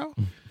ask you how.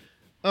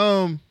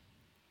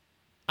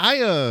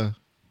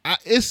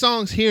 It's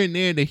songs here and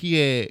there that he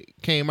had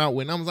came out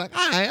with, and I was like,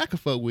 all right, I can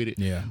fuck with it.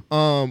 Yeah.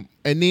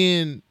 And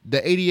then the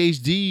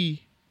ADHD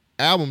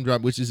album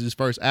dropped, which is his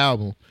first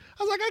album.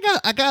 I was like,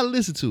 I gotta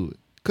listen to it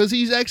because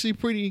he's actually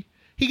pretty.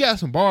 He got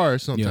some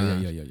bars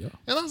sometimes. Yeah.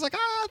 And I was like,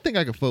 I think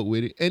I can fuck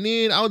with it. And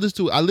then I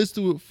listened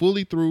to it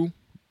fully through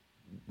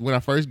when I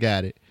first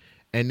got it,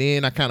 and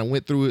then I kind of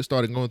went through it,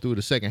 started going through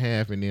the second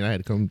half, and then I had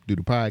to come do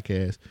the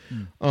podcast.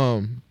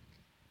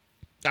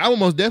 I would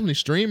most definitely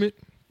stream it.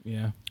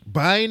 Yeah.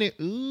 Buying it,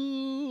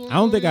 ooh, I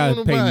don't think I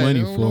pay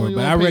money for it,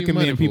 but I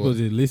recommend people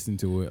to listen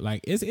to it.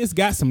 Like it's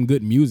got some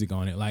good music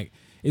on it. Like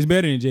it's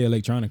better than Jay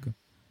Electronica.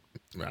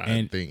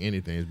 I think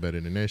anything is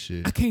better than that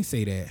shit. I can't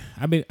say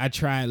that. I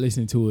tried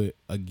listening to it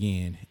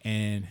again,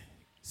 and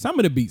some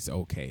of the beats are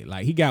okay.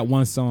 Like he got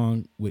one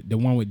song with the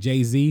one with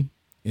Jay-Z.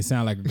 It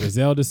sounds like a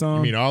Griselda song.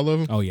 You mean all of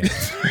them? Oh yeah.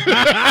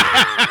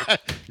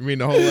 You mean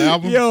the whole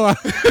album? Yo,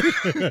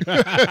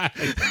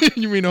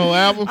 you mean the whole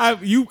album?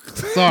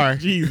 Sorry,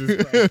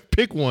 Jesus Christ.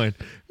 Pick one.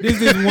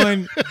 This is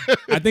one.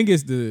 I think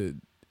it's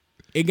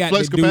it got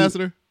Flux the capacitor.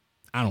 Dude,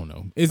 I don't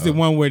know. It's the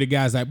one where the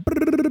guy's like,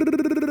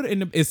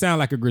 and it sounds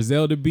like a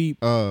Griselda beat.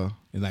 It's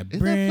like,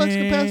 is that Flux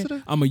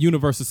capacitor? I'm a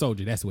Universal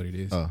Soldier. That's what it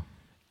is.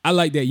 I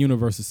like that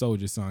Universal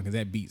Soldier song because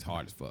that beat's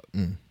hard as fuck.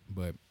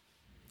 But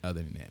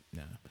other than that,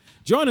 nah.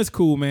 Jonah's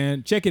cool,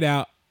 man. Check it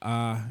out.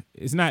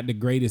 It's not the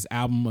greatest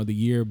album of the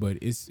year, but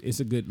it's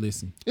a good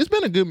listen. It's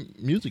been a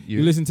good music year.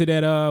 You listen to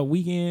that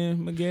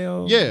Weekend,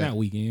 Miguel? Yeah. Not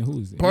Weekend. Who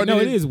is it?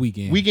 It is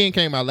Weekend. Weekend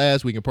came out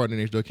last week and Party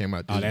Next Door came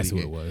out this week. Oh, that's who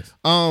it was.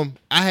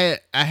 I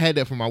had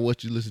that for my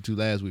what you listened to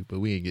last week, but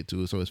we didn't get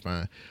to it, so it's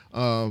fine.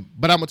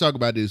 But I'm gonna talk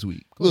about this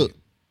week. Cool. Look,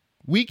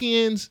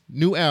 Weekend's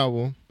new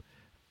album.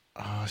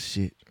 Oh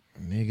shit,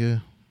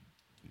 nigga.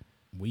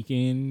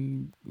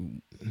 Weekend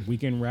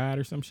Ride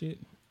or some shit.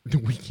 The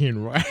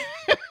Weekend Ride.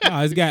 No,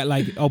 it's got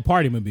like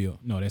Party Mobile.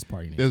 No, that's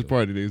Party Next Door. That's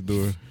Party Next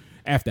Door.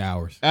 After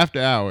Hours. After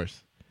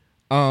Hours.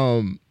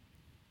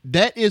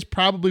 That is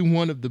probably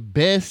one of the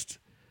best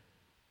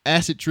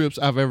acid trips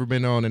I've ever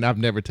been on, and I've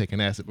never taken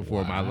acid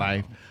before in my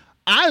life.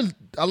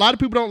 A lot of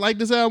people don't like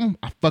this album.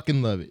 I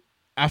fucking love it.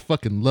 I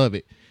fucking love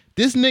it.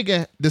 This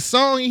nigga, the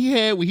song he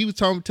had where he was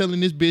telling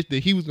this bitch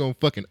that he was gonna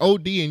fucking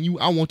OD and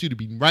I want you to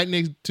be right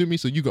next to me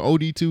so you can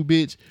OD too,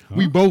 bitch. Huh?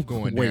 We both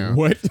going down.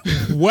 Wait,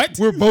 what?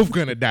 We're both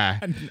gonna die.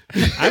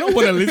 I don't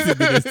want to listen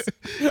to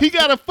this. He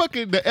got a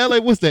fucking the LA.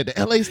 What's that?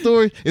 The LA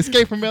story?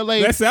 Escape from LA.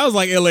 That sounds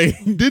like LA.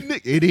 Didn't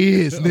it? It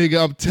is,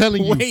 nigga. I'm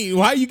telling you. Wait,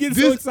 why are you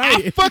getting so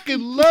excited? I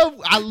fucking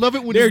love. I love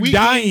it when they're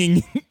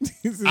dying.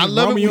 I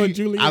love Romeo it. And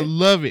Juliet. I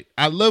love it.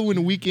 I love when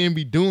the Weekend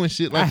be doing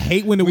shit like. I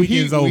hate when the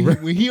weekend's over.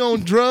 When he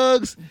on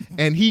drugs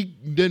and he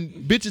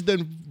bitches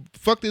done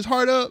fucked his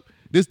heart up.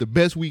 This the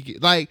best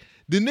weekend. Like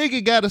the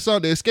nigga got a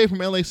song, the Escape from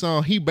LA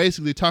song. He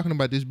basically talking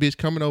about this bitch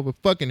coming over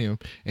fucking him,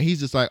 and he's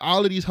just like,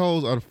 all of these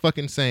hoes are the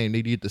fucking same.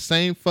 They did the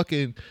same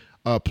fucking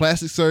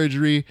plastic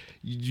surgery.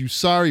 You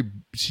sorry,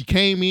 she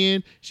came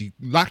in, she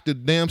locked the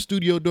damn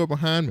studio door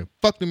behind me, and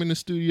fucked him in the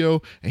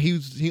studio, and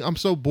I'm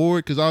so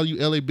bored because all you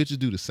LA bitches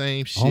do the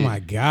same shit. Oh my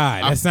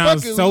god, that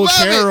sounds so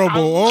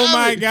terrible. Oh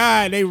my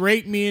god, they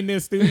raped me in their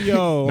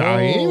studio. Nah,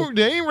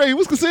 they ain't rape. It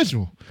was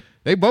consensual.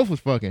 They both was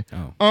fucking.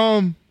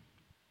 Oh.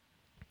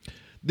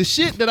 The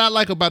shit that I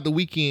like about The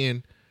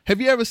Weeknd. Have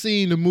you ever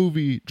seen the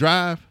movie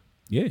Drive?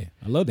 Yeah,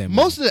 I love that movie.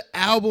 Most of the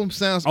album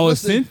sounds. Oh,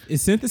 it's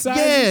synthesized?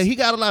 Yeah, he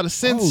got a lot of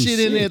synth Oh, shit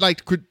in there. shit.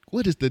 Like,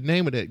 what is the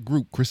name of that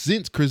group? I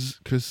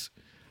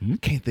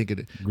can't think of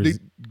it.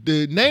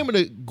 The name of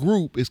the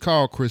group is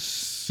called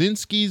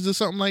Krasinski's or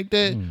something like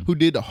that, who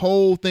did the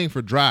whole thing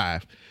for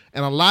Drive.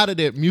 And a lot of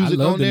that music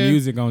I love on the there.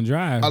 music on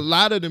Drive. A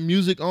lot of the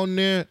music on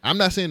there, I'm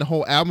not saying the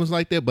whole album's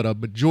like that, but a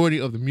majority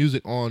of the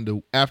music on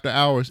the After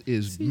Hours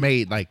is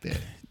made like that.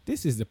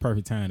 This is the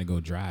perfect time to go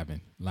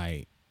driving.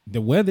 Like, the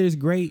weather is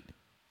great,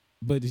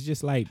 but it's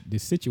just like the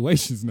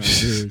situation's not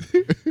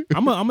good.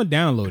 I'm a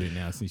download it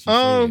now since you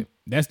said it.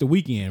 That's The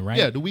Weeknd, right?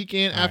 Yeah, The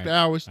Weeknd, After right.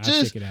 Hours. I'll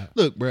Just check it out.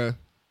 look, bruh.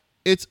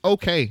 It's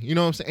okay. You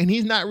know what I'm saying? And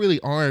he's not really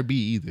R&B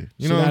either.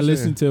 You know Should what I I'm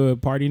listen saying? to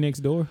Party Next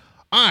Door?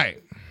 All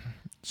right.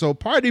 So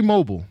Party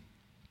Mobile.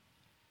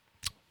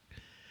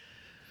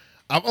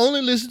 I've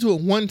only listened to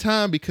it one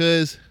time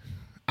because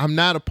I'm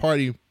not a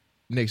Party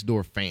Next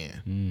Door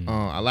fan.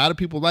 A lot of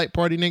people like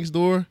Party Next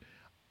Door.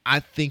 I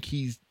think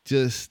he's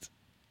just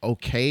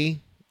okay.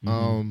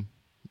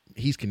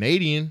 He's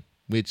Canadian,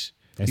 which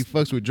he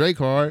fucks with Drake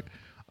hard.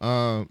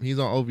 He's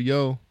on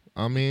OVO.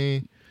 I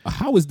mean,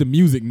 How is the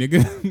music, nigga?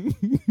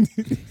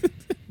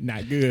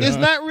 Not good. it's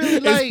huh? not really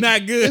like It's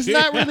not good. It's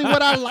not really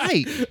what I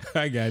like.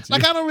 I got you.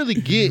 Like, I don't really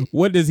get.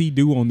 What does he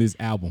do on this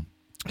album?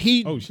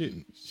 He Oh shit!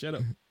 Shut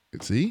up.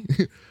 see,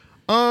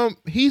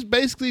 he's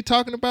basically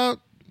talking about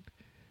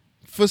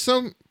for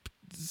some.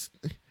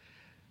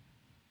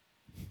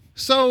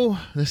 So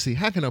let's see,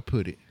 how can I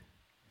put it?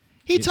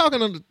 He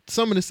talking on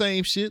some of the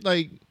same shit.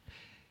 Like,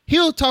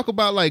 he'll talk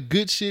about like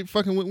good shit,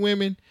 fucking with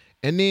women,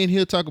 and then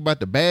he'll talk about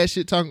the bad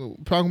shit, talking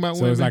about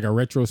So women. it's like a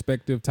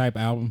retrospective type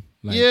album.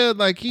 Like yeah,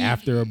 like he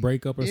after a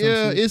breakup or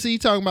yeah, something. is he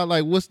talking about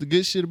like what's the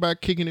good shit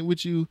about kicking it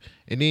with you,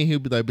 and then he'll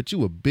be like, but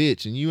you a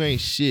bitch and you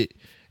ain't shit,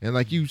 and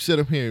like you sit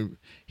up here, and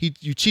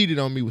you cheated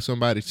on me with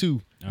somebody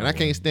too, and I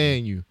can't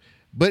stand you.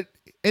 But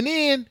and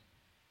then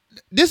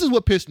this is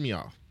what pissed me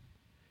off.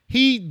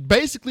 He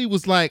basically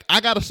was like,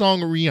 I got a song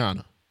with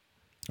Rihanna.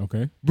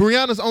 Okay.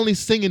 Rihanna's only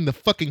singing the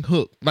fucking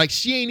hook. Like,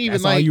 she ain't even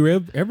That's like all you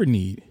ever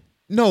need.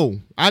 no,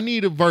 I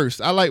need a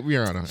verse. I like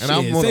Rihanna, and Shit, I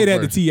want say a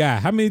that verse. to T.I.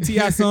 How many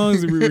T.I.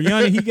 songs with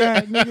Rihanna he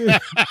got,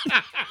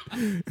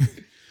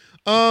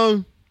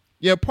 nigga?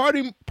 Yeah,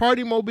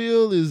 Party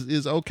Mobile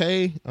is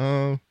okay.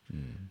 I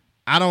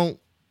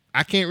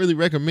can't really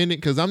recommend it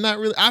because I'm not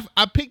really.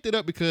 I picked it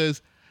up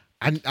because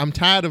I'm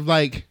tired of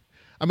like.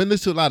 I've been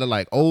listening to a lot of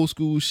like old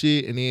school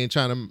shit and then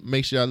trying to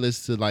make sure I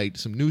listen to like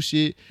some new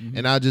shit.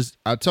 And I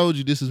told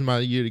you this is my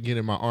year to get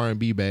in my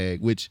R&B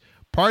bag, which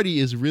Party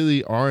is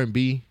really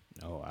R&B.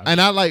 Oh,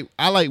 And I like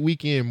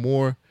Weeknd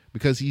more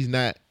because he's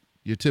not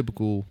your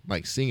typical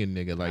like singing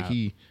nigga. Like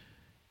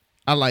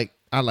I like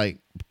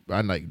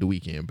The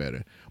Weeknd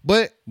better.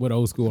 But what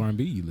old school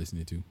R&B you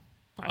listening to?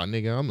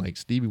 nigga, I'm like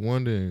Stevie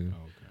Wonder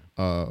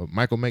and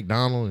Michael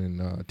McDonald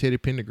and Teddy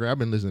Pendergrass. I've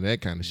been listening to that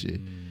kind of shit.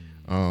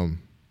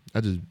 I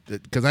just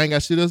because I ain't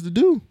got shit else to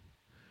do.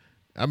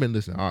 I've been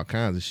listening to all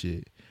kinds of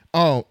shit.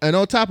 Oh, and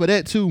on top of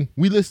that too,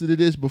 we listened to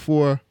this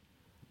before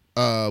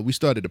we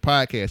started the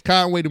podcast.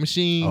 Conway the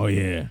Machine. Oh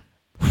yeah.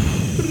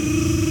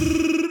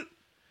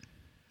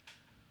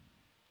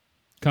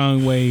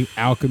 Conway,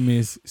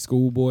 Alchemist,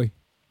 Schoolboy.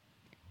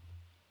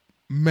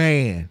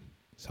 Man,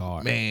 It's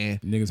hard. Man.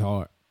 Nigga's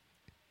hard.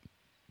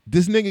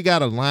 this nigga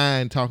got a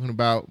line talking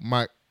about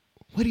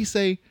what'd he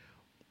say?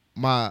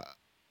 My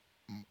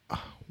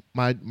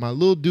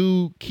little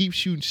dude keeps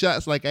shooting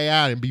shots like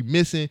AI and be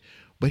missing,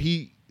 but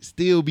he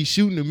still be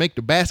shooting to make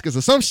the baskets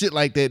or some shit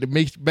like that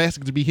makes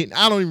baskets be hitting.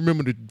 I don't even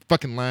remember the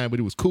fucking line, but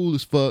it was cool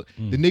as fuck.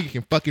 The nigga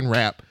can fucking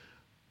rap.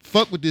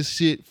 Fuck with this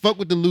shit. Fuck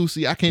with the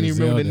Lucy. I can't even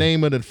remember the Zelda.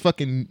 name of the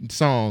fucking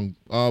song.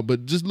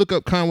 But just look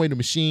up Conway the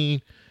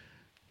Machine.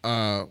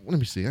 Let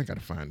me see. I gotta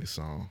find this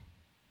song.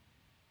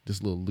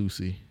 This little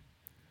Lucy.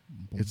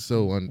 It's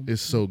so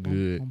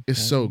good.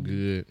 It's so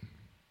good.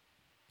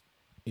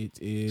 It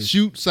is.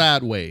 Shoot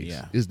Sideways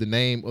Yeah. is the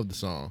name of the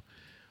song.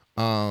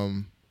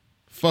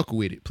 Fuck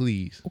with it,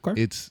 please. Okay.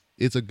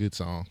 It's a good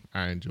song.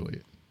 I enjoy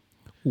it.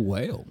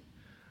 Well.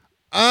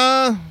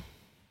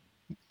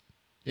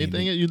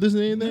 Anything you listen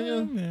to anything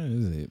else? Yeah, this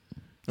is it.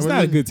 It's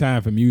not a good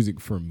time for music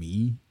for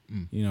me.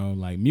 You know,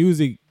 like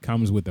music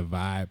comes with a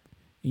vibe.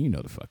 You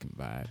know the fucking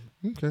vibe.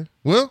 Okay.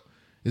 Well,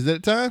 is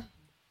that time?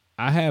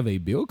 I have a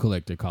bill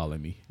collector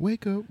calling me.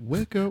 Wake up,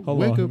 wake up, Hold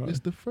wake on, up. hold on. It's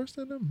the first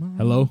of the month.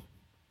 Hello?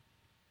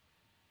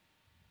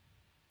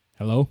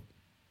 Hello?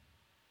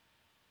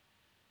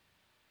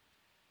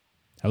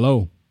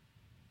 Hello?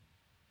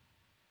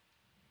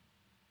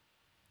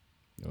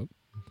 Nope.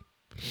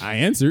 I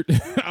answered.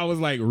 I was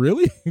like,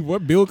 really?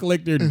 What bill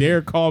collector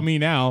dare call me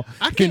now?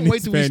 I can't in wait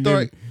this till we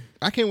pandemic? start.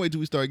 I can't wait till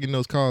we start getting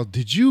those calls.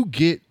 Did you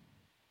get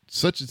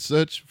such and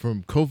such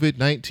from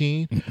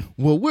COVID-19?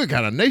 Well, we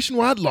got a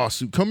nationwide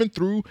lawsuit coming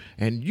through,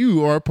 and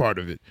you are a part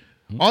of it.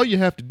 All you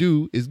have to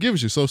do is give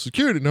us your social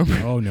security number.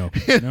 Oh, no.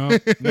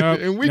 No.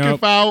 And we can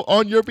file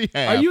on your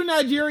behalf. Are you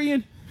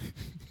Nigerian?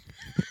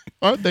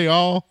 Aren't they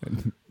all?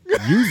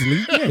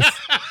 Usually, yes.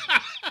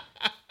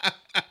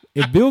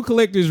 If bill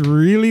collectors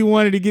really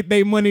wanted to get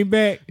their money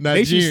back,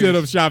 they should set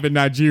up shop in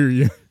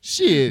Nigeria.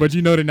 Shit. But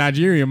you know the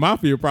Nigerian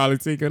mafia probably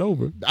take it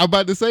over. I'm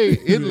about to say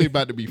Italy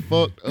about to be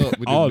fucked up.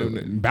 With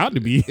About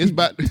to be. It's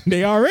about.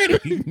 They already.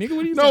 Nigga,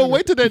 what are you No,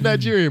 wait till that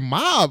Nigerian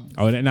mob.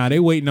 Oh, nah, they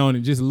waiting on it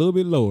just a little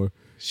bit lower.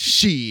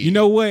 Shit. You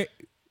know what?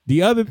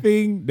 The other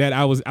thing that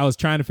I was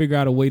trying to figure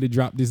out a way to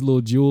drop this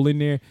little jewel in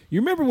there.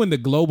 You remember when the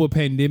global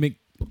pandemic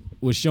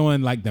was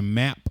showing like the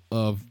map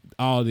of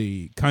all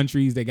the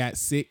countries that got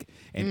sick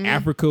and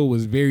Africa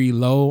was very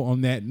low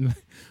on that?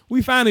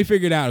 We finally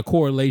figured out a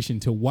correlation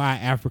to why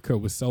Africa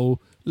was so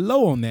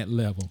low on that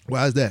level.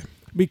 Why is that?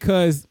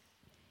 Because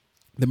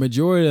the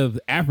majority of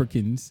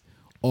Africans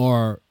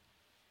are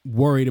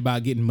worried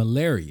about getting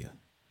malaria.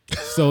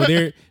 So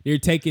they're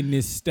taking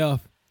this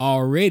stuff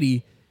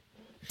already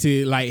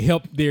to like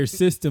help their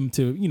system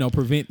to,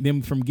 prevent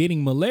them from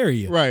getting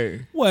malaria.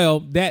 Right.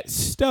 Well, that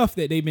stuff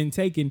that they've been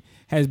taking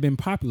has been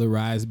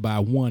popularized by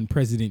one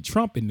President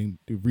Trump in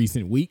the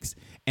recent weeks.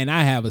 And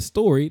I have a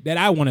story that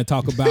I want to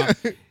talk about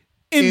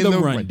in the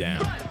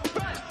rundown.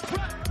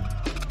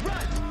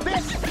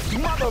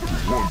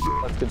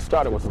 Let's get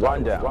started with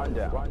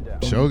rundown.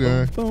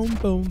 Shogun. Boom,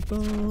 boom,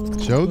 boom.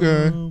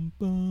 Shogun.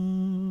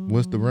 Boom.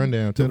 What's the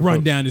rundown? The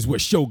rundown is where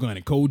Shogun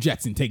and Cole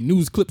Jackson take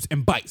news clips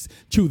and bites,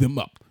 chew them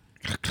up,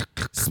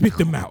 spit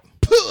them out,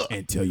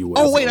 and tell you what.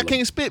 Oh wait, I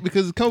can't spit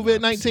because it's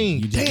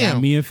COVID-19. You just got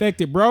me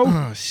infected, bro.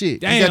 Oh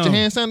shit! Damn. You got your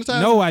hand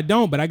sanitizer? No, I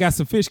don't, but I got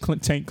some fish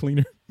tank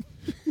cleaner.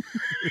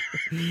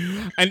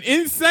 An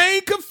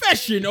insane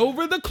confession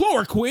over the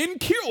chloroquine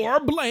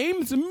cure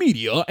blames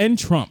media and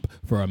Trump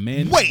for a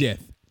man's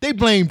death. They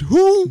blamed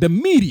who? The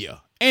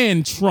media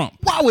and Trump.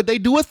 Why would they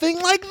do a thing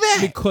like that?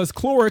 Because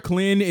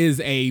chloroquine is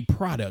a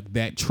product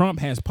that Trump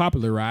has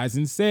popularized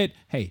and said,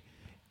 hey,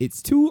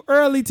 it's too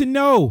early to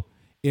know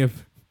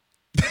if...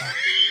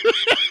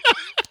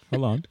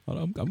 Hold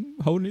on. I'm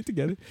holding it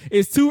together.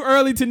 It's too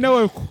early to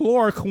know if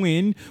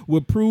chloroquine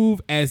would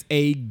prove as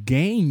a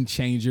game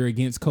changer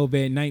against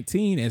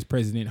COVID-19, as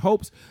President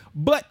hopes,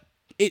 but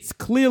it's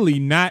clearly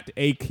not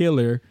a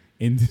killer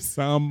in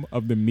some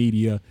of the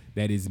media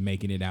that is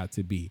making it out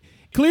to be.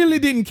 Clearly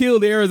didn't kill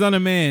the Arizona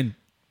man.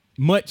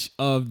 Much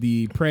of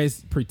the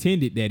press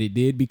pretended that it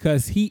did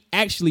because he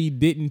actually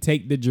didn't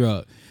take the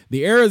drug.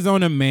 The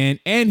Arizona man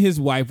and his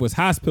wife was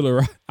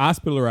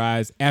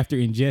hospitalized after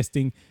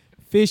ingesting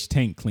fish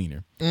tank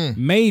cleaner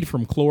made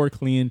from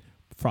chloroquine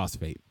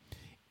phosphate.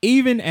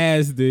 Even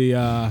as the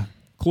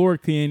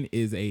chloroquine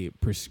is a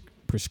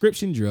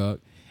prescription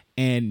drug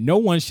and no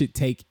one should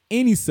take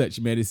any such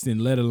medicine,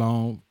 let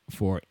alone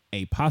for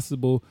a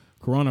possible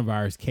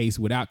coronavirus case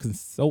without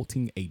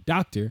consulting a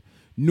doctor,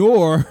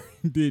 nor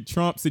did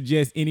Trump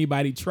suggest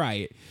anybody try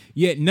it.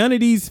 Yet none of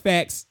these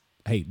facts.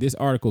 Hey, this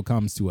article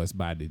comes to us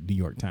by the New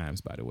York Times,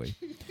 by the way.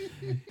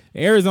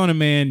 Arizona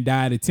man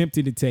died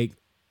attempting to take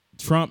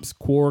Trump's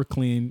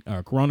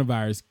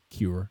coronavirus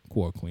cure,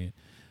 chloroquine.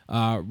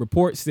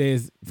 Report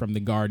says from The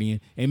Guardian,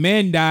 a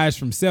man dies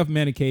from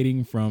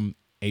self-medicating from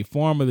a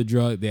form of the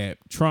drug that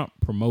Trump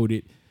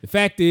promoted. The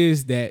fact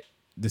is that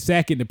the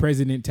second the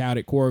president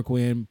touted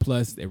chloroquine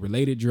plus a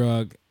related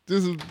drug.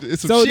 This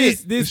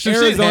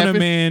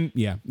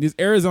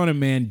Arizona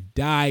man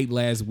died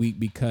last week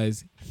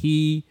because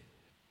he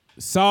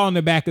saw on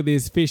the back of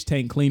this fish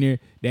tank cleaner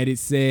that it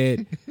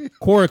said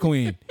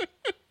chloroquine,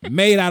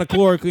 made out of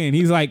chloroquine.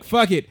 He's like,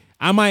 fuck it,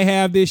 I might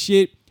have this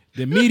shit.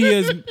 The media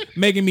is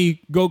making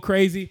me go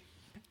crazy.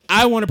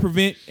 I want to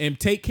prevent and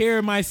take care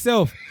of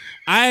myself.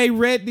 I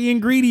read the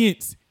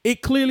ingredients.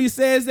 It clearly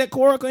says that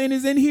chloroquine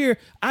is in here.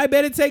 I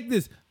better take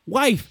this.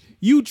 Wife,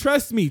 you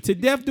trust me. To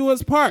death do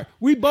us part.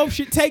 We both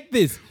should take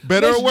this.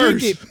 Better or worse.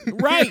 Drink it.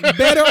 Right.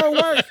 Better or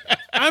worse.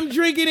 I'm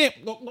drinking it.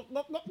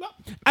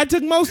 I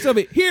took most of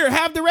it. Here,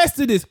 have the rest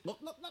of this.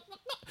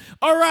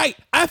 All right.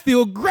 I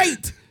feel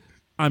great.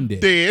 I'm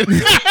dead.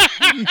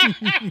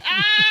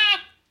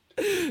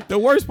 The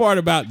worst part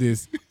about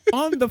this,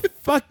 on the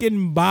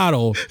fucking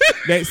bottle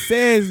that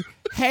says,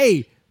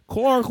 hey,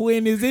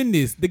 chloroquine is in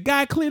this, the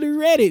guy clearly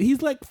read it.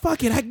 He's like,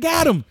 fuck it, I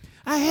got him.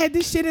 I had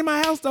this shit in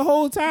my house the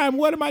whole time.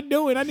 What am I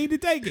doing? I need to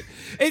take it.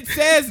 It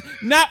says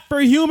not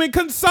for human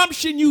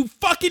consumption, you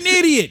fucking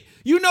idiot.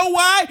 You know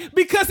why?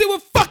 Because it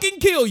would fucking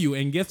kill you.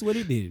 And guess what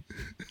it did?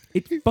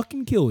 It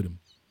fucking killed him.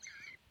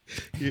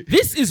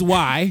 This is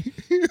why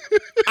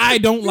I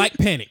don't like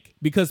panic.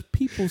 Because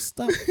people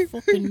stop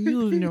fucking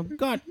using their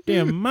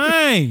goddamn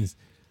minds.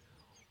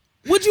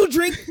 Would you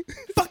drink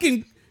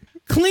fucking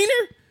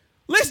cleaner?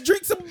 Let's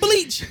drink some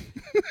bleach.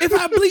 If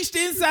I bleach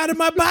the inside of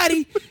my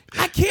body,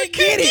 I can't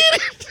get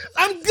it.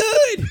 I'm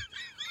good.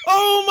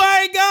 Oh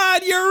my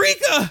God,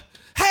 Eureka.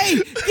 Hey,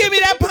 give me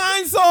that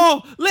Pine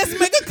Sol. Let's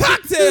make a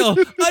cocktail.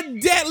 A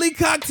deadly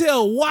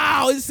cocktail.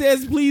 Wow, it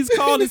says please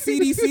call the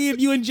CDC if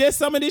you ingest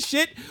some of this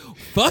shit.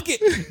 Fuck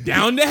it.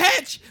 Down the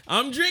hatch.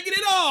 I'm drinking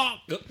it all.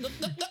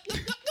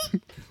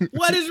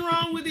 What is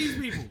wrong with these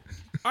people?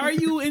 Are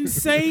you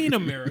insane,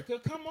 America?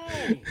 Come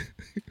on.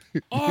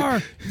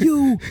 Are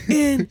you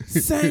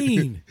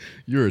insane?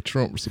 You're a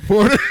Trump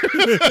supporter.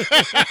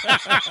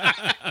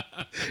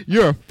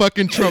 You're a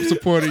fucking Trump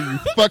supporter, you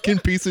fucking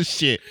piece of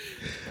shit.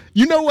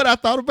 You know what I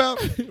thought about?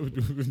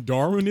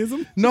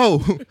 Darwinism? No.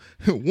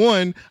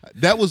 One,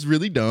 that was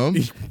really dumb.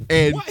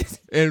 And What?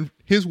 and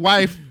his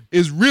wife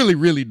is really,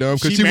 really dumb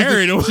because She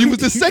married him. she was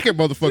the second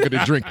motherfucker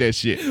to drink that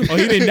shit. Oh,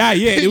 he didn't die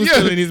yet. It was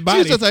still in his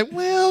body. She was just like,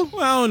 well,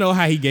 I don't know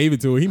how he gave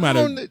it to her. He might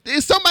have.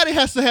 somebody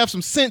has to have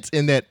some sense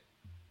in that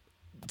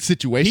He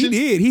situation.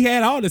 did. He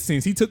had all the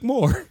sense. He took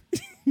more.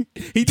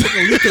 He took a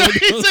lethal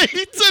dose.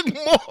 he took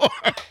more.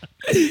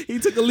 He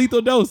took a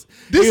lethal dose.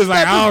 This He was is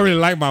like, not I don't really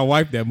like my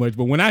wife that much,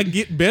 but when I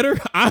get better,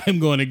 I am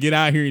going to get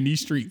out here in these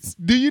streets.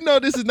 Do you know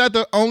this is not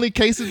the only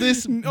case of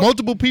this?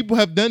 Multiple people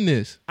have done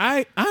this.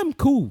 I'm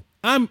cool.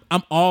 I'm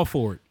all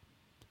for it.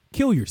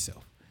 Kill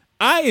yourself.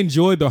 I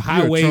enjoy the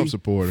highways. Trump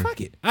supporter.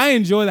 Fuck it. I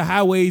enjoy the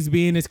highways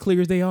being as clear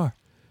as they are.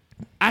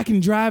 I can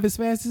drive as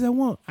fast as I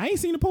want. I ain't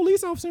seen a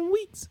police officer in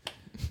weeks.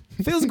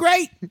 Feels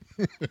great.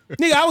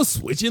 Nigga, I was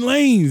switching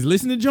lanes,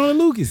 listening to John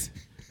Lucas.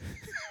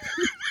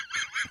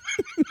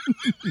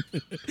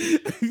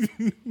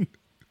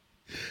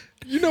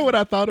 You know what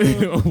I thought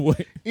of?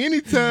 What?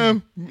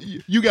 Anytime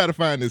you got to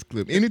find this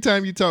clip.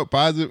 Anytime you talk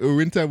positive, or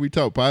anytime we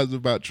talk positive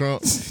about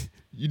Trump,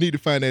 you need to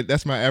find that.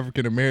 That's my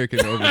African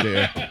American over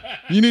there.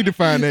 You need to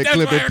find that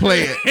clip and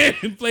play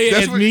it. Play it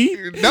That's as what- me?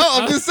 No,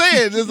 I'm just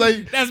saying. It's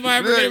like That's my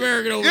African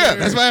American over yeah, there.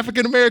 that's my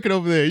African American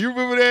over there. You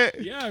remember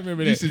that? Yeah, I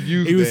remember You that. should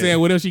use he was that. saying,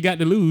 what else you got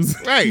to lose?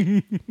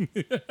 Right.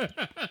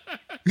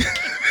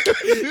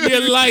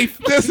 Your life.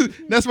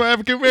 That's my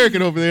African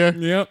American over there.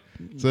 Yep.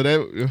 So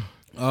that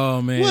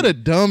Oh, man. what a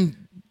dumb.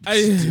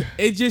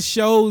 It just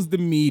shows the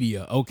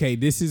media. Okay,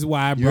 this is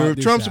why I brought You're a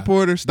this Trump out.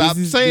 supporter. Stop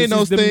saying this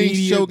those is the things,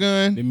 media.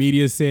 Shogun. The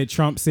media said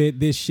Trump said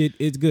this shit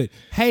is good.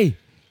 Hey,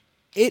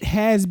 it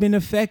has been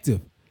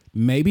effective.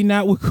 Maybe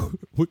not with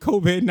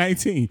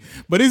COVID-19,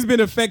 but it's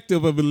been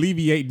effective of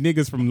alleviating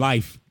niggas from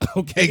life.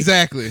 Okay,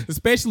 Exactly.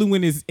 Especially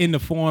when it's in the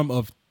form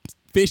of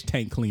fish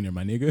tank cleaner,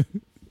 my nigga.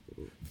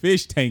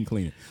 Fish tank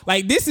cleaner.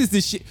 Like, this is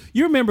the shit.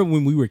 You remember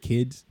when we were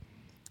kids?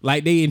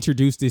 Like, they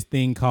introduced this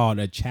thing called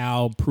a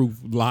child-proof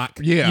lock.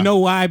 Yeah. You know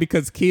why?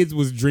 Because kids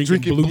was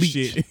drinking blue bleach.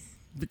 shit.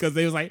 Because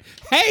they was like,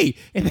 hey,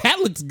 if that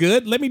looks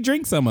good, let me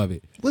drink some of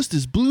it. What's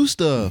this blue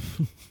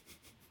stuff?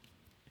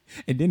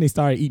 And then they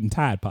started eating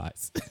Tide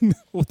Pods.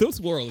 Well, this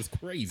world is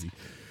crazy.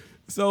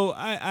 So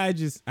I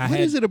What had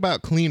is it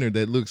about cleaner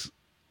that looks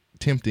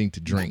tempting to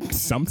drink?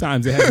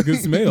 sometimes it has a good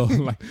smell.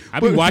 Like, I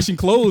be washing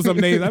clothes some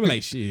days. I be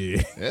like,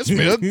 shit. That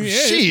smells Yeah, it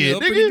shit, smell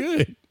pretty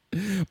nigga.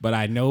 good. But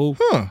I know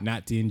Huh.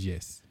 not to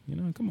ingest. You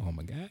know, come on,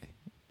 my guy.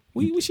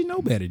 We should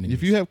know better than If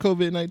this. you have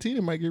COVID-19,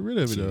 it might get rid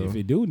of it Shit, though. if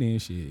it do, then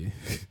shit.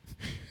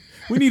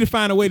 We need to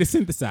find a way to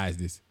synthesize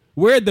this.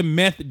 Where are the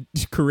meth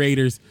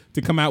creators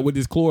to come out with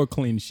this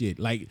chloroquine shit?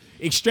 Like,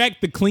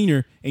 extract the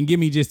cleaner and give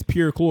me just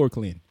pure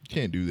chloroquine. You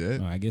can't do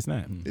that. Oh, I guess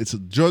not. It's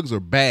drugs are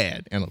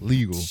bad and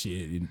illegal.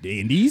 Shit,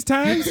 in these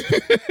times,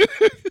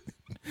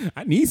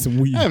 I need some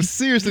weed. I have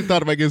seriously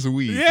thought about getting some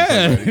weed.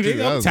 Yeah, Too.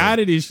 nigga, I I'm was tired like,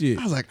 of this shit.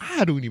 I was like,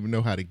 I don't even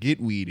know how to get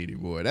weed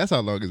anymore. That's how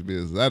long it's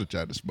been since I've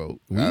tried to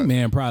smoke. Weed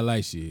man probably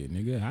like shit,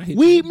 nigga. I hit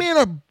Weed men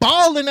are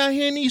balling out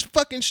here in these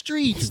fucking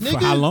streets, nigga. for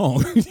how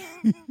long?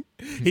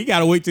 He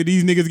gotta wait till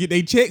these niggas get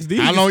their checks. Then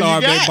How he can long you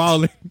start back got?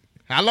 balling.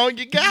 How long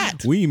you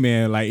got? Weed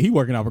man, like, he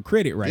working off a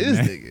credit right This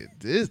now.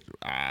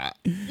 nigga,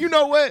 you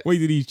know what? Wait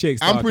till these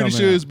checks start I'm pretty coming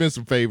sure out. it's been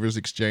some favors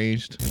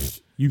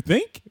exchanged. You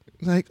think?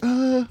 Like,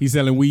 He's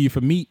selling weed for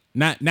meat,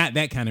 not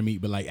that kind of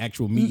meat, but like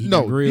actual meat. He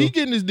no, can grill. he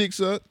getting his dick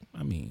sucked.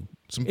 I mean,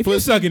 Some if you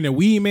pussy. sucking the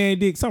weed man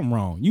dick, something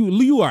wrong.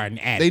 You are an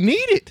addict. They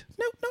need it.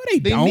 no, they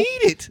They don't. need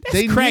it. That's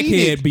They need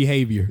crackhead it.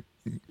 behavior.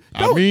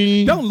 I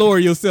mean, Don't lower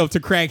yourself to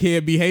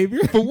crackhead behavior.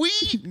 for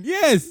weed.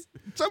 Yes.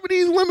 Some of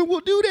these women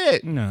will do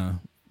that. No,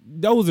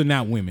 those are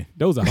not women.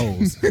 Those are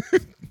hoes.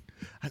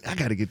 I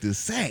gotta get this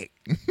sack.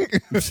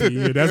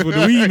 Yeah, that's what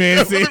the weed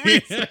man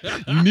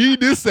said. You need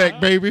this sack,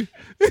 baby.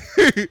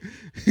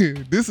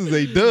 This is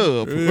a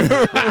dub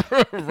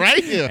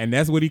right here. And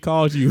that's what he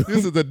calls you.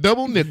 This is a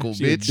double nickel,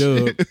 Shit,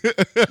 bitch.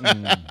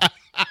 dub.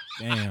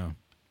 Damn.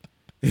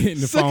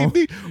 Hitting the Sucking phone.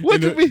 dick. What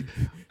In the- could be?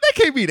 That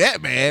can't be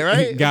that bad,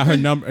 right?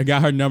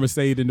 Got her number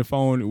saved in the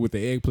phone with the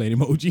eggplant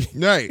emoji.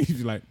 Right.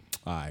 He's like,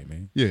 all right,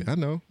 man. Yeah, I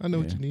know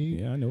what you need.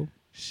 Yeah, I know.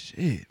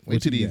 Shit.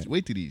 What you got?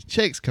 Wait till these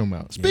checks come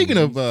out. Speaking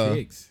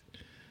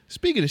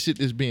of shit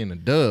that's being a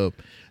dub.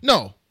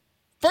 No.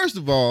 First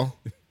of all,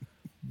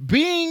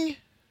 being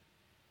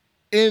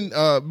in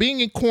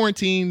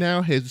quarantine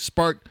now has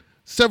sparked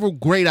several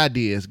great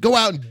ideas. Go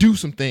out and do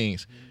some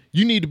things.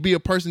 You need to be a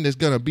person that's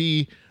gonna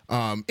be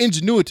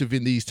ingenuitive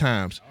in these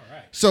times. All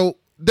right. So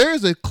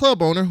there's a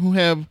club owner who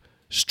have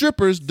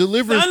strippers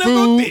deliver Son of a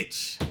food,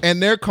 bitch.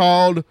 and they're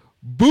called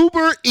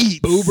Boober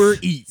Eats. Uber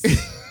Eats.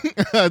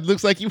 It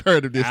looks like you've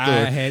heard of this story.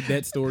 I had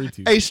that story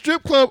too. A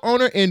strip club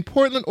owner in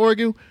Portland,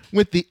 Oregon,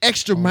 went the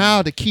extra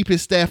mile to keep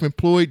his staff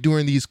employed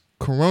during these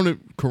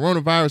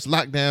coronavirus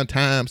lockdown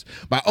times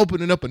by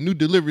opening up a new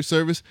delivery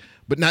service,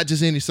 but not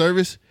just any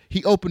service.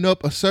 he opened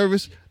up a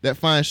service that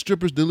finds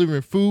strippers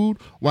delivering food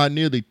while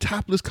nearly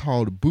topless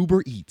called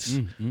Boober Eats.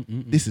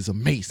 This is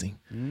amazing.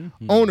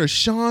 Owner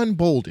Sean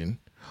Bolden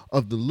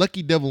of the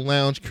Lucky Devil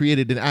Lounge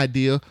created an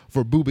idea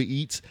for Boober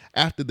Eats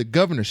after the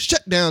governor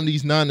shut down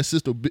these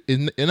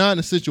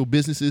non-essential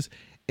businesses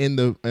in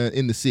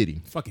the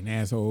city. Fucking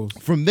assholes.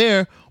 From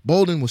there,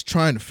 Bolden was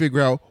trying to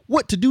figure out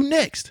what to do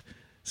next,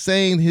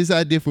 saying his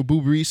idea for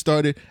Boober Eats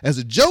started as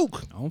a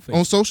joke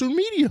on social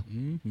media.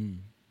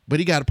 But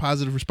he got a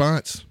positive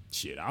response.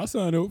 Shit, I'll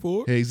sign up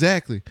for it.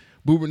 Exactly.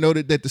 Boober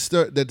noted that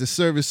the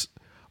service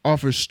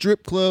offers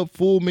strip club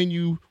full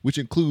menu, which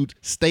includes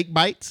steak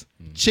bites,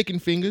 chicken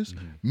fingers,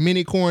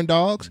 mini corn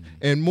dogs,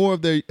 and more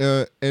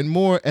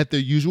at their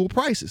usual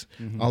prices.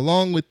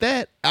 Along with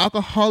that,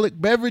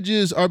 alcoholic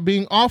beverages are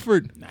being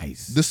offered.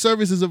 Nice. The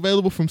service is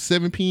available from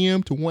 7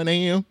 p.m. to 1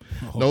 a.m.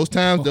 Those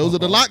are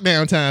the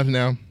lockdown times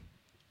now.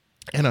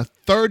 And a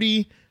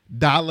 $30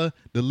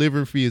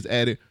 delivery fee is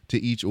added to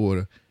each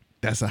order.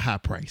 That's a high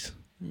price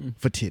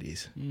for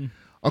titties.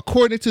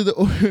 According to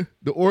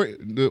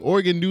the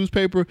Oregon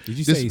newspaper, did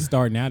you say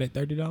starting out at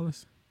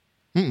 $30?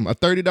 A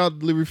 $30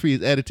 delivery fee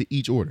is added to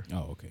each order.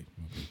 Oh, okay.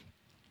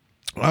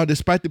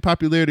 Despite the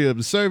popularity of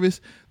the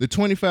service, the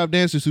 25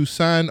 dancers who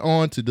signed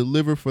on to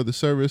deliver for the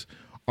service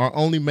are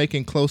only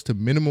making close to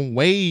minimum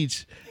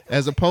wage,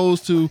 as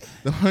opposed to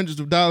the hundreds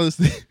of dollars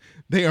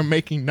they are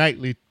making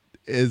nightly,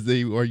 as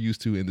they are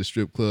used to in the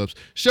strip clubs.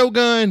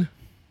 Shogun,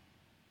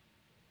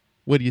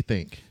 what do you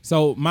think?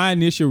 So my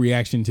initial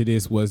reaction to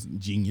this was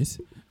genius.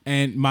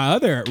 And my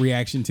other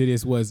reaction to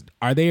this was,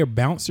 are there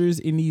bouncers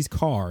in these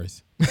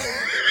cars?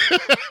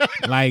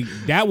 Like,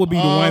 that would be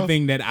the one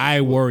thing that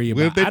I worry about.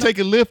 Well, if they take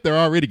a lift, they're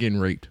already getting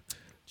raped.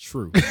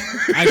 True.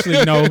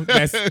 Actually, no,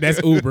 that's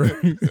Uber.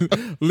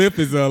 Lyft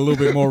is a little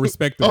bit more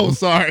respectable. Oh,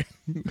 sorry.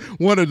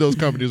 One of those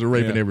companies are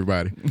raping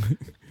everybody.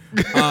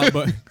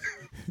 But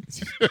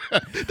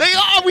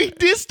we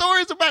did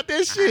stories about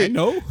that shit. I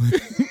know.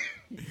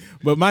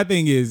 But my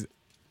thing is,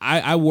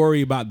 I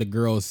worry about the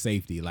girls'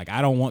 safety. Like,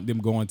 I don't want them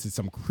going to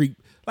some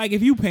creep. Like,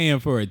 if you paying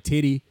for a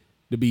titty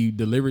to be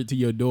delivered to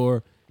your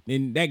door,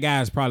 then that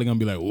guy's probably going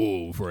to be like,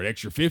 oh, for an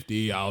extra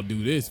 $50, I'll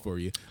do this for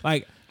you.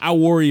 Like, I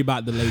worry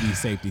about the ladies'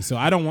 safety. So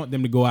I don't want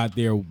them to go out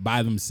there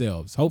by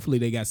themselves. Hopefully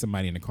they got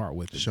somebody in the car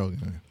with them.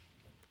 Shogun,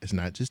 it's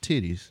not just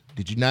titties.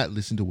 Did you not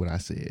listen to what I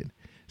said?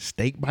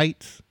 Steak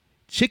bites,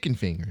 chicken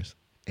fingers,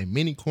 and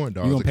mini corn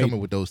dogs are coming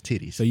with those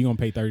titties. So you going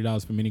to pay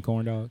 $30 for mini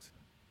corn dogs?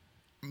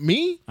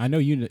 Me? I know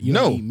you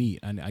don't eat meat.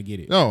 I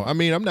get it. No, I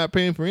mean, I'm not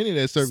paying for any of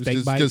that service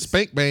because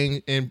Spank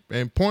Bang and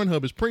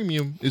Pornhub is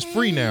premium. It's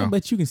free now.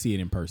 But you can see it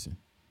in person.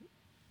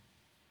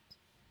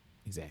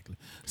 Exactly.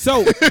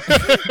 So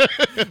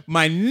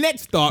my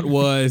next thought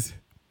was,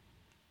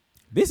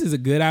 this is a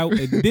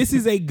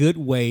good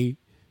way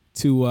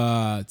to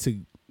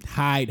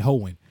hide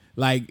hoeing.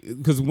 Like,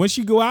 because once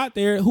you go out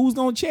there, who's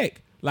gonna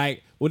check?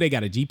 Like, well, they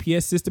got a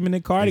GPS system in the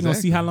car. They're gonna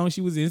see how long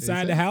she was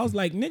inside the house.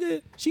 Like,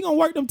 nigga, she gonna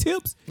work them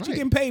tips. Right. She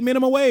getting paid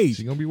minimum wage.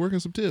 She gonna be working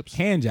some tips.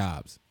 Hand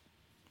jobs.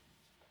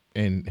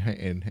 And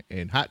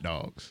hot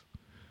dogs.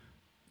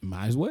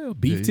 Might as well.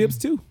 Beef tips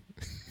too.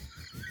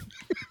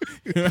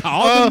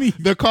 All the meat.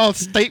 They're called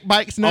steak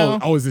bites now.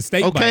 Oh, it's a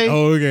steak bite.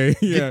 Oh, okay.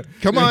 Yeah.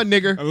 Come on,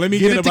 nigga. Let me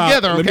get it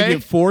together, okay? Let me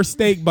get 4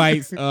 steak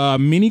bites,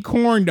 mini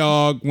corn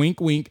dog,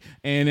 wink, wink,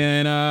 and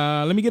then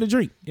let me get a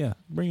drink. Yeah,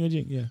 bring you a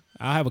drink. Yeah,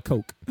 I'll have a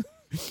Coke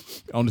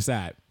on the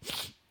side.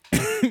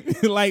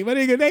 Like, my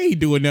nigga, they ain't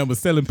doing nothing but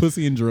selling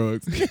pussy and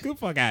drugs. Get the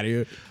fuck out of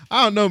here.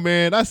 I don't know,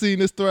 man. I seen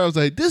this story. I was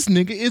like, this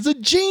nigga is a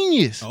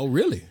genius. Oh,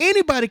 really?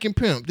 Anybody can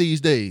pimp these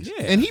days.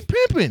 Yeah. And he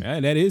pimping. Yeah,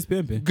 that is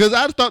pimping. Because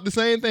I thought the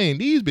same thing.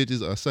 These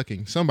bitches are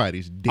sucking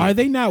somebody's dick. Are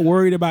they not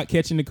worried about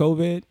catching the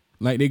COVID?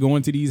 Like, they go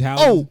into these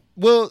houses? Oh,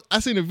 well, I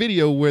seen a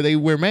video where they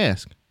wear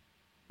masks.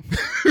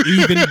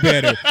 Even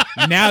better.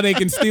 Now they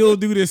can still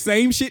do the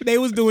same shit they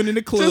was doing in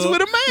the club. Just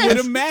with a mask.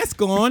 With a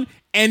mask on.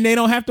 And they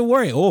don't have to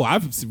worry. Oh,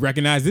 I've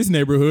recognized this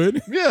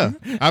neighborhood. Yeah,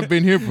 I've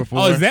been here before.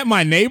 Oh, is that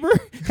my neighbor?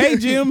 Hey,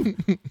 Jim.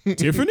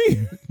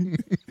 Tiffany?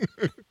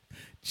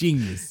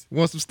 Genius.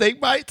 Want some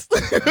steak bites?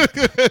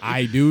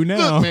 I do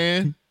now. Look,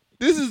 man,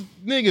 this is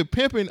nigga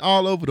pimping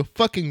all over the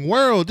fucking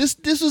world. This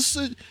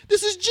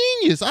is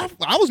genius. I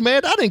was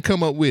mad I didn't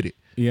come up with it.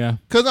 Yeah.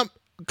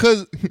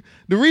 Because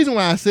the reason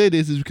why I said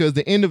this is because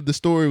the end of the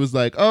story was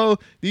like, oh,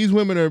 these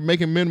women are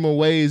making minimum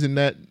wage and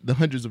not the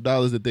hundreds of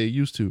dollars that they're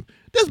used to.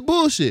 That's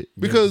bullshit.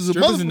 Because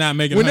strippers are not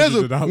making hundreds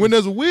of dollars. When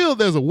there's a will,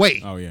 there's a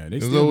way. Oh yeah.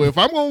 So if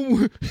I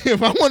want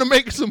to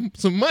make some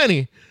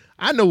money,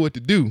 I know what to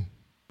do.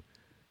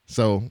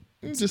 So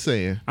I'm just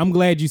saying. I'm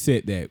glad you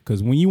said that,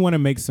 because when you want to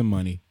make some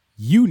money,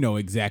 you know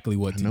exactly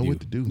what to do. I know what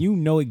to do. You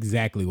know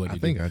exactly what to do. I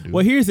think I do.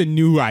 Well, here's a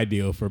new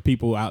idea for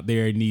people out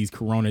there in these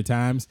corona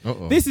times.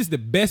 Uh-oh. This is the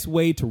best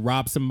way to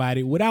rob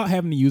somebody without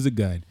having to use a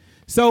gun.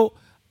 So,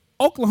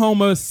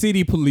 Oklahoma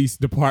City Police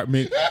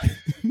Department.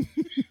 I've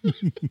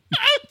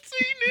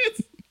seen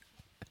this.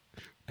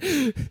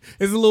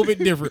 It's a little bit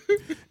different.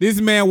 This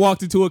man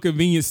walked into a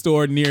convenience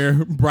store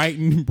near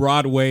Brighton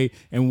Broadway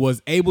and was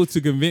able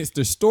to convince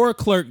the store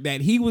clerk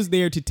that he was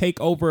there to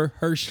take over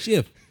her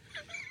shift.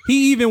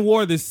 He even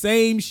wore the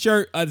same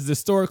shirt as the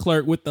store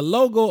clerk with the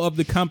logo of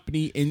the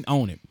company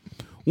on it.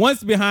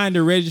 Once behind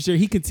the register,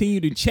 he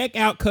continued to check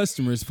out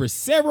customers for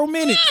several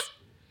minutes.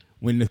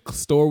 When the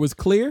store was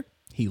clear,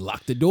 he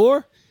locked the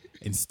door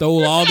and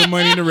stole all the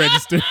money in the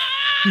register.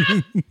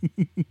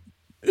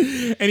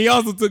 And he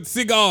also took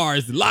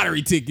cigars,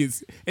 lottery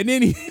tickets, and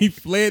then he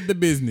fled the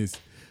business.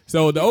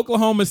 So the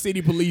Oklahoma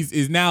City Police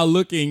is now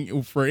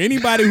looking for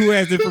anybody who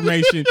has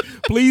information.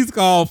 Please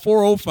call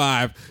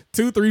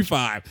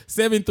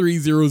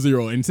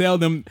 405-235-7300 and tell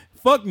them,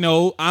 fuck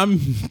no, I'm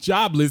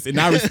jobless and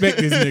I respect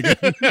this nigga.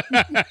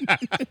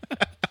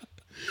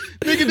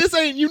 Nigga, this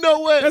ain't, you know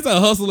what? That's a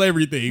hustle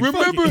everything.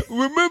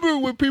 Remember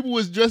when people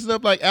was dressing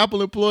up like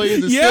Apple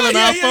employees and stealing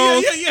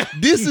iPhones? Yeah.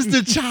 This is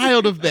the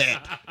child of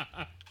that.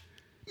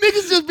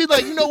 Niggas just be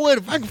like, you know what?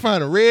 If I can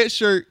find a red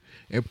shirt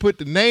and put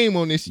the name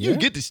on this, you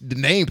get the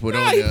name put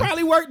on He there.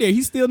 probably worked there.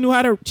 He still knew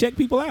how to check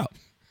people out.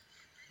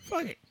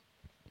 Fuck it.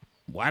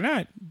 Why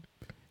not?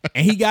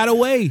 And he got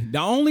away. The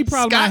only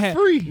problem I have,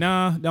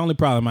 the only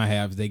problem I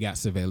have is they got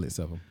surveillance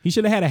of him. He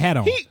should have had a hat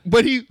on.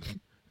 But he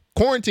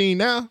quarantined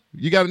now.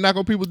 You got to knock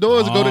on people's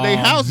doors and go to their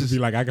houses. Be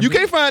like, you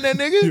can't find that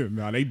nigga.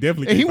 No, they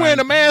definitely. And he wearing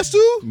a mask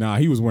too. Nah,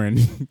 he was wearing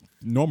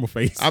normal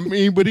face. I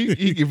mean, but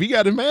if he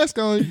got his mask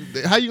on,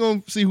 how you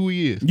gonna see who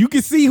he is? You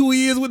can see who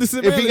he is with the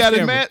surveillance. If he got his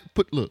camera. mask,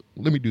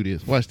 let me do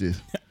this. Watch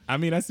this. I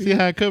mean, I see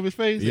how it covers his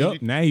face.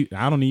 Yep. Now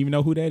I don't even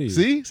know who that is.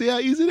 See how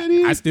easy that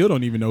is. I still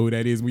don't even know who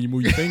that is when you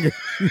move your finger.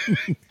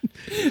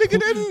 Nigga,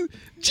 that is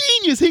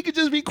genius. He could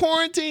just be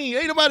quarantined.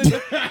 Ain't nobody.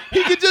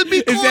 He could just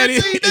be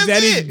quarantined. Is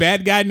that his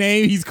bad guy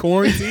name? He's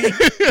quarantined.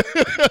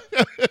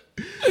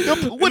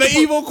 The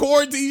evil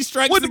quarantine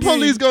strikes. What the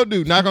police gonna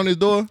do? Knock on his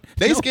door?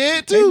 They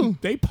scared too.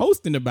 They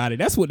posting about it.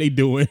 That's what they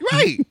doing.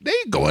 Right. They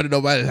ain't going to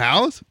nobody's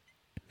house.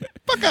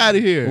 Fuck out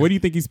of here. What do you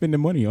think he's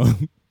spending money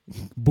on?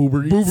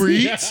 Boober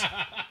Eats.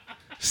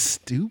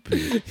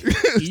 Stupid.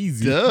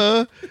 Easy.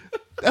 Duh.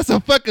 That's a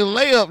fucking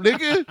layup,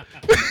 nigga.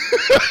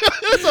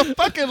 That's a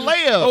fucking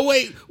layup. Oh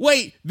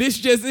wait. This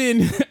just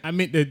in. I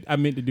meant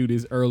to do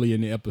this early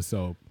in the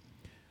episode.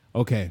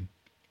 Okay.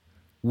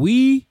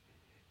 We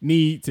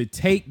need to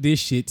take this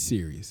shit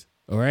serious.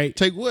 All right.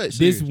 Take what?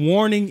 This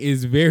warning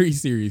is very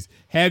serious.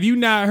 Have you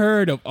not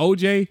heard of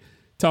OJ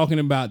talking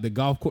about the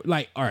golf course?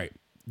 Like, all right,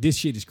 this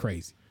shit is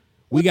crazy.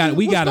 We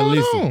gotta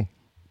listen.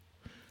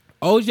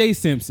 OJ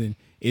Simpson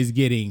is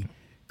getting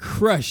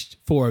crushed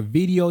for a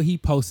video he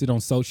posted on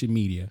social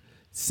media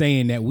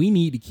saying that we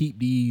need to keep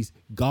these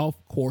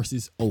golf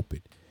courses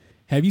open.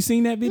 Have you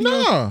seen that video?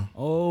 No.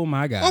 Oh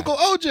my God. Uncle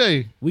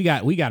OJ. We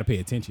got to pay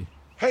attention.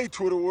 Hey,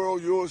 Twitter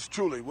world, yours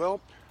truly.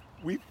 Well,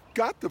 we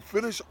got to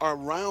finish our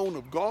round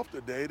of golf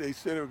today. They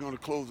said they were going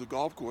to close the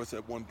golf course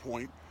at one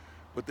point,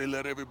 but they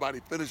let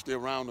everybody finish their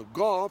round of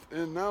golf,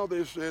 and now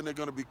they're saying they're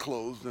going to be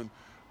closed, and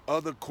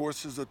other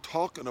courses are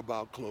talking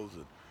about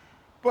closing.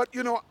 But,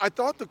 you know, I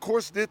thought the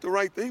course did the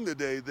right thing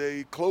today.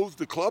 They closed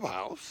the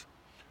clubhouse,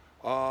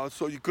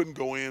 so you couldn't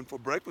go in for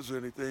breakfast or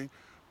anything.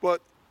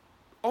 But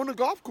on the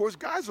golf course,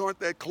 guys aren't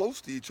that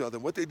close to each other.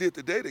 What they did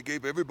today, they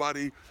gave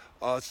everybody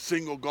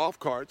single golf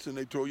carts, and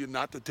they told you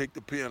not to take the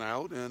pin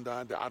out, and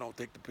I don't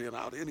take the pin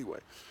out anyway.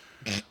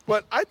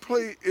 But I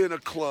play in a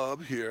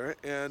club here,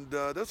 and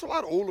there's a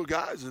lot of older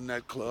guys in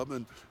that club,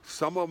 and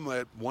some of them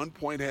at one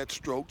point had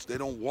strokes. They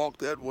don't walk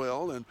that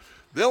well, and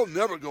they'll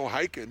never go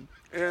hiking.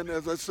 And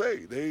as I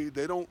say,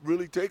 they don't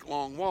really take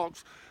long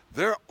walks.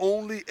 Their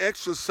only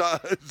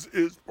exercise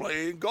is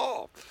playing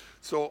golf.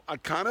 So I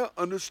kind of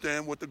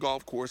understand what the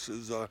golf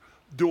courses are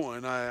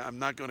doing. I'm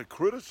not going to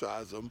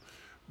criticize them,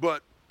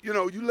 but you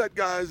know, you let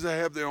guys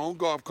have their own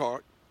golf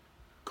cart.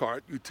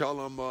 You tell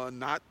them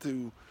not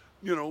to,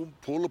 you know,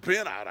 pull the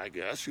pin out. I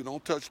guess you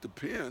don't touch the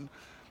pin.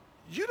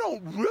 You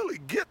don't really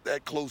get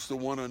that close to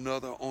one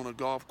another on a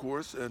golf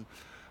course, and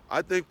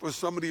I think for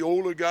some of the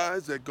older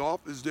guys that golf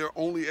is their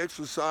only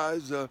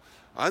exercise,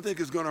 I think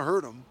it's going to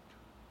hurt them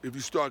if you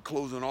start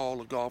closing all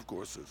the golf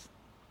courses.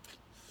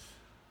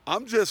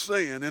 I'm just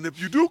saying, and if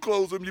you do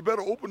close them, you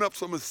better open up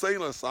some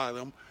insane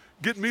asylum.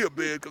 Get me a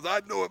bed, because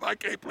I know if I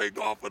can't play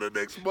golf for the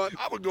next month,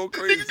 I'm going to go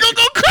crazy.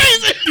 Go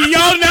crazy. Do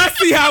y'all not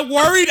see how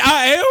worried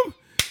I am?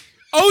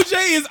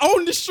 OJ is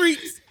on the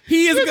streets.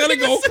 He is going to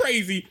go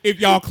crazy if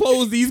y'all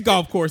close these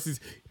golf courses.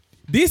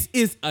 This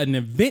is an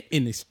event,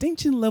 an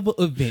extinction level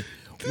event.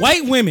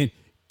 White women,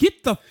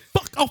 get the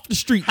fuck off the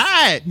street.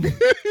 Hide.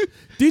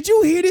 Did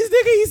you hear this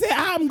nigga? He said,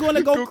 I'm going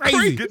to go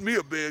crazy. Get me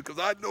a bed, because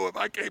I know if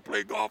I can't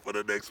play golf for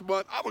the next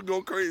month, I'm going to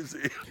go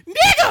crazy.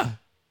 Nigga,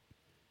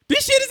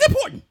 this shit is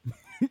important.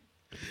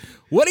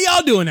 What are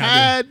y'all doing out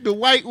there? Hide the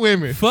white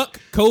women. Fuck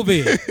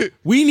COVID.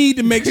 We need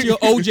to make sure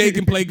OJ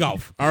can play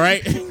golf, all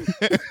right?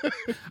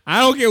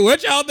 I don't care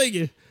what y'all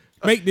thinking.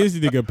 Make this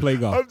nigga play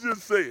golf. I'm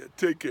just saying,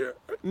 take care.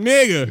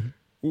 Nigga.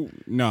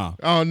 Nah.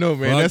 I don't know,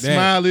 man. Fuck that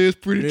smile is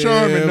pretty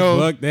charming, though.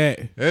 Fuck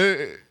that. I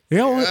OJ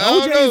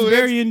don't know. is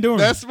very enduring.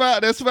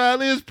 That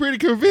smile is pretty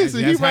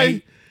convincing. That's He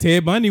might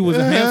Ted Bundy was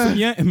a handsome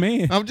young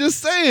man. I'm just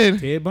saying.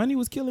 Ted Bundy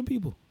was killing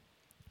people.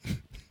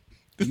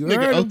 You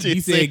nigga heard him? OJ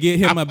He said, said, "Get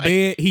him a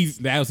bed."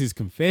 That was his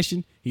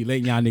confession. He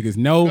letting y'all niggas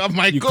know. I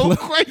might you go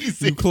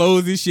crazy. You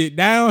close this shit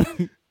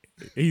down.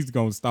 He's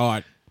gonna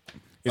start.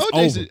 It's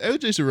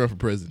OJ should run for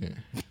president.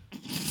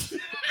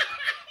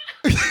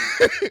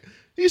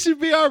 He should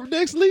be our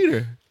next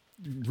leader.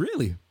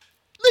 Really?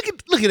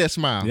 Look at that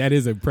smile. That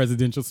is a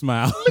presidential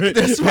smile. Look at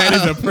that smile.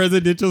 That is a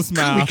presidential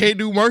smile. We can't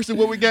do worse than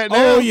what we got now.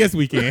 Oh, yes,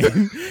 we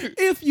can.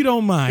 If you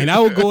don't mind, I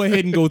will go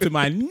ahead and go to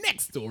my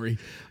next story.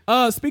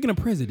 Speaking of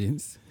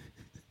presidents.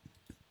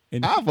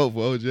 I'll vote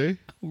for OJ.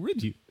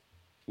 Would you?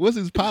 What's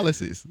his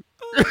policies?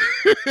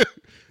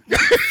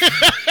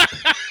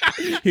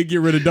 He'll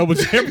get rid of double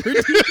jeopardy.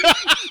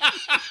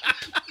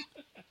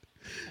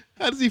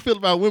 How does he feel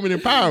about women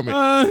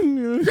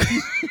empowerment?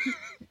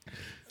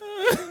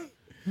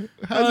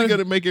 How's he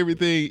gonna make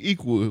everything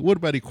equal? What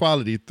about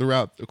equality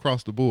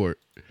across the board?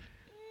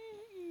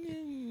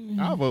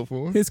 I'll vote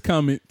for him. His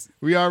comments.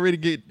 We already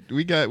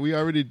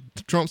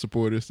Trump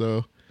supporters,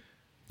 so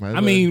I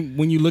mean,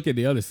 when you look at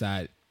the other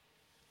side,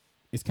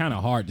 it's kind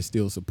of hard to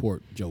still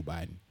support Joe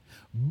Biden.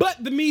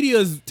 But the media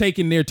is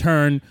taking their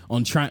turn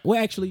on trying.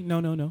 Well, actually,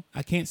 no.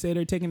 I can't say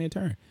they're taking their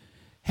turn.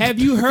 Have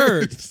you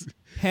heard?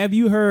 Have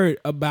you heard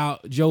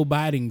about Joe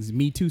Biden's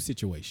Me Too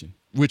situation?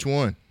 Which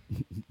one?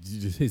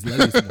 Just his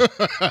latest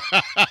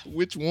one.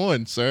 Which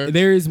one, sir?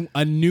 There is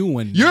a new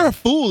one. You're a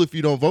fool if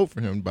you don't vote for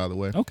him, by the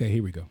way. Okay,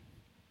 here we go.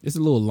 It's a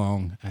little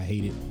long. I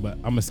hate it, but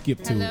I'm going to skip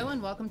to it. Hello and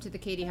welcome to the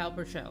Katie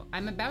Halper Show.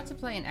 I'm about to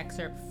play an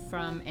excerpt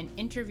from an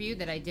interview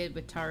that I did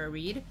with Tara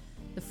Reid.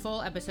 The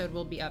full episode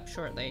will be up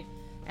shortly.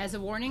 As a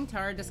warning,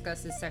 Tara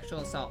discusses sexual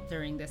assault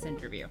during this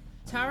interview.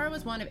 Tara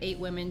was one of 8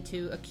 women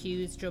to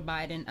accuse Joe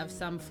Biden of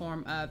some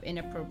form of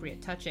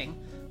inappropriate touching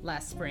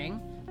last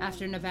spring,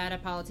 after Nevada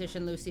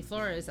politician Lucy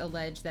Flores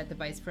alleged that the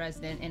vice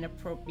president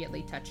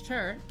inappropriately touched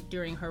her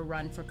during her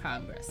run for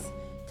Congress.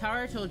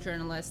 Tara told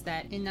journalists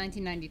that in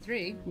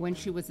 1993, when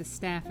she was a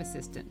staff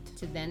assistant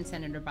to then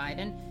Senator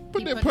Biden,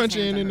 Put he that put punch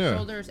his hands in on her there.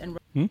 shoulders and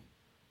You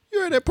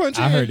heard that punch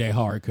in? I heard that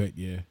hard cut,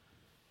 yeah.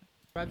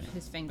 rubbed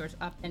his fingers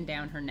up and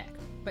down her neck.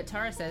 But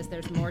Tara says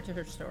there's more to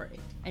her story,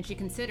 and she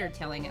considered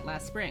telling it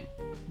last spring.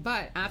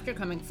 But after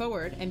coming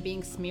forward and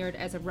being smeared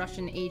as a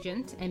Russian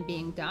agent and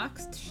being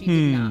doxxed, she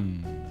did not.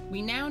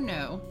 We now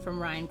know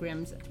from Ryan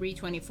Grimm's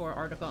 324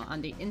 article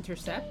on The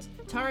Intercept,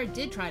 Tara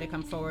did try to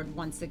come forward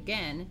once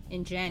again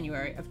in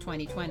January of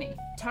 2020.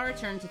 Tara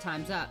turned to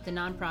Time's Up, the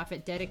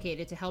nonprofit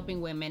dedicated to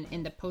helping women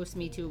in the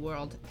post-Me Too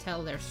world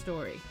tell their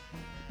story.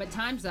 But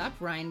Time's Up,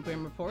 Ryan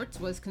Grimm reports,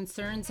 was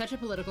concerned such a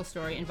political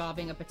story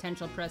involving a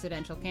potential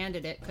presidential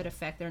candidate could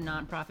affect their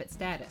nonprofit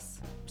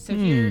status. So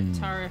here,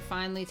 Tara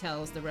finally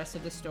tells the rest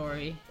of the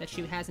story that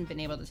she hasn't been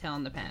able to tell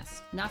in the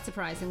past. Not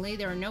surprisingly,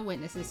 there are no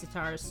witnesses to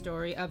Tara's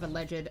story of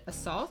alleged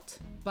assault,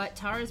 but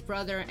Tara's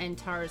brother and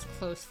Tara's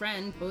close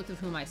friend, both of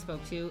whom I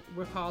spoke to,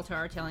 recall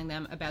Tara telling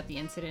them about the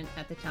incident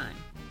at the time.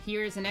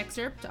 Here is an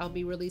excerpt. I'll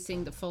be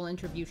releasing the full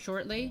interview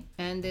shortly,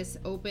 and this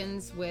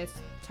opens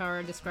with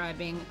Tara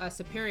describing a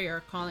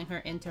superior calling her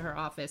into her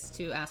office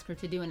to ask her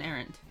to do an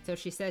errand. So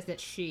she says that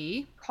she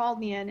Called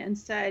me in and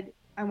said,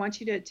 I want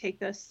you to take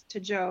this to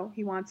Joe.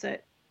 He wants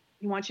it.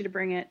 He wants you to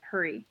bring it.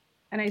 Hurry.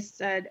 And I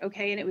said,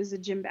 okay. And it was a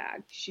gym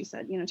bag. She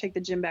said, take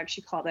the gym bag.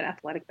 She called it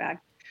athletic bag.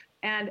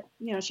 And,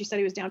 she said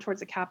he was down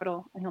towards the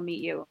Capitol and he'll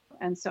meet you.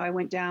 And so I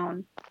went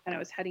down and I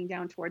was heading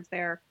down towards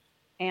there.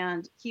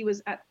 And he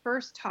was at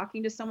first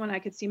talking to someone. I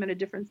could see him at a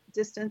different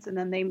distance, and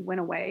then they went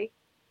away.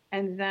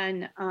 And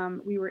then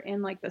we were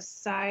in like the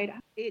side.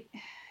 It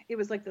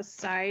was like the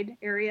side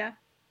area.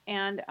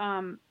 And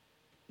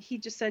he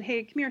just said,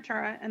 hey, come here,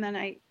 Tara. And then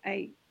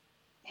I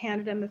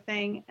handed him the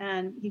thing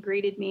and he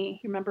greeted me.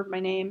 He remembered my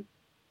name.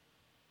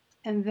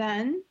 And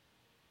then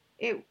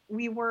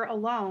we were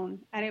alone,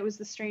 and it was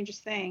the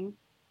strangest thing.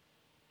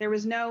 There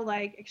was no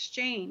like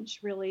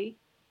exchange really.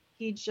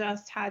 He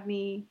just had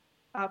me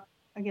up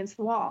against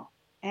the wall.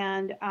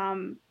 And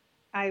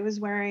I was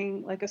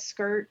wearing like a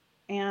skirt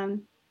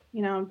and,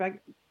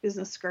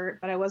 business skirt,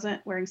 but I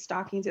wasn't wearing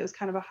stockings. It was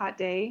kind of a hot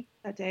day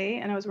that day,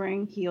 and I was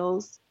wearing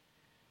heels.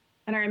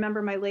 And I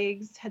remember my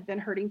legs had been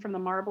hurting from the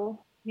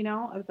marble,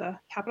 of the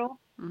Capitol,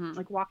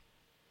 like walking.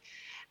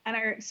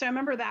 And so I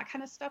remember that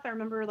kind of stuff. I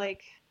remember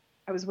like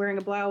I was wearing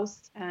a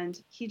blouse,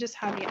 and he just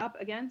had me up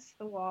against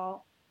the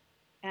wall,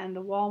 and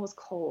the wall was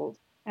cold.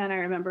 And I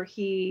remember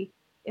it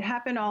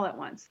happened all at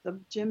once. The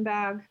gym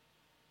bag,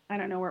 I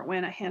don't know where it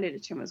went. I handed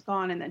it to him, it was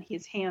gone. And then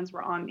his hands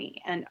were on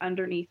me and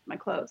underneath my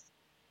clothes.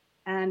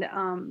 And,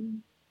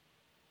 and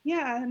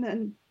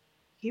then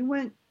he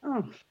went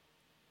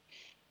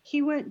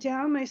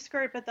down my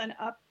skirt, but then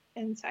up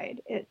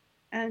inside it.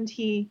 And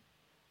he,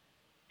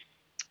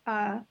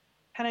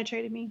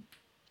 penetrated me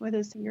with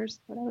his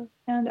fingers, whatever.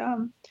 And,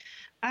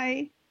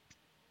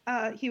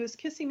 he was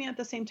kissing me at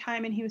the same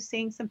time, and he was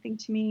saying something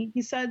to me.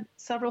 He said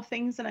several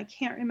things, and I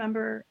can't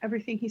remember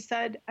everything he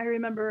said. I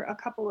remember a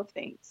couple of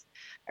things.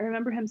 I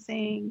remember him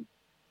saying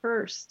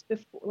first,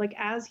 before, like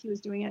as he was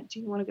doing it, do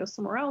you want to go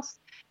somewhere else?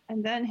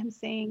 And then him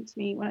saying to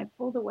me, when I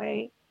pulled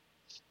away,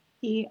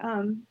 he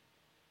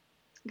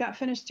got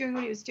finished doing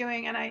what he was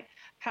doing, and I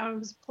kind of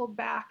was pulled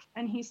back,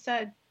 and he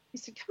said,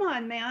 "Come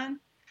on, man,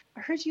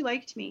 I heard you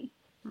liked me."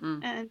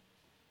 And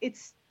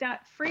it's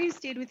that phrase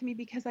stayed with me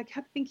because I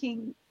kept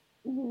thinking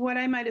what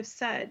I might have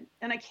said,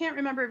 and I can't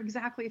remember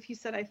exactly if he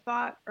said I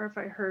thought or if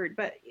I heard,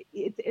 but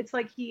it's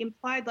like he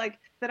implied like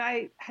that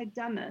I had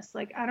done this,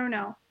 like I don't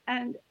know.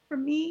 And for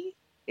me,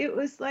 it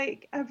was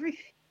like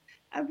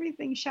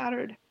everything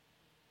shattered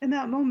in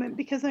that moment,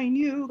 because I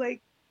knew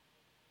like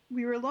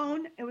we were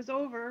alone, it was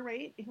over,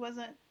 right? He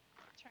wasn't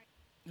trying.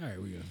 All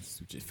right, we're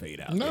gonna just fade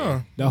out.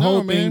 No, the whole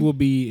thing man. will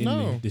be in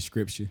the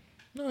description.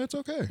 No, it's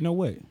okay. No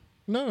way.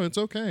 No, it's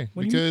okay.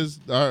 What do you Because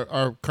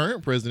our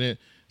current president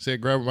said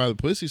grab her by the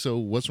pussy, so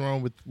what's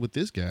wrong with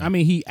this guy? I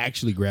mean, he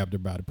actually grabbed her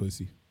by the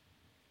pussy.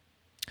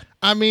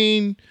 I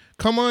mean,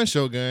 come on,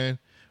 Shogun.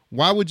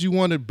 Why would you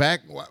want to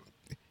back?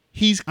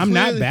 I'm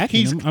not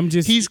backing him. I'm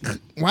just.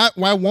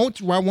 Why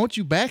won't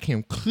you back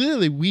him?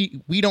 Clearly,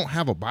 we don't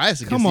have a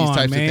bias against Come on, these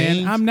types man. of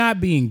things. I'm not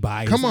being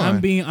biased. Come on.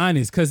 I'm being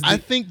honest because I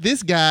think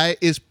this guy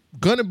is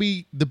gonna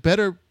be the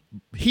better.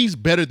 He's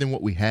better than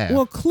what we have.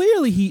 Well,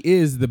 clearly he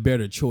is the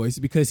better choice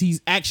because he's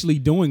actually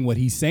doing what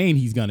he's saying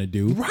he's gonna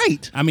do.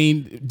 Right. I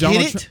mean,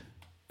 Donald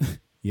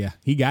yeah,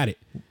 he got it.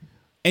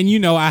 And you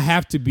know, I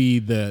have to be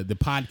the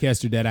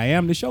podcaster that I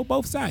am to show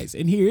both sides.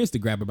 And here is the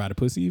grabber by the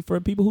pussy for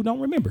people who don't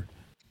remember.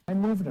 I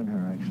moved on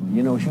her, actually.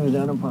 You know, she was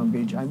down in Palm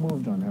Beach. I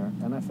moved on her,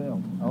 and I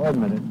failed. I'll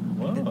admit it.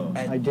 Whoa.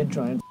 I did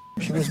try and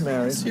she was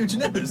married. That's huge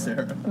news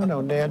there. No,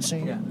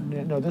 Nancy. Yeah.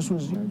 No, this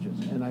was marriages.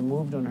 And I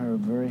moved on her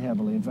very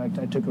heavily. In fact,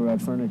 I took her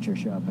out furniture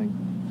shopping.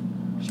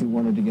 She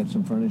wanted to get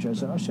some furniture. I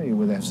said, I'll show you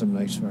where they have some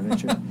nice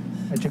furniture.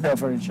 I took out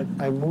furniture.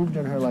 I moved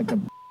on her like a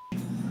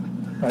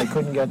but I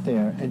couldn't get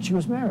there. And she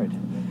was married.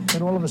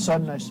 And all of a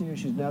sudden, I see her.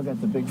 She's now got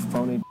the big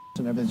phony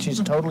and everything. She's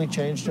totally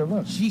changed her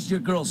look. She's your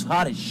girl's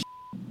hot as shit.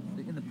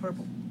 In the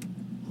purple.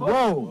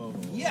 Whoa.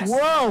 Yes.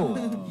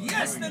 Whoa.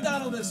 Yes, the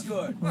Donald has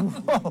scored.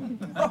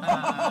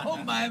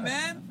 Oh, my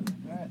man.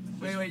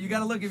 Wait, you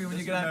gotta look at me when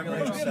you get out.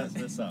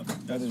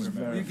 That is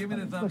very. You give me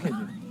the thumbs Look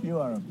at up. you. You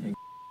are a big.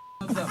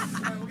 Thumbs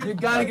up. You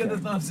gotta get the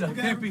thumbs up.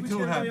 Can't be too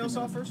happy. Else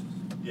off first?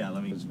 Yeah,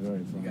 let me. It's very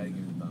You funny. gotta give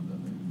me the thumbs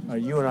up.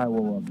 You and I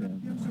will walk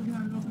in.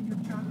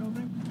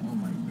 Oh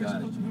my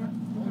God.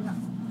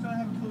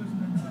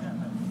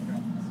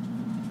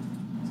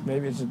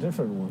 Maybe it's a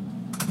different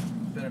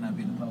one. Better not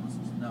be the publicist.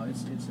 No,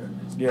 it's her.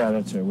 Yeah,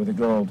 that's her, with the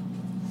gold.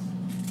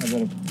 I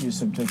gotta use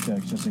some Tic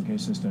Tacs just in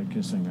case I start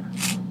kissing her.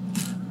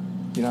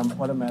 You know, I'm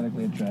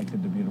automatically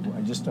attracted to beautiful.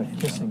 I just start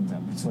kissing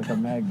them. It's like a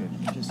magnet.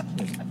 You just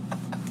kiss.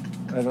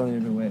 I don't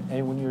even wait.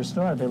 And when you're a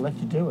star, they let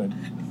you do it.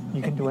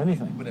 You can do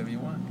anything. Whatever you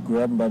want.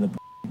 Grab them by the.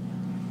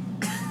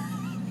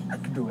 I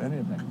can do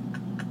anything.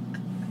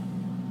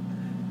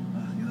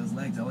 Look at those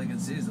legs. All I can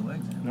see is the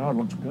legs. No, it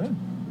looks good.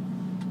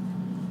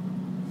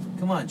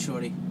 Come on,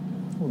 shorty.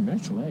 Oh,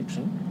 nice legs,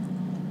 huh?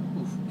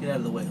 Oof, get out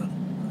of the way, honey.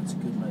 That's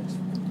good legs.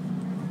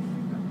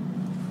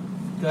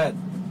 Go ahead.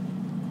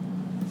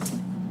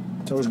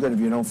 It's always good if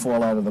you don't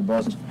fall out of the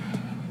bus.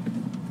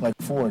 Like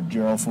Ford,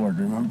 Gerald Ford,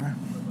 remember?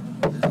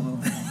 There's a little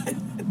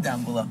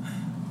down below.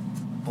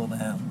 Pull the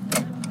hell.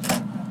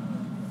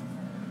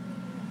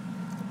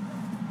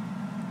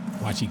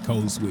 Watch he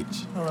code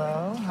switch.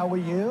 Hello, how are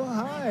you?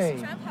 Hi.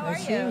 Trump, how nice are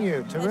you? seeing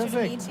you. Pleasure to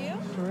Terrific. meet you.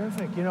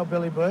 Terrific. You know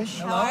Billy Bush?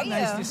 How are you?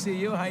 Nice to see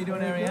you. How you doing,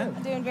 Very Ariane? good.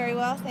 I'm doing very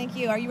well, thank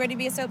you. Are you ready to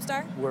be a soap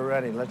star? We're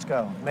ready. Let's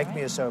go. Make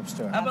me a soap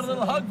star. How about a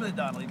little hug for the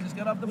Donald? He just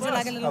got off the Would bus. you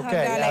like a little hug,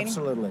 Okay, darling?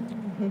 absolutely. How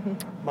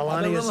about a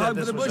Melania little said hug for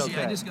this the was bushy?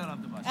 okay. I just got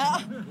off the bus.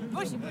 Oh,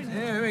 bushy.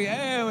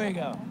 There we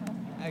go.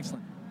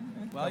 Excellent.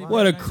 Well, you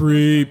What a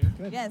creep.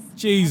 Yes.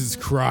 Jesus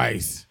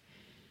Christ.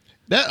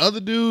 That other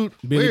dude,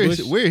 Billy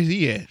Bush? where is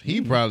he at?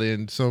 He probably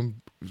in some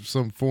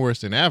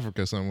forest in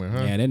Africa somewhere,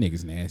 huh? Yeah, that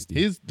nigga's nasty.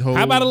 His whole,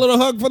 How about a little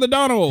hug for the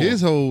Donald?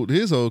 His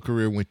whole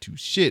career went to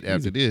shit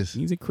after this.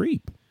 He's a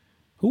creep.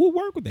 Who would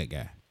work with that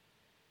guy?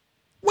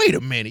 Wait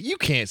a minute, you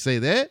can't say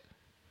that.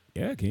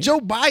 Yeah, I can. Joe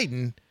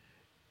Biden,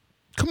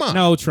 come on.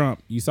 No,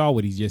 Trump. You saw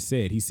what he just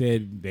said. He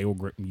said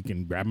you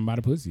can grab him by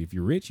the pussy. If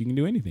you're rich, you can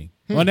do anything.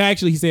 Well, no,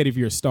 actually, he said if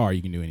you're a star,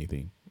 you can do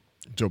anything.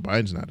 Joe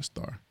Biden's not a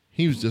star.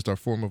 He was just our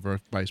former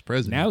vice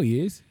president. Now he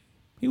is.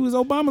 He was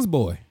Obama's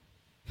boy.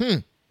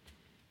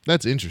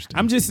 That's interesting.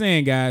 I'm just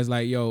saying, guys,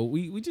 like, yo,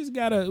 we just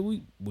gotta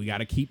we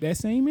gotta keep that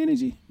same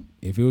energy.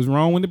 If it was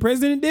wrong when the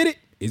president did it,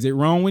 is it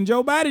wrong when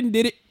Joe Biden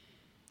did it?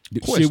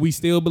 Question. Should we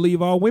still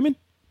believe all women?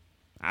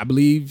 I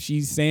believe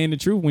she's saying the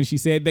truth when she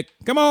said that.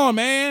 Come on,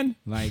 man.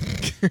 Like,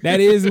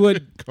 that is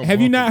what. Have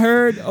you not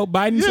heard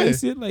Biden say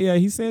shit? Like, yeah,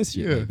 he says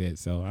shit like that.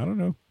 So I don't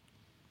know.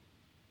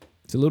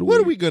 It's a little What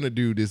weird. are we going to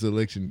do this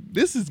election?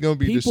 This is going to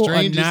be People the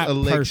strangest are not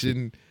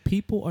election. Perfect.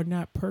 People are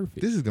not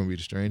perfect. This is going to be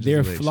the strangest They're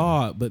election.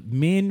 flawed, but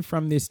men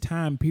from this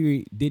time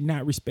period did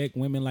not respect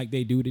women like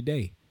they do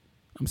today.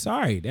 I'm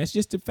sorry. That's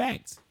just the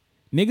facts.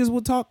 Niggas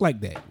will talk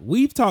like that.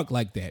 We've talked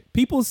like that.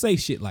 People say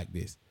shit like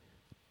this.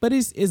 But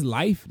it's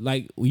life.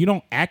 Like, you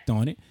don't act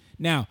on it.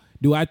 Now,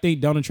 do I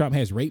think Donald Trump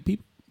has raped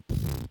people?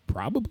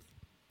 Probably.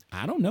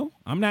 I don't know.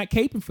 I'm not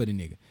caping for the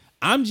nigga.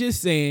 I'm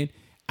just saying,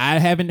 I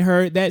haven't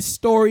heard that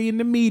story in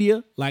the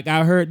media. Like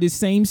I heard this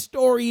same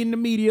story in the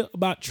media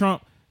about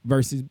Trump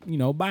versus,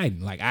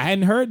 Biden. Like I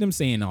hadn't heard them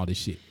saying all this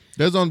shit.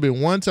 There's only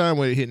been one time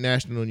where it hit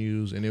national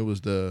news, and it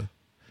was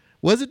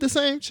was it the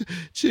same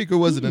chick or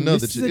was it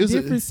another chick? It's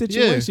a different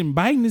situation. Yeah.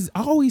 Biden is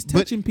always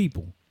touching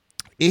people.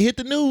 It hit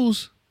the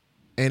news,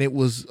 and it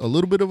was a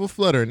little bit of a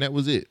flutter, and that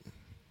was it.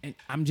 And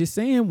I'm just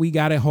saying we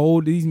got to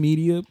hold these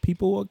media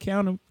people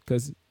accountable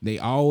because they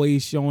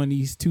always showing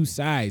these two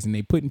sides and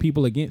they putting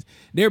people against.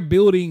 They're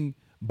building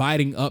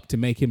Biden up to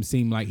make him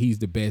seem like he's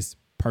the best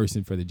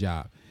person for the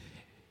job.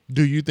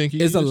 Do you think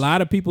There's a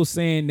lot of people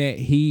saying that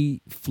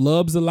he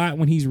flubs a lot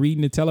when he's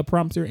reading the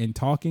teleprompter and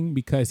talking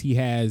because he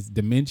has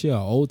dementia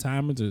or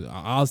Alzheimer's or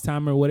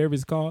Alzheimer or whatever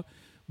it's called.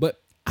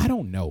 But I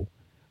don't know.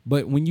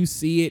 But when you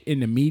see it in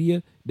the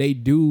media, they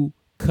do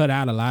cut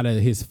out a lot of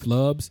his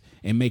flubs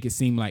and make it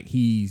seem like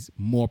he's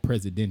more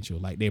presidential,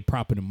 like they're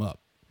propping him up.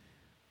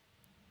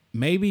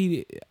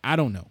 Maybe, I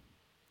don't know.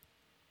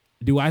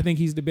 Do I think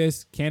he's the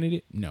best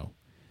candidate? No.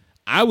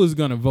 I was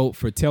gonna vote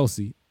for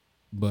Tulsi,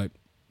 but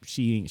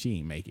she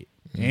ain't make it.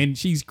 And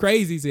she's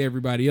crazy to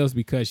everybody else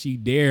because she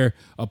dare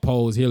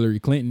oppose Hillary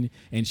Clinton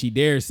and she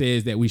dare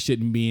says that we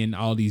shouldn't be in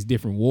all these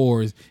different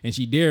wars and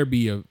she dare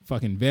be a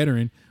fucking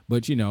veteran,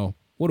 but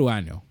what do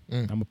I know?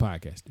 I'm a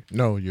podcaster.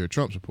 No, you're a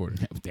Trump supporter.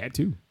 That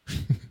too.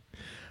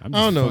 I'm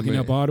just fucking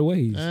up all the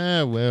ways.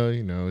 Well,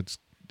 it's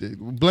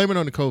blame it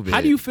on the COVID.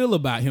 How do you feel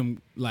about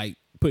him like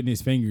putting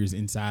his fingers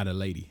inside a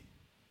lady?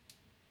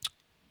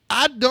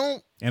 I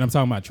don't. And I'm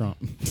talking about Trump.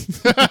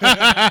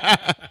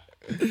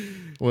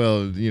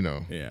 Well,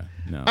 Yeah.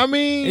 No. I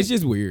mean, it's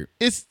just weird.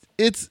 It's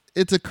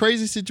a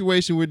crazy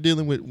situation. We're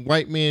dealing with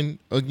white men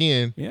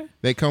again. Yeah.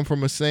 They come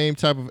from the same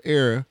type of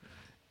era.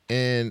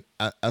 And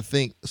I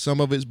think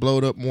some of it's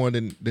blowed up more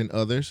than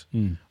others.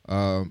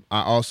 I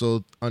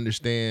also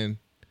understand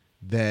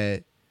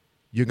that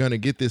you're going to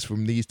get this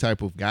from these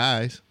type of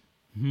guys.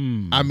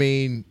 I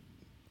mean,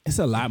 it's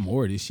a lot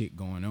more of this shit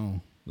going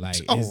on. Like,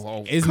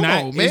 it's come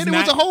on, man. There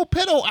was a whole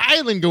pedo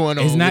island going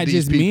on. It's not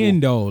just people. men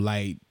though.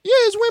 Like, yeah,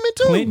 it's women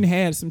too. Clinton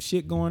had some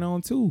shit going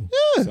on too.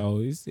 Yeah. So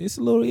it's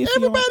a little iffy.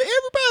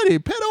 Everybody.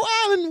 Pedo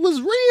island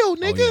was real,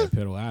 nigga. Oh,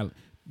 yeah, pedo island.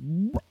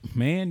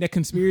 Man, that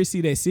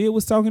conspiracy that Sid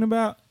was talking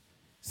about.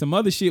 Some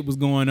other shit was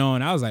going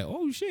on. I was like,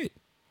 oh shit.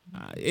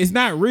 It's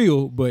not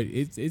real, but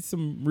it's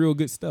some real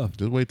good stuff.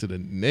 Just wait till the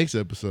next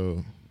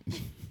episode.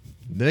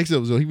 The next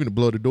episode, he's gonna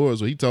blow the doors.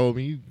 So he told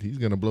me he's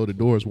gonna blow the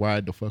doors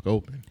wide the fuck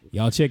open.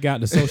 Y'all check out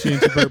the Social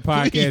Introvert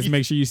Podcast.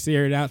 Make sure you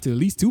share it out to at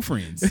least 2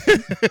 friends.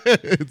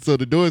 So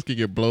the doors can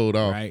get blowed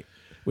off. Right.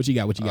 What you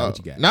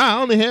got? Nah,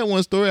 I only had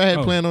one story. I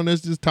had planned on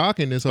this just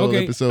talking this whole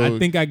episode. I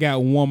think I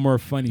got one more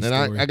funny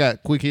story. I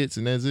got quick hits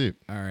and that's it.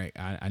 All right.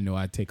 I know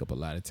I take up a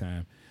lot of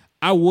time.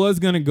 I was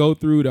going to go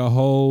through the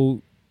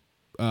whole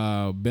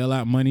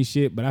bailout money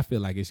shit, but I feel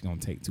like it's going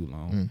to take too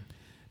long.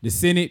 The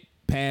Senate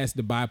passed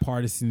the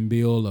bipartisan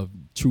bill of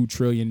 $2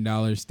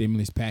 trillion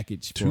stimulus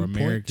package for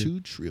America.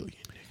 $2.2 trillion.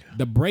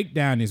 The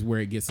breakdown is where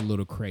it gets a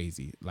little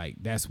crazy. Like,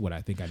 that's what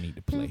I think I need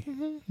to play.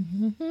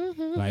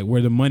 Like,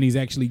 where the money's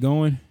actually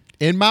going.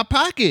 In my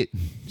pocket.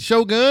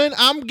 Shogun,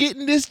 I'm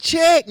getting this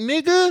check,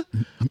 nigga.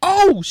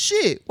 Oh,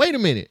 shit. Wait a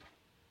minute.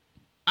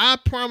 I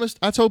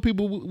told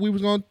people we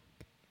was going to.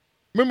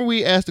 Remember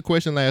we asked the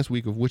question last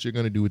week of what you're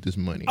going to do with this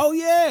money. Oh,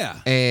 yeah.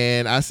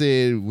 And I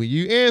said, when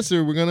you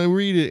answer, we're going to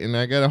read it. And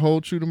I got to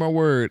hold true to my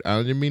word. I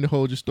didn't mean to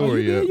hold your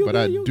story up, but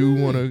I do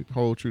want to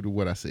hold true to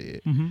what I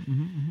said.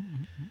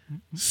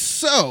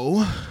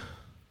 So,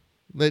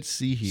 let's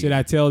see here. Should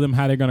I tell them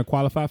how they're going to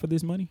qualify for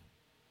this money?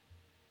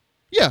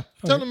 Yeah.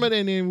 Tell them that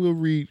and then we'll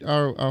read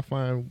our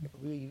fine.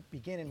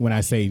 When I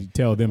say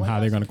tell them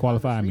how they're going to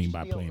qualify, I mean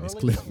by playing this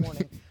clip.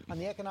 On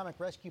the economic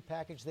rescue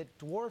package that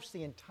dwarfs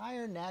the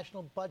entire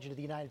national budget of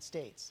the United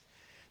States.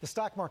 The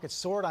stock market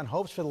soared on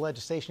hopes for the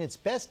legislation, its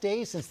best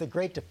days since the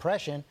Great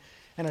Depression.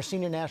 And our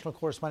senior national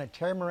correspondent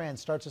Terry Moran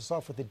starts us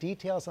off with the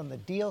details on the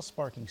deal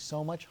sparking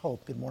so much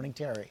hope. Good morning,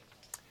 Terry.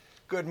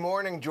 Good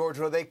morning,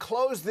 Georgia. They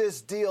closed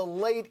this deal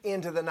late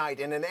into the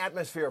night in an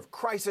atmosphere of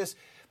crisis,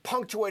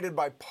 punctuated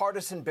by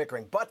partisan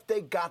bickering, but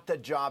they got the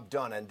job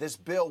done. And this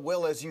bill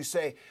will, as you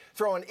say,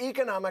 throw an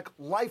economic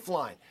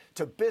lifeline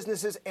to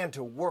businesses and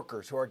to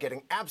workers who are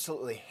getting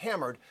absolutely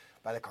hammered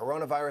by the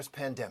coronavirus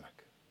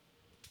pandemic.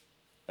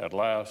 At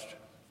last,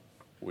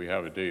 we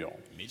have a deal.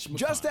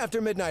 Just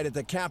after midnight at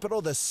the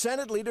Capitol, the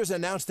Senate leaders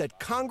announced that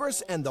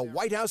Congress and the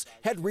White House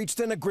had reached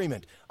an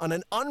agreement on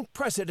an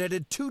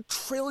unprecedented $2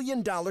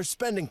 trillion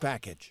spending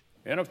package.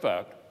 In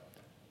effect,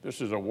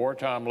 this is a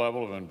wartime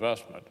level of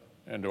investment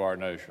into our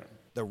nation.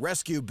 The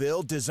rescue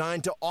bill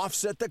designed to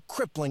offset the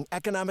crippling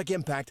economic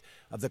impact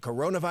of the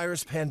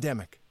coronavirus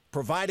pandemic,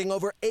 providing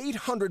over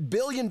 $800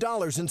 billion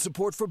in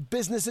support for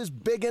businesses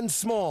big and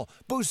small,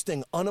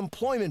 boosting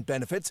unemployment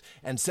benefits,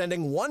 and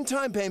sending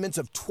one-time payments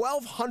of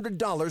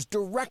 $1,200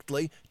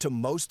 directly to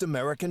most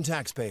American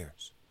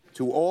taxpayers.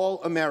 To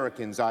all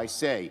Americans, I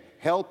say,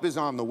 help is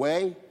on the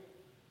way,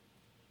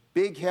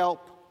 big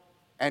help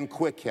and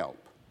quick help.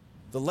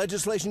 The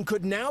legislation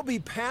could now be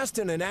passed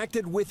and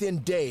enacted within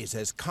days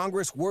as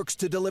Congress works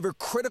to deliver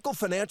critical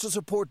financial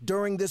support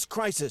during this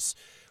crisis.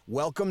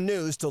 Welcome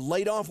news to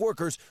laid-off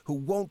workers who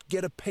won't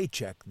get a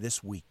paycheck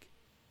this week.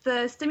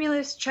 The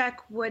stimulus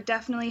check would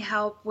definitely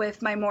help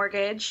with my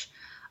mortgage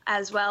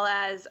as well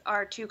as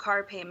our 2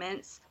 car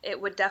payments. It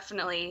would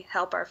definitely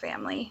help our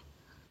family.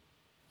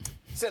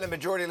 Senate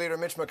Majority Leader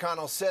Mitch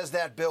McConnell says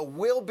that bill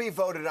will be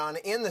voted on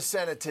in the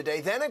Senate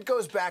today. Then it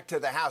goes back to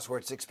the House, where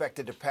it's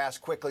expected to pass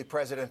quickly.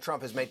 President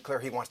Trump has made clear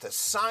he wants to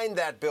sign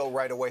that bill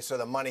right away, so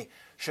the money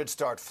should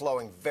start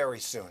flowing very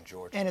soon,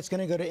 George. And it's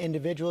going to go to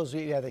individuals.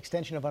 We have the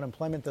extension of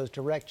unemployment, those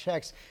direct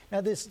checks. Now,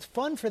 this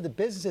fund for the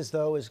businesses,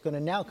 though, is going to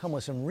now come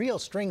with some real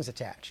strings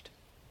attached.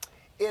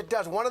 It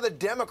does. One of the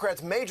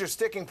Democrats' major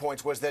sticking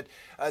points was that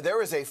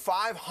there is a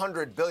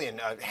 $500 billion,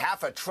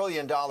 $500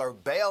 billion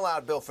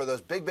bailout bill for those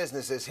big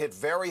businesses hit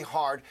very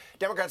hard.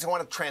 Democrats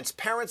wanted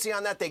transparency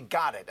on that. They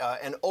got it,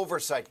 an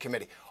oversight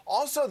committee.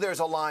 Also, there's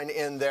a line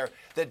in there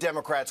that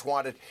Democrats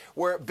wanted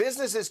where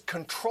businesses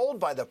controlled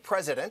by the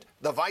president,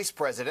 the vice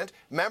president,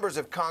 members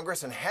of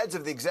Congress, and heads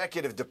of the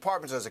executive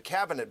departments as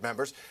cabinet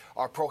members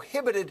are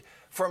prohibited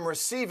from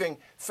receiving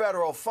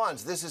federal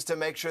funds. This is to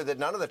make sure that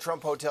none of the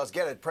Trump hotels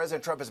get it.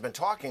 President Trump has been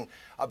talking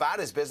about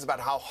his business, about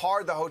how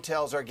hard the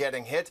hotels are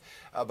getting hit,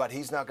 but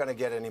he's not going to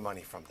get any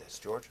money from this.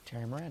 George?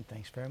 Terry Moran,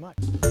 thanks very much.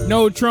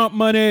 No Trump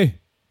money.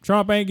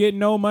 Trump ain't getting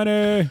no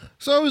money.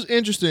 So it was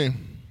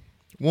interesting.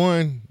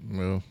 One,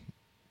 well,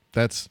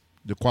 that's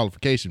the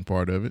qualification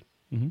part of it.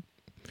 Mm-hmm.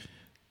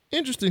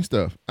 Interesting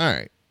stuff. All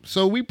right.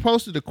 So we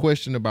posted a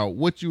question about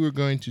what you were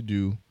going to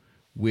do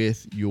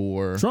with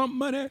your Trump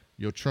money.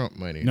 Your Trump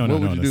money. No,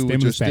 what would no, you do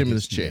with your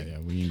stimulus package. check? Yeah,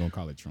 we ain't gonna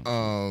call it Trump.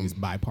 It's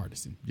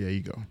bipartisan. There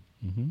you go.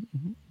 Mm-hmm,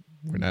 mm-hmm.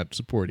 We're not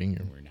supporting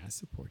you. We're not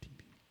supporting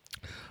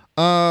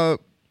you.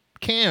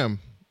 Cam,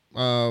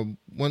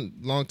 one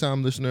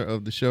longtime listener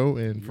of the show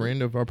and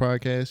friend of our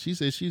podcast, she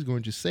says she's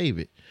going to save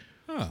it.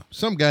 Huh.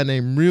 Some guy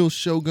named Real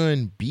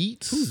Shogun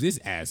Beats. Who's this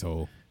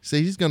asshole?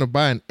 Say he's going to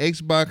buy an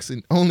Xbox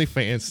and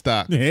OnlyFans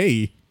stock.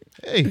 Hey,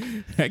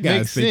 that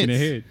guy's thinking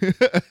ahead.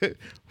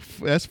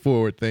 That's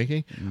forward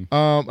thinking.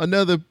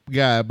 Another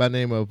guy by the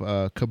name of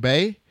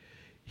Kabe,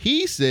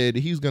 he said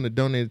he's going to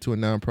donate it to a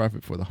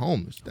nonprofit for the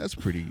homeless. That's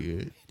pretty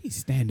good. These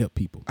stand-up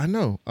people. I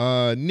know.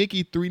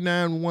 Nikki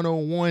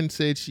 39101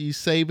 said she's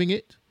saving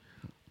it.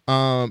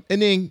 And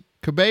then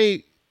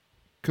Kabe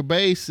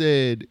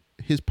said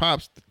his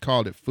pops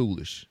called it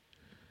foolish.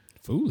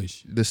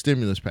 Foolish? The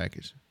stimulus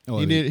package. Oh,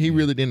 He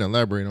really didn't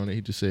elaborate on it.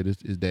 He just said his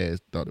dad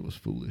thought it was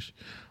foolish.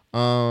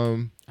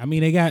 I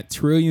mean, they got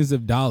trillions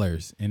of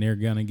dollars, and they're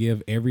gonna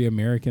give every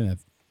American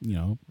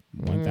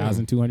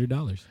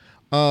 $1,200.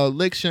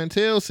 Lex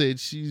Chantel said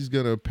she's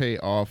gonna pay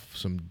off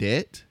some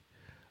debt.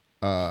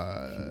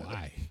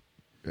 Why?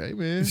 Hey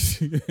man,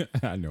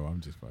 I know.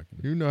 I'm just fucking.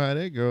 You know how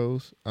that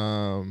goes.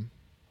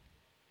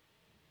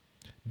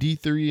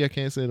 D3, I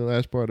can't say the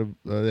last part of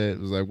that. It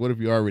was like, what if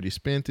you already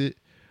spent it?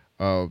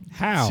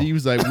 How? She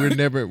was like, we're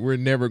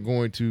never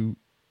going to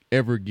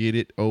ever get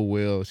it. Oh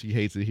well, she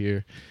hates it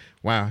here.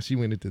 Wow, she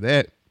went into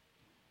that.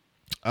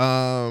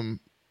 XO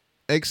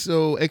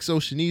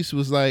Shanice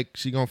was like,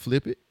 she gonna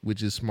flip it,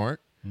 which is smart.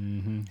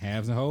 Mm-hmm.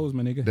 Halves and hoes,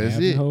 my nigga. That's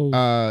Halves it. And hoes.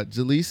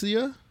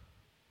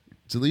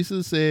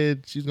 Jaleesa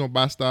said she's gonna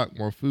buy stock,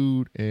 more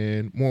food,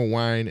 and more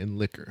wine and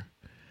liquor.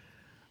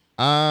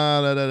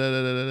 Then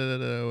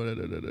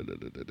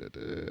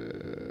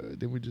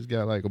we just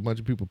got like a bunch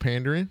of people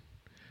pandering.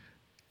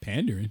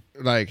 Pandering?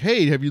 Like,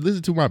 hey, have you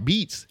listened to my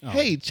beats? Oh.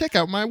 Hey, check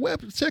out my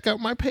check out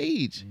my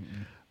page.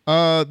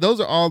 Those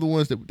are all the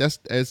ones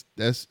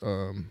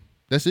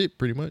that's it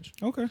pretty much.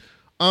 Okay.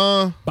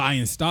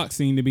 Buying stock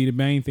seemed to be the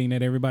main thing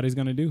that everybody's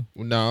gonna do.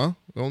 No,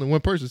 only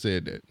one person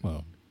said that.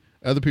 Well,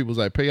 other people's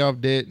like pay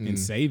off debt and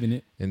saving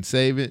it and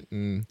save it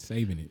and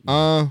saving it.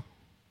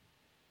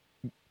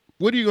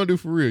 What are you gonna do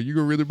for real? You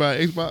gonna really buy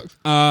an Xbox?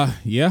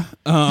 Yeah.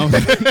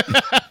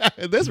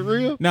 That's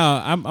real.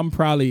 No, I'm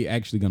probably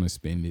actually gonna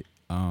spend it.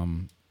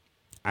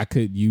 I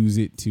could use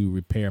it to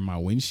repair my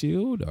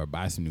windshield or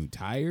buy some new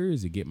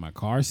tires or get my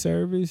car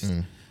serviced.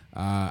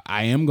 I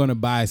am going to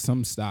buy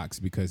some stocks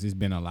because there's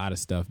been a lot of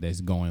stuff that's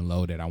going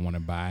low that I want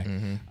to buy.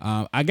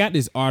 I got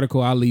this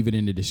article. I'll leave it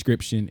in the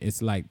description.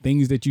 It's like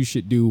things that you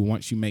should do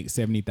once you make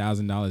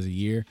 $70,000 a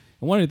year.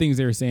 And one of the things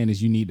they were saying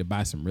is you need to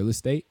buy some real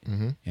estate.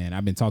 And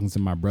I've been talking to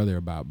my brother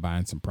about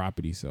buying some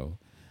property. So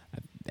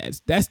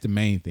that's the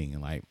main thing.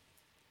 And like,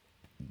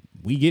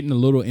 we getting a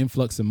little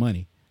influx of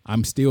money.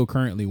 I'm still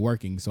currently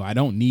working, so I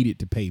don't need it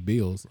to pay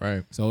bills.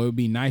 Right. So it would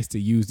be nice to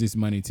use this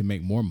money to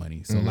make more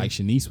money. So like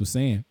Shanice was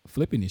saying,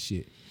 flipping this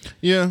shit.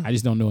 Yeah. I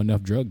just don't know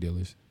enough drug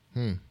dealers.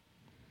 I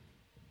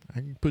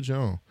can put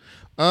you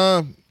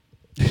on.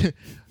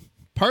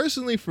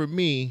 Personally, for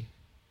me,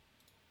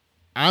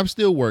 I'm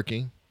still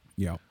working.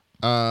 Yeah.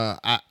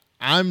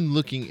 I'm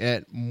looking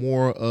at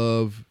more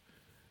of,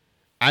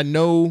 I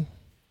know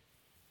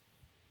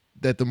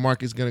that the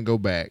market's going to go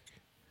back.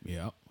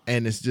 Yeah.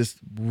 And it's just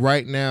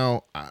right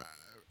now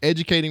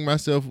educating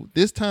myself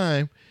this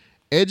time.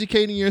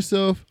 educating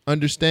yourself,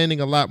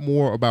 understanding a lot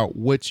more about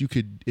what you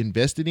could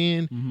invest it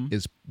in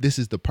this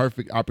is the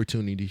perfect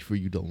opportunity for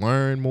you to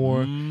learn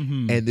more,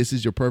 and this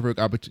is your perfect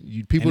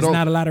opportunity. People don't.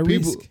 Not a lot of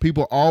risk.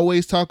 People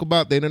always talk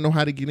about they don't know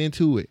how to get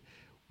into it.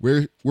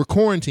 We're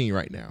quarantined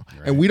right now,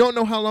 and we don't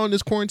know how long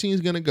this quarantine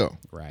is gonna go.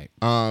 Right.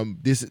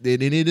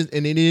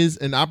 It is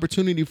an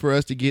opportunity for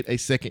us to get a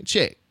second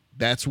check.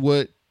 That's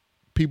what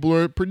people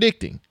are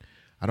predicting.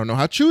 I don't know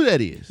how true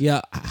that is. Yeah.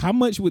 How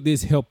much would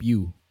this help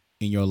you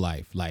in your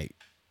life? Like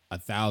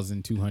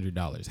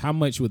 $1,200. How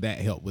much would that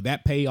help? Would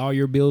that pay all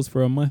your bills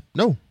for a month?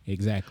 No.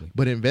 Exactly.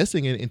 But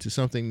investing it into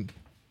something,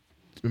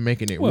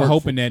 making it Well, work.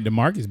 hoping that the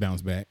markets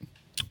bounce back.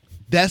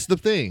 That's the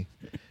thing.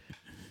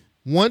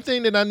 One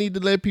thing that I need to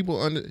let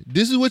people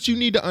this is what you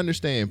need to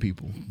understand,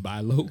 people. Buy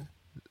low.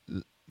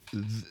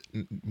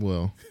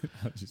 Well,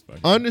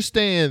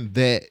 understand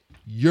that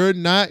you're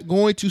not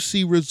going to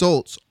see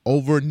results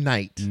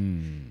overnight.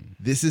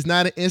 This is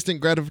not an instant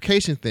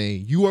gratification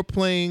thing. You are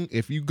playing,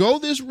 if you go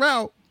this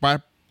route by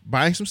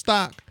buying some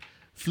stock,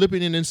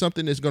 flipping it in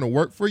something that's going to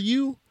work for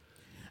you,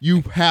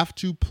 you have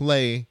to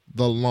play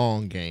the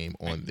long game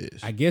on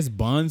this. I guess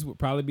bonds would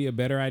probably be a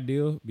better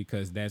idea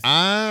because that's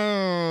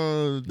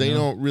they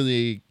don't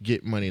really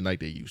get money like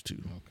they used to.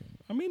 Okay.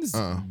 I mean, it's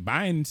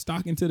buying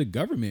stock into the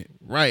government,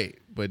 right?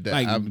 But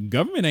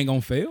government ain't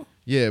gonna fail.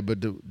 Yeah, but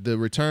the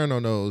return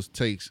on those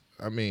takes.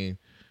 I mean,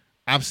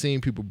 I've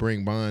seen people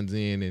bring bonds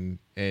in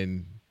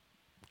and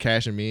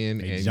cash them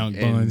in and junk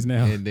bonds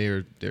now, and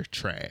they're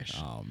trash.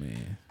 Oh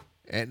man!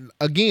 And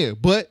again,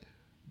 but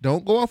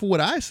don't go off of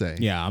what I say.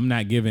 Yeah, I'm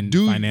not giving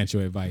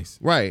financial advice.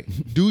 Right.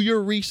 Do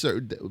your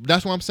research.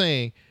 That's what I'm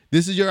saying.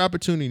 This is your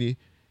opportunity.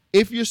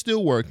 If you're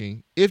still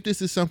working, if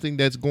this is something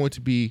that's going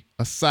to be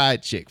a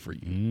side check for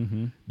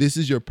you, this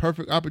is your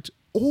perfect opportunity.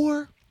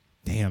 Or,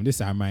 damn, this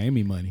is our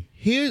Miami money.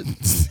 Here,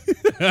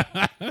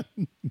 that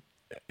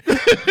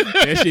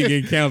shit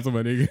getting canceled,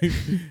 my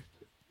nigga.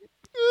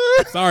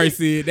 Sorry,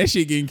 Sid. That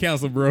shit getting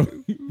canceled, bro.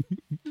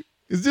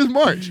 It's just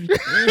March.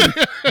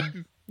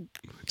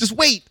 Just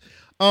wait.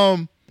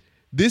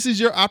 This is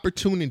your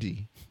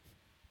opportunity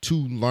to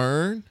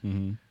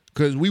learn.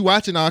 Because we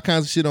watching all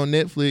kinds of shit on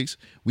Netflix.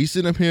 We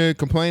sitting up here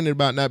complaining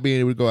about not being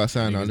able to go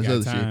outside and all this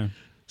other shit.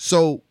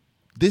 So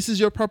this is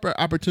your proper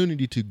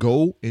opportunity to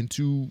go and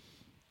to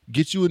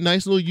get you a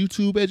nice little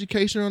YouTube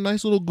education or a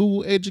nice little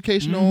Google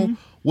education on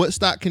what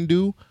stock can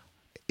do.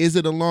 Is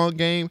it a long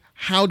game?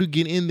 How to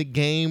get in the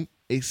game?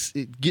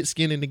 Get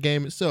skin in the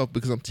game itself.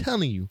 Because I'm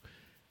telling you,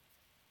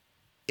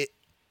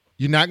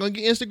 you're not going to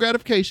get instant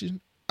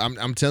gratification.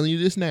 I'm telling you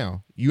this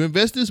now. You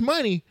invest this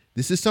money.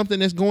 This is something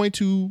that's going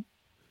to.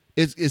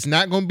 It's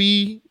not going to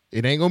be.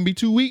 It ain't going to be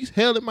 2 weeks.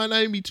 Hell, it might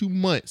not even be 2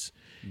 months.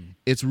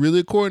 It's really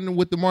according to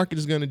what the market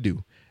is going to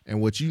do.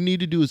 And what you need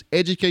to do is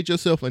educate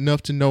yourself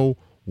enough to know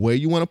where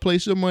you want to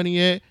place your money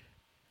at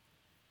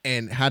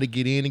and how to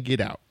get in and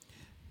get out.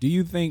 Do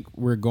you think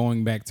we're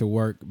going back to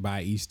work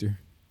by Easter?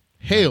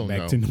 Hell back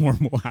no. to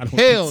normal. I don't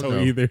Hell think so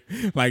no. either.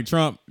 Like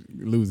Trump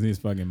losing his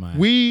fucking mind.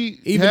 We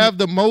have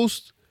the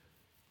most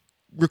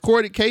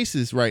recorded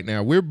cases right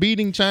now. We're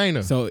beating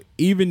China. So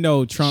even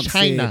though Trump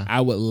said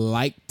I would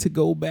like to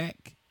go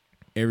back,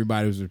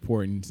 everybody was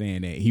reporting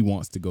saying that he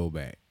wants to go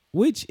back,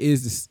 which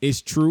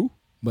is true,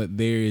 but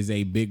there is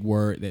a big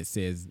word that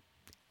says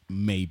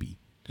maybe,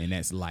 and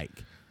that's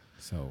like.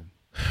 So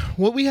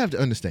what we have to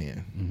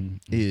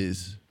understand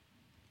is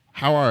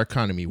how our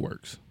economy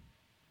works.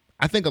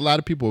 I think a lot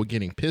of people are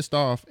getting pissed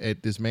off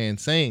at this man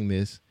saying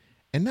this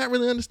and not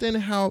really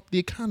understanding how the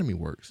economy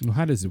works. Well,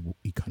 how does the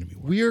economy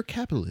work? We are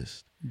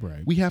capitalists.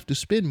 Right. We have to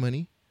spend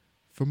money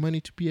for money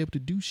to be able to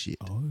do shit.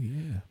 Oh,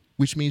 yeah.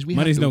 Which means we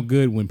money's have to, no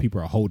good when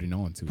people are holding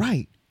on to it.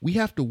 Right. We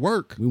have to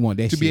work. We want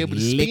that to shit be able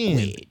to spend.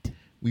 liquid.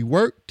 We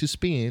work to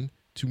spend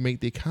to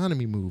make the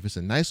economy move. It's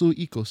a nice little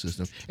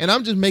ecosystem. And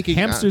I'm just making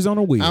hamsters on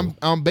a wheel.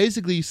 I'm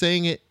basically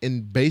saying it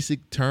in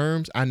basic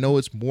terms. I know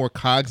it's more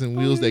cogs and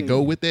wheels that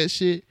go with that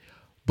shit.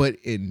 But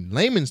in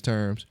layman's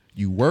terms,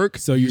 you work,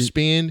 so you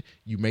spend,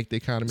 you make the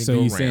economy go So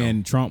you're round.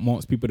 saying Trump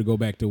wants people to go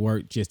back to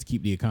work just to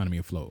keep the economy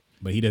afloat,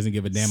 but he doesn't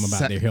give a damn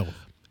about their health.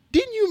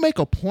 Didn't you make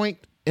a point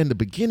in the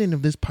beginning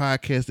of this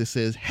podcast that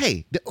says,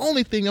 hey, the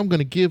only thing I'm going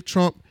to give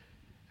Trump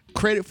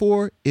credit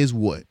for is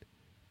what?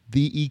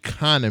 The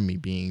economy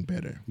being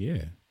better.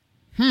 Yeah.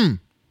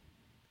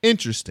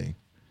 Interesting.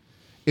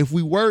 If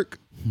we work,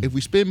 if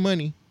we spend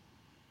money,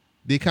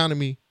 the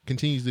economy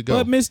continues to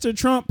go. But Mr.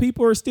 Trump,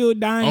 people are still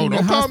dying. Oh, in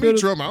don't the call me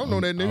hospitals. Trump. I don't know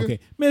that nigga. Okay,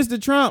 Mr.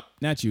 Trump,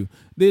 not you.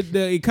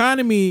 The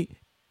economy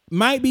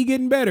might be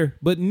getting better,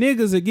 but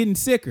niggas are getting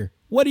sicker.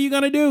 What are you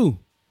gonna do?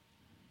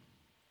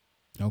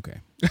 Okay.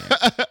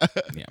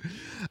 Yeah.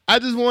 I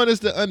just want us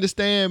to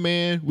understand,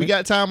 man. We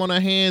got time on our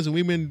hands, and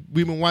we've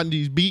been watching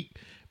these beat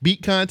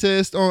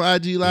contests on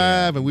IG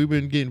Live, and we've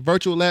been getting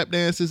virtual lap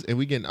dances, and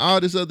we getting all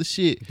this other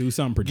shit. Do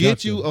something productive.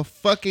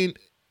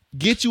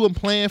 Get you a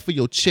plan for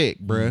your check,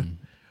 bruh.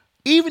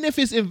 Even if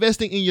it's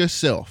investing in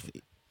yourself,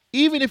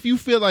 even if you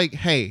feel like,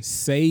 hey,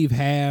 save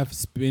half,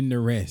 spend the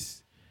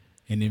rest,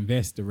 and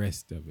invest the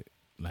rest of it.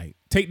 Like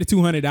take the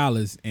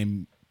 $200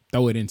 and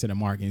throw it into the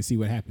market and see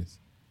what happens.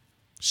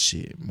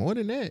 Shit, more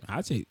than that.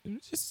 I'd say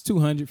just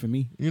 200 for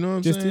me. You know what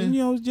I'm just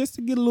saying? Just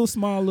to get a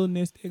small little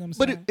nest egg on the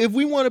But side. if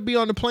we want to be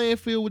on the playing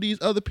field with these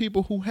other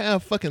people who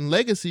have fucking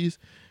legacies,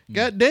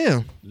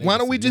 goddamn, why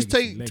don't we take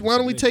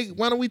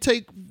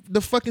the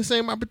fucking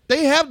same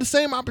they have the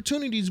same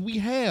opportunities we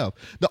have.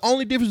 The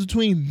only difference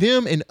between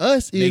them and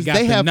us is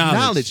they have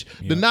knowledge.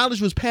 Yeah. The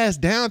knowledge was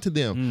passed down to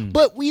them.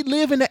 But we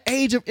live in the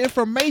age of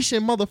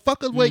information,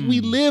 motherfuckers. Like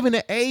we live in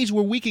an age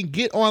where we can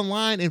get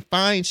online and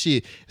find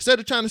shit. Instead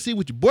of trying to see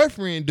what your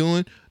boyfriend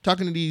doing,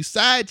 talking to these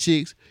side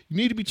chicks, you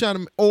need to be trying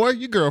to, or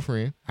your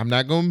girlfriend. I'm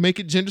not gonna make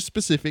it gender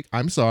specific.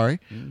 I'm sorry.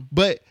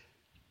 But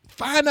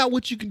find out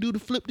what you can do to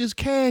flip this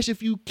cash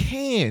if you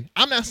can.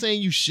 I'm not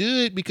saying you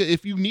should, because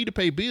if you need to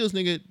pay bills,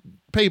 nigga,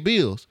 pay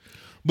bills.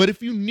 But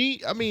if you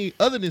need,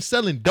 other than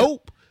selling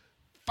dope,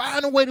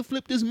 find a way to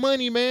flip this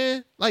money,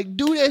 man. Like,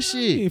 do that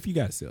shit. If you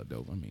gotta sell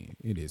dope,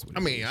 it is what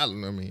it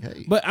is.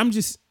 Hey. But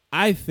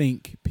I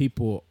think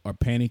people are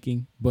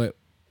panicking, but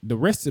the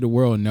rest of the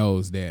world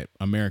knows that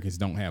Americans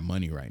don't have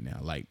money right now.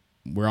 Like,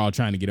 we're all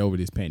trying to get over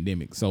this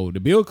pandemic. So the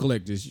bill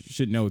collectors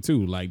should know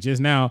too. Like,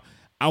 just now,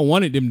 I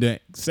wanted them to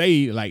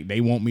say, like, they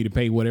want me to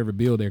pay whatever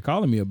bill they're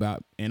calling me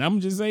about. And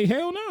I'm just say,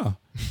 hell no.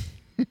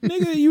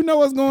 Nigga, you know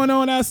what's going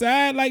on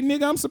outside. Like,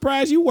 nigga, I'm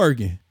surprised you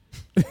working.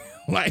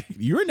 Like,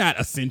 you're not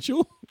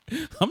essential.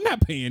 I'm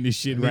not paying this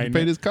shit right now.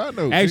 Pay this car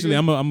note. Actually,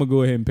 nigga. I'm gonna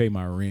go ahead and pay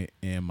my rent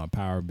and my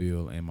power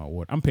bill and my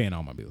water. I'm paying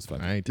all my bills.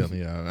 Fuck I ain't telling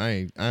y'all.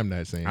 I'm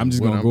not saying. I'm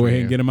just what gonna go ahead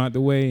paying. and get them out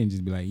the way and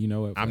just be like, you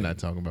know what? I'm not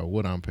talking about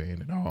what I'm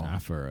paying at all. I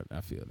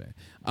feel that.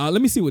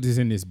 Let me see what is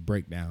in this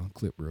breakdown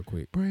clip real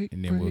quick,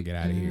 and then we'll get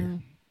out of here.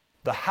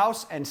 The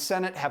House and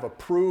Senate have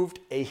approved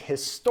a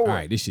historic. All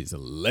right, this shit's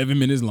 11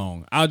 minutes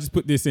long. I'll just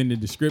put this in the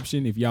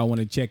description if y'all want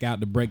to check out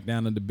the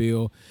breakdown of the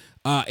bill.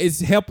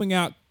 It's helping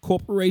out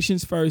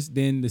corporations first,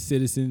 then the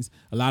citizens.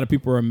 A lot of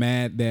people are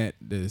mad that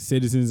the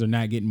citizens are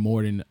not getting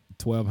more than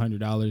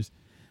 $1,200.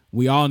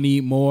 We all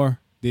need more.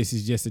 This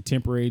is just a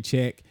temporary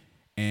check.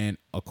 And,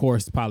 of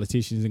course,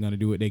 politicians are going to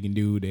do what they can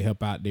do to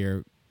help out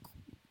their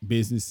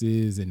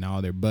businesses and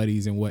all their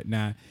buddies and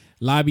whatnot.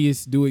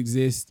 Lobbyists do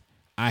exist.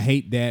 I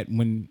hate that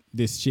when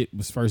this shit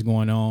was first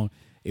going on,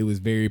 it was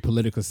very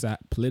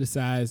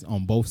politicized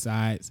on both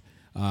sides.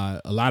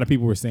 A lot of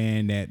people were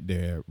saying that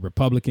the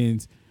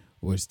Republicans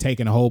was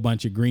taking a whole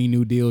bunch of Green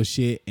New Deal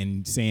shit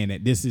and saying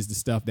that this is the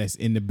stuff that's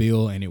in the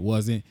bill, and it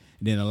wasn't.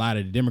 And then a lot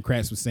of the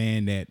Democrats were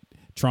saying that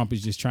Trump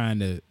is just trying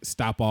to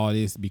stop all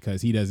this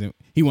because he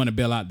want to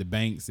bail out the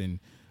banks and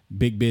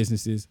big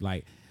businesses.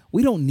 Like,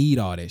 we don't need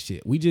all that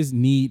shit. We just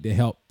need to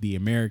help the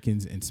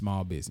Americans and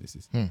small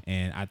businesses.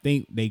 And I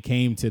think they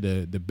came to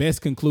the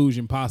best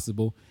conclusion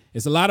possible.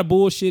 It's a lot of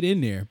bullshit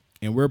in there,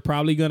 and we're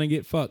probably going to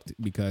get fucked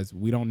because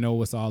we don't know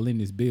what's all in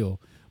this bill.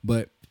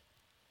 But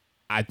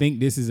I think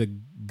this is a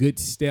good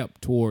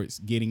step towards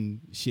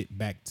getting shit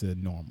back to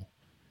normal.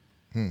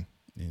 And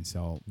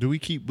so, do we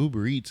keep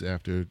Uber Eats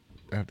after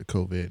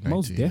COVID-19?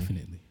 Most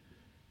definitely.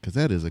 Because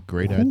that is a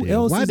great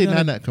idea. Why did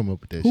I not come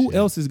up with that shit? Who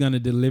else is going to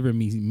deliver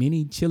me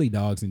mini chili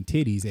dogs and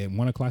titties at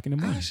 1 o'clock in the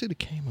morning? I should have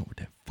came up with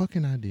that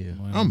fucking idea.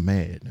 Wow. I'm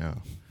mad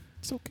now.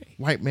 It's okay.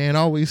 White man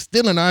always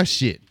stealing our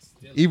shit,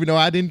 even though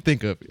I didn't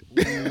think of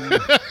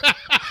it.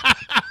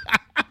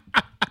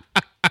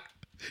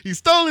 He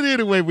stole it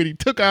anyway, but he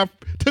took our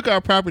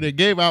property and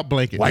gave out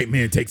blankets. White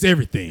man takes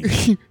everything.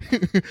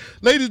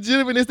 Ladies and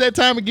gentlemen, it's that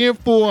time again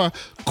for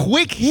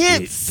Quick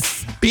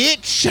Hits,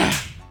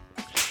 bitch.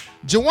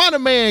 Joanna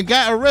Man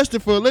got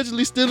arrested for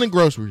allegedly stealing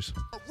groceries.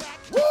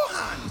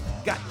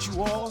 Wuhan got you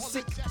all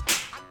sick.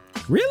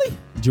 Really?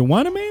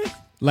 Joanna Man?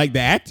 Like the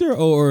actor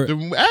or?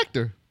 The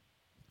actor.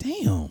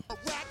 Damn.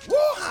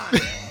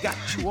 Wuhan got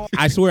you all.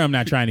 I swear I'm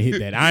not trying to hit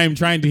that. I am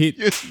trying to hit.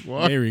 Yes, you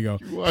are. There we go.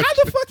 You are. How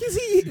the fuck is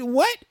he?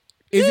 What?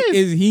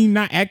 Is he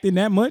not acting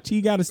that much?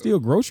 He got to steal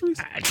groceries?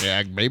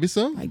 Yeah, maybe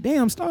so. Like,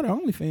 damn, start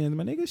OnlyFans,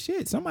 my nigga.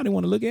 Shit, somebody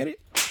want to look at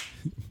it?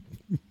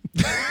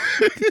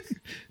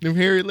 Them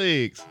hairy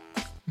legs.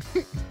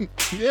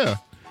 Yeah,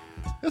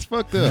 that's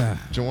fucked up.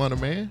 Joanna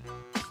Man.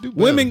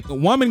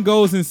 Woman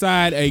goes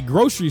inside a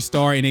grocery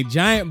store in a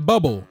giant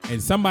bubble and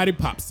somebody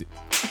pops it.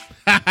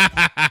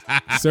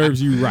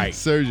 Serves you right.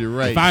 Serves you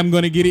right. If I'm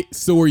gonna get it,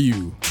 so are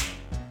you.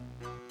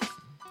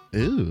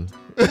 Ew.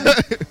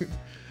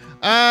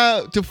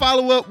 To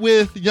follow up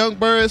with Young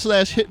Bird /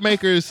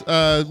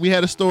 Hitmakers, we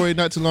had a story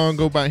not too long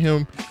ago about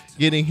him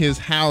getting his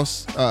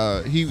house.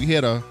 He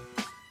had a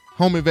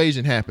home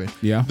invasion happen.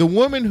 Yeah. The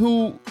woman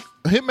who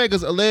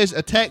Hitmaker's alleged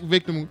attack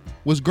victim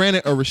was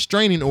granted a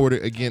restraining order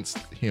against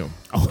him.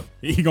 Oh,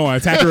 he gonna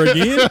attack her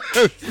again?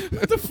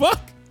 What the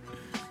fuck?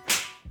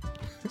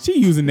 She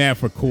using that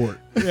for court.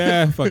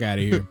 Yeah, fuck out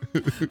of here.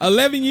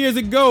 11 years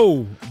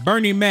ago,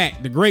 Bernie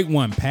Mac, the great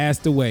one,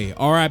 passed away.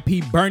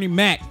 R.I.P. Bernie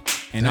Mac.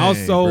 And Dang,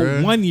 also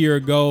bruh. 1 year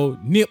ago,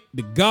 Nip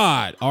the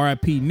God,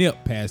 R.I.P.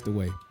 Nip, passed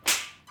away.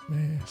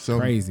 Man,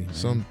 crazy.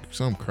 Some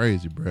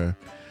crazy, bruh.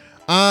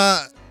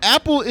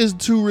 Apple is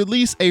to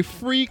release a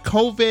free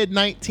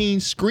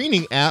COVID-19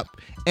 screening app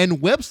and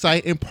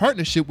website in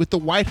partnership with the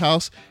White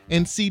House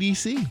and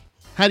CDC.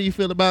 How do you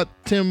feel about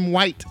Tim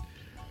White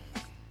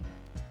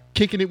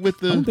kicking it with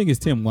the? I don't think it's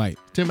Tim White.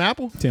 Tim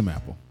Apple. Tim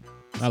Apple.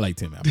 I like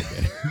Tim Apple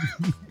better.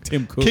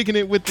 Tim Cook. Kicking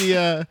it with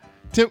the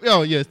Tim.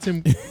 Oh yeah,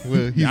 Tim.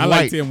 Well, he's I white.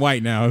 like Tim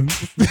White now.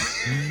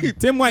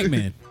 Tim White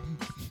man.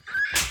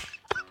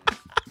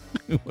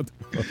 What the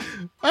fuck?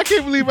 I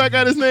can't believe I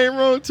got his name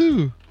wrong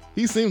too.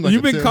 He seems like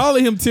You've been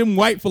calling him Tim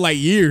White for like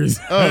years.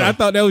 I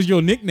thought that was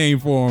your nickname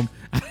for him.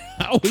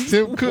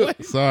 Tim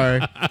Cook.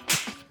 Sorry.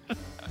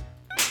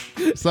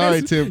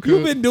 Sorry, Tim Cook.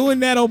 You've been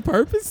doing that on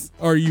purpose,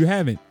 or you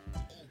haven't?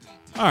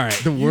 All right.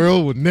 The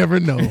world will never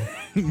know.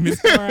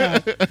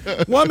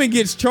 Woman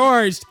gets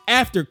charged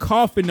after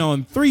coughing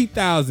on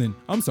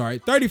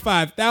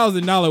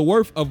 $35,000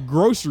 worth of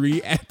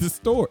grocery at the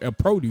store,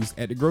 produce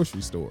at the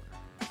grocery store.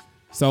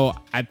 So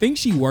I think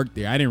she worked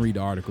there. I didn't read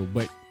the article,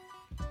 but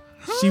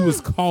she was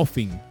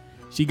coughing.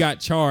 She got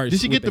charged. Did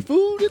she get the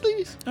food at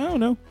least? I don't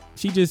know.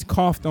 She just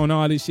coughed on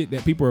all this shit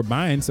that people are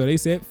buying. So they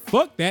said,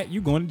 fuck that.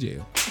 You going to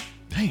jail.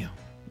 Damn.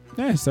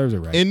 That serves her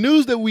right. In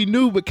news that we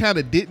knew but kind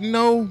of didn't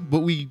know,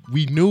 but we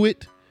knew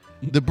it,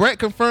 the brat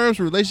confirms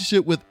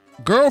relationship with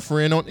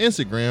girlfriend on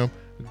Instagram.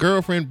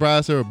 Girlfriend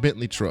buys her a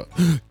Bentley truck.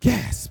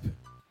 Gasp.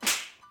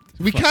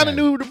 We kind of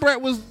knew the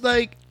brat was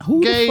like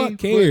Who gay. the fuck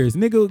cares?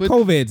 Nigga,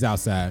 COVID's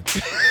outside.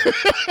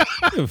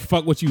 Give a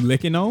fuck what you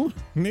licking on,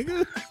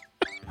 nigga.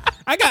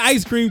 I got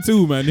ice cream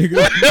too, my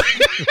nigga.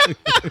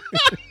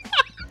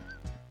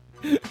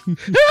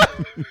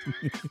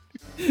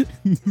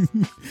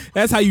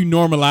 That's how you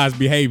normalize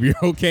behavior,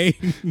 okay?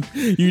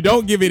 You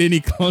don't give it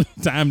any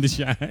time to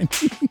shine.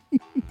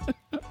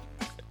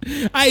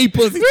 I eat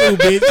pussy too,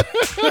 bitch.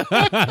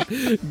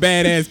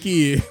 Badass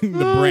kid. The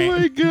brat. Oh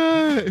my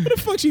God. What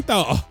the fuck she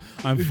thought? Oh,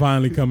 I'm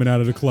finally coming out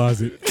of the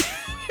closet.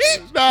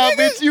 Nah,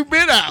 bitch, you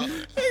been out.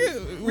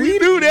 We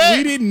knew that.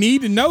 We didn't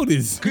need to know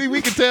this.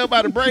 We could tell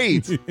by the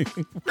braids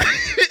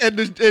and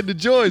the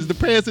joys, the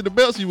pants and the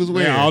belts you was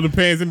wearing. Yeah, all the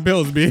pants and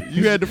belts, bitch.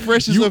 You had the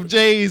freshest of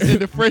J's and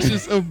the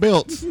freshest of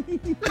belts.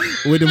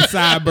 With them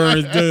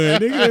sideburns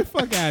done. Nigga, get the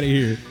fuck out of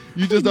here.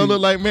 You just don't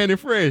look like Manny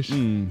Fresh.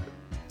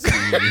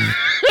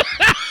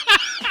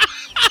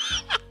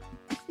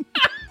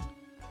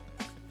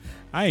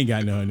 I ain't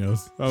got nothing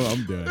else. Oh,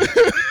 I'm done.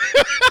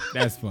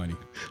 That's funny.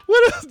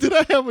 What else? Did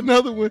I have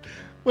another one?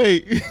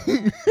 Wait.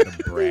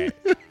 The brat.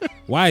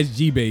 Why is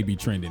G Baby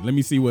trending? Let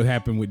me see what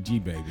happened with G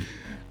Baby.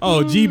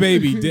 Oh, G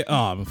Baby.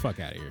 Oh, fuck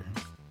out of here.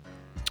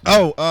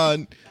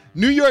 Oh,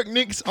 New York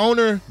Knicks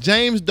owner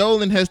James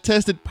Dolan has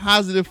tested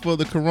positive for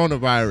the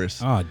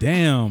coronavirus. Oh,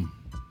 damn.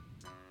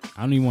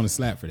 I don't even want to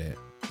slap for that.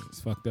 It's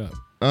fucked up.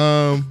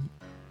 Oh,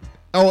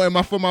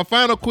 and for my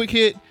final quick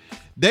hit,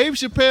 Dave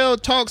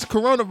Chappelle talks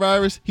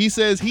coronavirus. He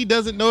says he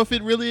doesn't know if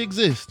it really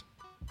exists.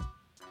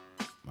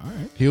 All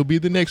right. He'll be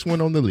the next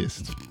one on the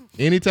list.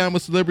 Anytime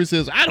a celebrity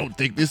says, I don't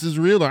think this is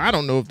real, or I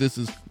don't know if this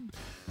is.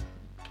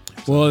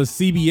 Well, a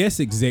CBS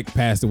exec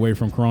passed away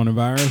from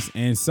coronavirus,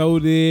 and so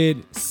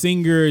did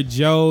singer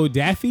Joe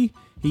Daffy.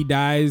 He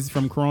dies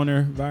from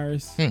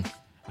coronavirus.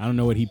 I don't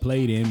know what he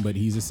played in, but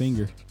he's a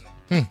singer.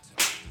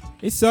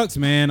 It sucks,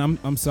 man.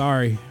 I'm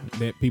sorry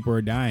that people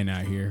are dying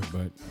out here,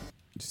 but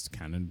it's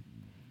kind of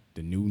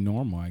the new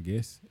normal, I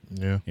guess.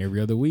 Yeah. Every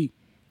other week.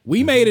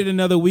 We made it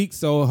another week,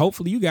 so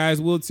hopefully you guys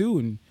will too.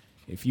 And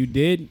if you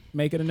did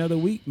make it another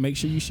week, make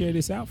sure you share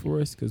this out for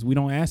us, because we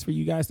don't ask for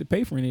you guys to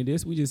pay for any of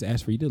this. We just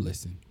ask for you to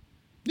listen.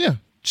 Yeah,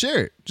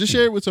 share it. Just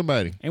share it with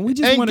somebody. And we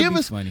just want to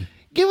be funny.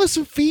 Give us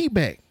some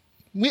feedback.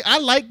 I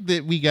like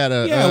that we got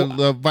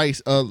a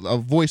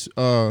voice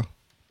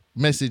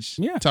message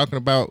talking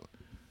about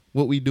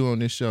what we do on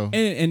this show.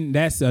 And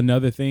that's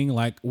another thing.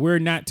 Like, we're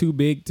not too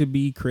big to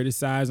be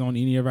criticized on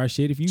any of our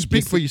shit. If you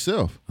speak for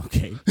yourself.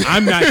 Okay.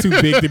 I'm not too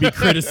big to be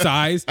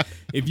criticized.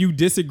 If you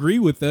disagree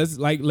with us,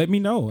 like, let me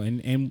know.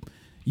 And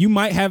you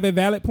might have a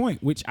valid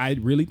point, which I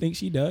really think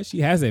she does. She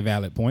has a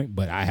valid point,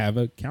 but I have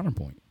a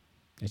counterpoint.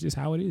 That's just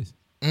how it is.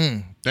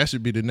 That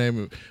should be the name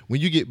of it.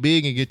 When you get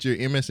big and get your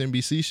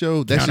MSNBC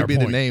show, that should be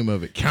the name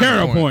of it.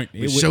 Counterpoint.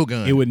 With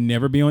Shogun. It would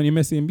never be on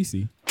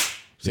MSNBC.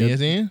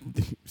 CNN?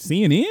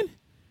 CNN?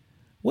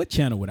 What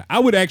channel would I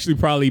would actually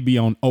probably be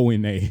on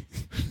ONA.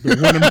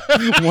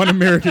 One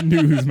American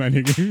News, my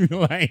nigga.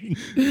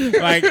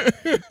 like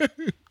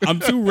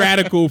I'm too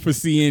radical for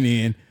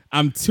CNN.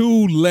 I'm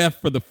too left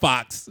for the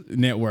Fox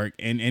network,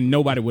 and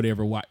nobody would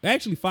ever watch.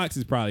 Actually, Fox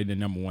is probably the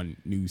 #1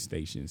 news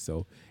station,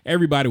 so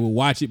everybody would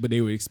watch it, but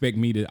they would expect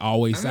me to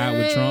always side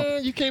with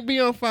Trump. You can't be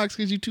on Fox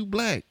because you're too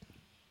black.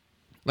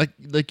 Like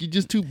you're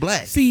just too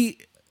black. See,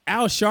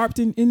 Al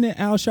Sharpton,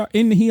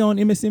 isn't he on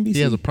MSNBC?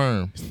 He has a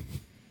perm.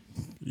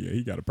 Yeah,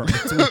 he got a perm.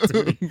 How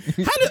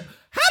the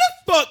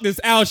fuck does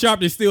Al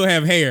Sharpton still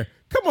have hair?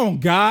 Come on,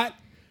 God.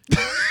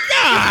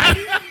 God.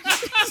 What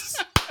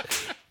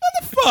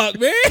the fuck,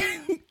 man?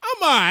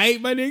 I'm all right,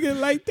 my nigga.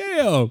 Like,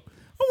 damn.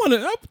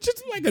 I'm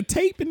just like a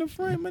tape in the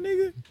front, my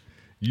nigga.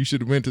 You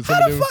should have went to some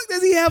How of the them. fuck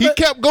does he have He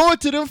kept going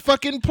to them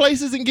fucking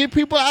places and get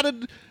people out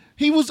of.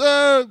 He was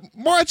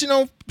marching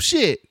on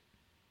shit.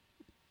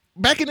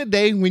 Back in the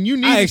day when you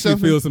needed I actually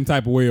something. feel some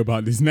type of way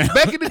about this now.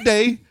 Back in the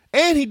day,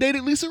 and he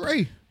dated Lisa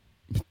Ray.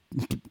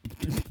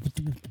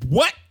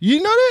 What? You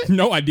didn't know that?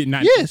 No, I did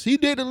not. Yes, he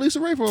dated Lisa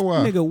Ray for a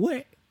while. Nigga,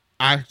 what?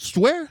 I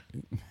swear.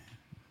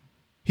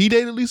 He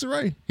dated Lisa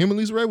Ray. Him and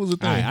Lisa Ray was a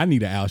thing. I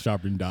need an Al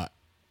Sharpton doc.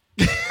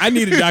 I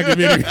need a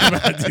documentary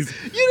about this.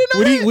 You didn't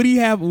know that? Would he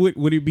have?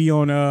 Would it be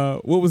on?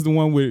 What was the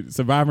one with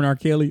Surviving R.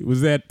 Kelly?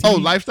 Was that? TV? Oh,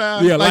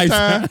 Lifetime. Yeah,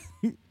 Lifetime.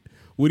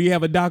 Would he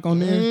have a doc on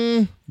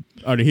there?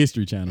 Or the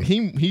History Channel? He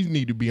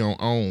need to be on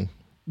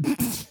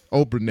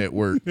Oprah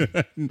Network.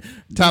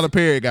 Tyler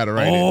Perry got it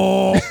right.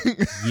 Oh,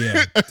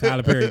 yeah.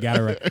 Tyler Perry got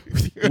it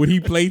right. Would he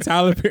play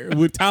Tyler Perry?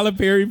 Would Tyler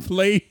Perry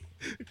play?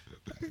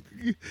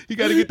 He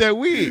got to get that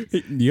wig.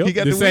 Yep, he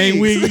got the same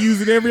wig he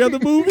used in every other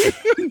movie.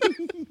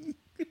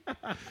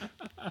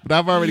 But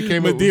I've already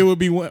came up. But there would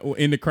be one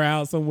in the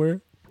crowd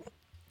somewhere.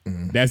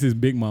 That's his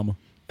big mama.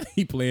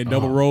 He playing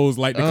double roles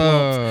like the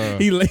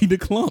clumps. He laid the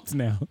clumps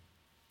now.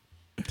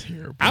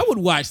 Terrible. I would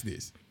watch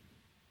this.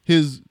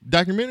 His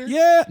documentary?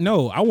 Yeah.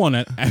 No, I want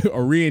a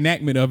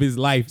reenactment of his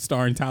life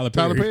starring Tyler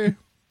Perry. Tyler Perry?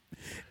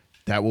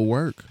 That will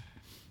work.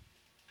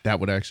 That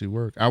would actually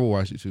work. I will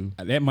watch it too.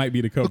 That might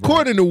be the cover.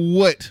 According to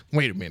what?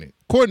 Wait a minute.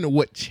 According to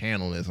what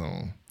channel it's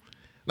on?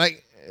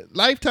 Like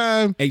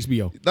Lifetime,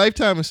 HBO.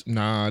 Lifetime is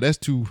that's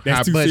too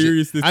high too budget.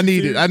 serious. I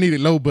needed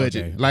low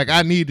budget. Okay. Like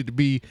I needed to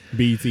be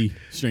BET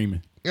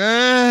streaming.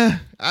 I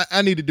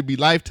needed to be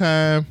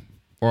Lifetime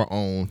or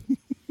OWN.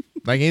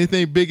 Like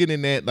anything bigger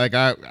than that, like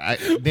I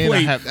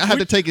have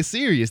to take it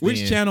serious.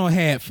 Which channel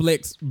had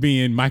Flex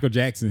being Michael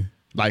Jackson?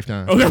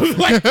 Lifetime. Oh, that was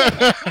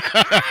Lifetime.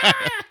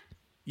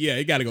 Yeah,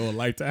 it got to go on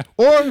Lifetime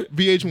or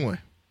VH1.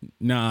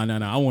 Nah.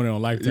 I want it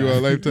on Lifetime. You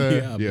on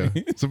Lifetime? Yeah.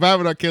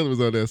 Surviving R. Kelly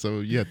was on there, so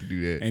you have to do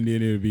that. And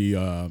then it'll be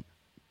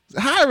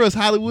hire us,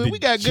 Hollywood. We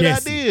got good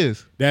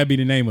ideas. That'd be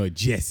the name of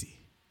Jesse.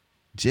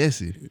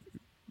 Jesse.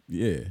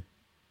 Yeah.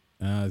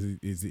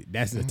 Is it?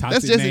 That's a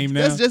toxic name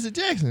now. That's Jesse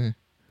Jackson.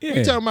 Yeah.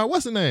 You talking about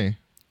what's the name?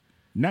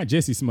 Not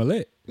Jesse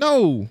Smollett.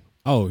 No.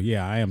 Oh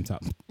yeah, I am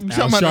talking. I'm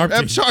talking about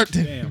Al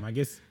Sharpton. Damn, I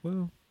guess.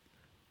 Well,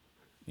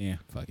 yeah,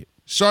 fuck it.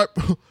 Sharp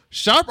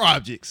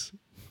objects.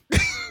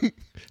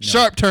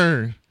 Sharp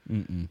turn.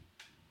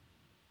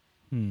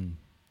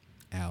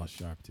 Al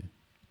Sharpton.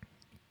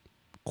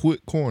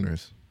 Quick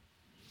corners.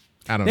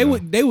 I don't know.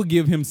 They would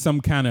give him some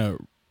kind of.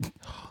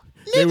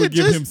 They would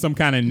give him some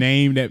kind of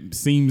name that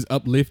seems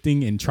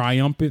uplifting and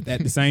triumphant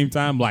at the same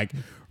time, like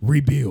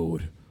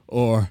rebuild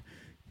or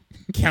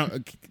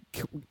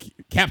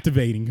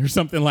captivating or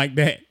something like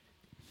that.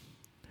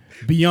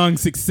 Beyond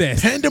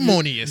success.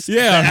 Pandemonious.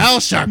 Yeah. The Al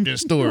Sharpton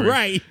story.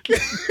 Right.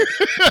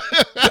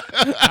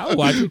 I'll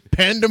watch it.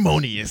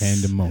 Pandemonious. I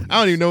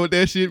don't even know what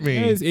that shit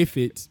means. It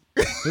fits.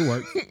 It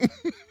works.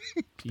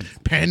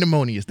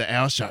 Pandemonious. The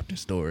Al Sharpton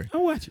story.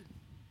 I'll watch it.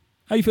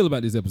 How you feel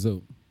about this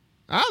episode?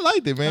 I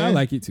liked it, man. I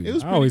like it too. It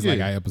was I always pretty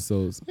like good. our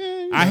episodes.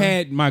 Yeah, I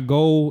had my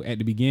goal at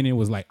the beginning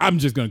was like, I'm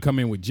just going to come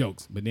in with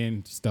jokes. But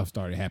then stuff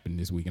started happening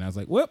this week. And I was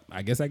like, well,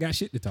 I guess I got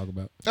shit to talk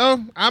about.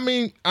 Oh, I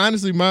mean,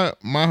 honestly, my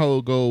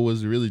whole goal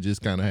was to really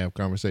just kind of have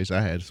conversation.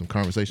 I had some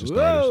conversation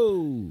starters.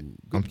 Whoa.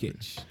 Good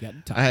catch. Got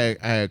the top. I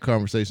had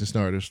conversation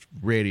starters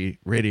ready to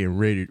rip it and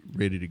ready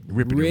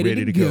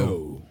to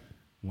go.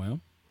 Well,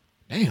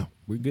 damn.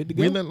 We're good to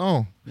go. We let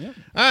long. Yep.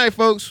 All right,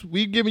 folks.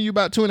 We giving you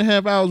about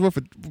 2.5 hours worth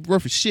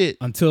of shit.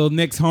 Until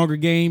next Hunger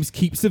Games,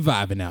 keep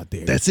surviving out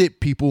there. That's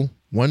it, people.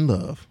 One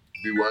love.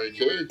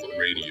 BYK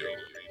Radio.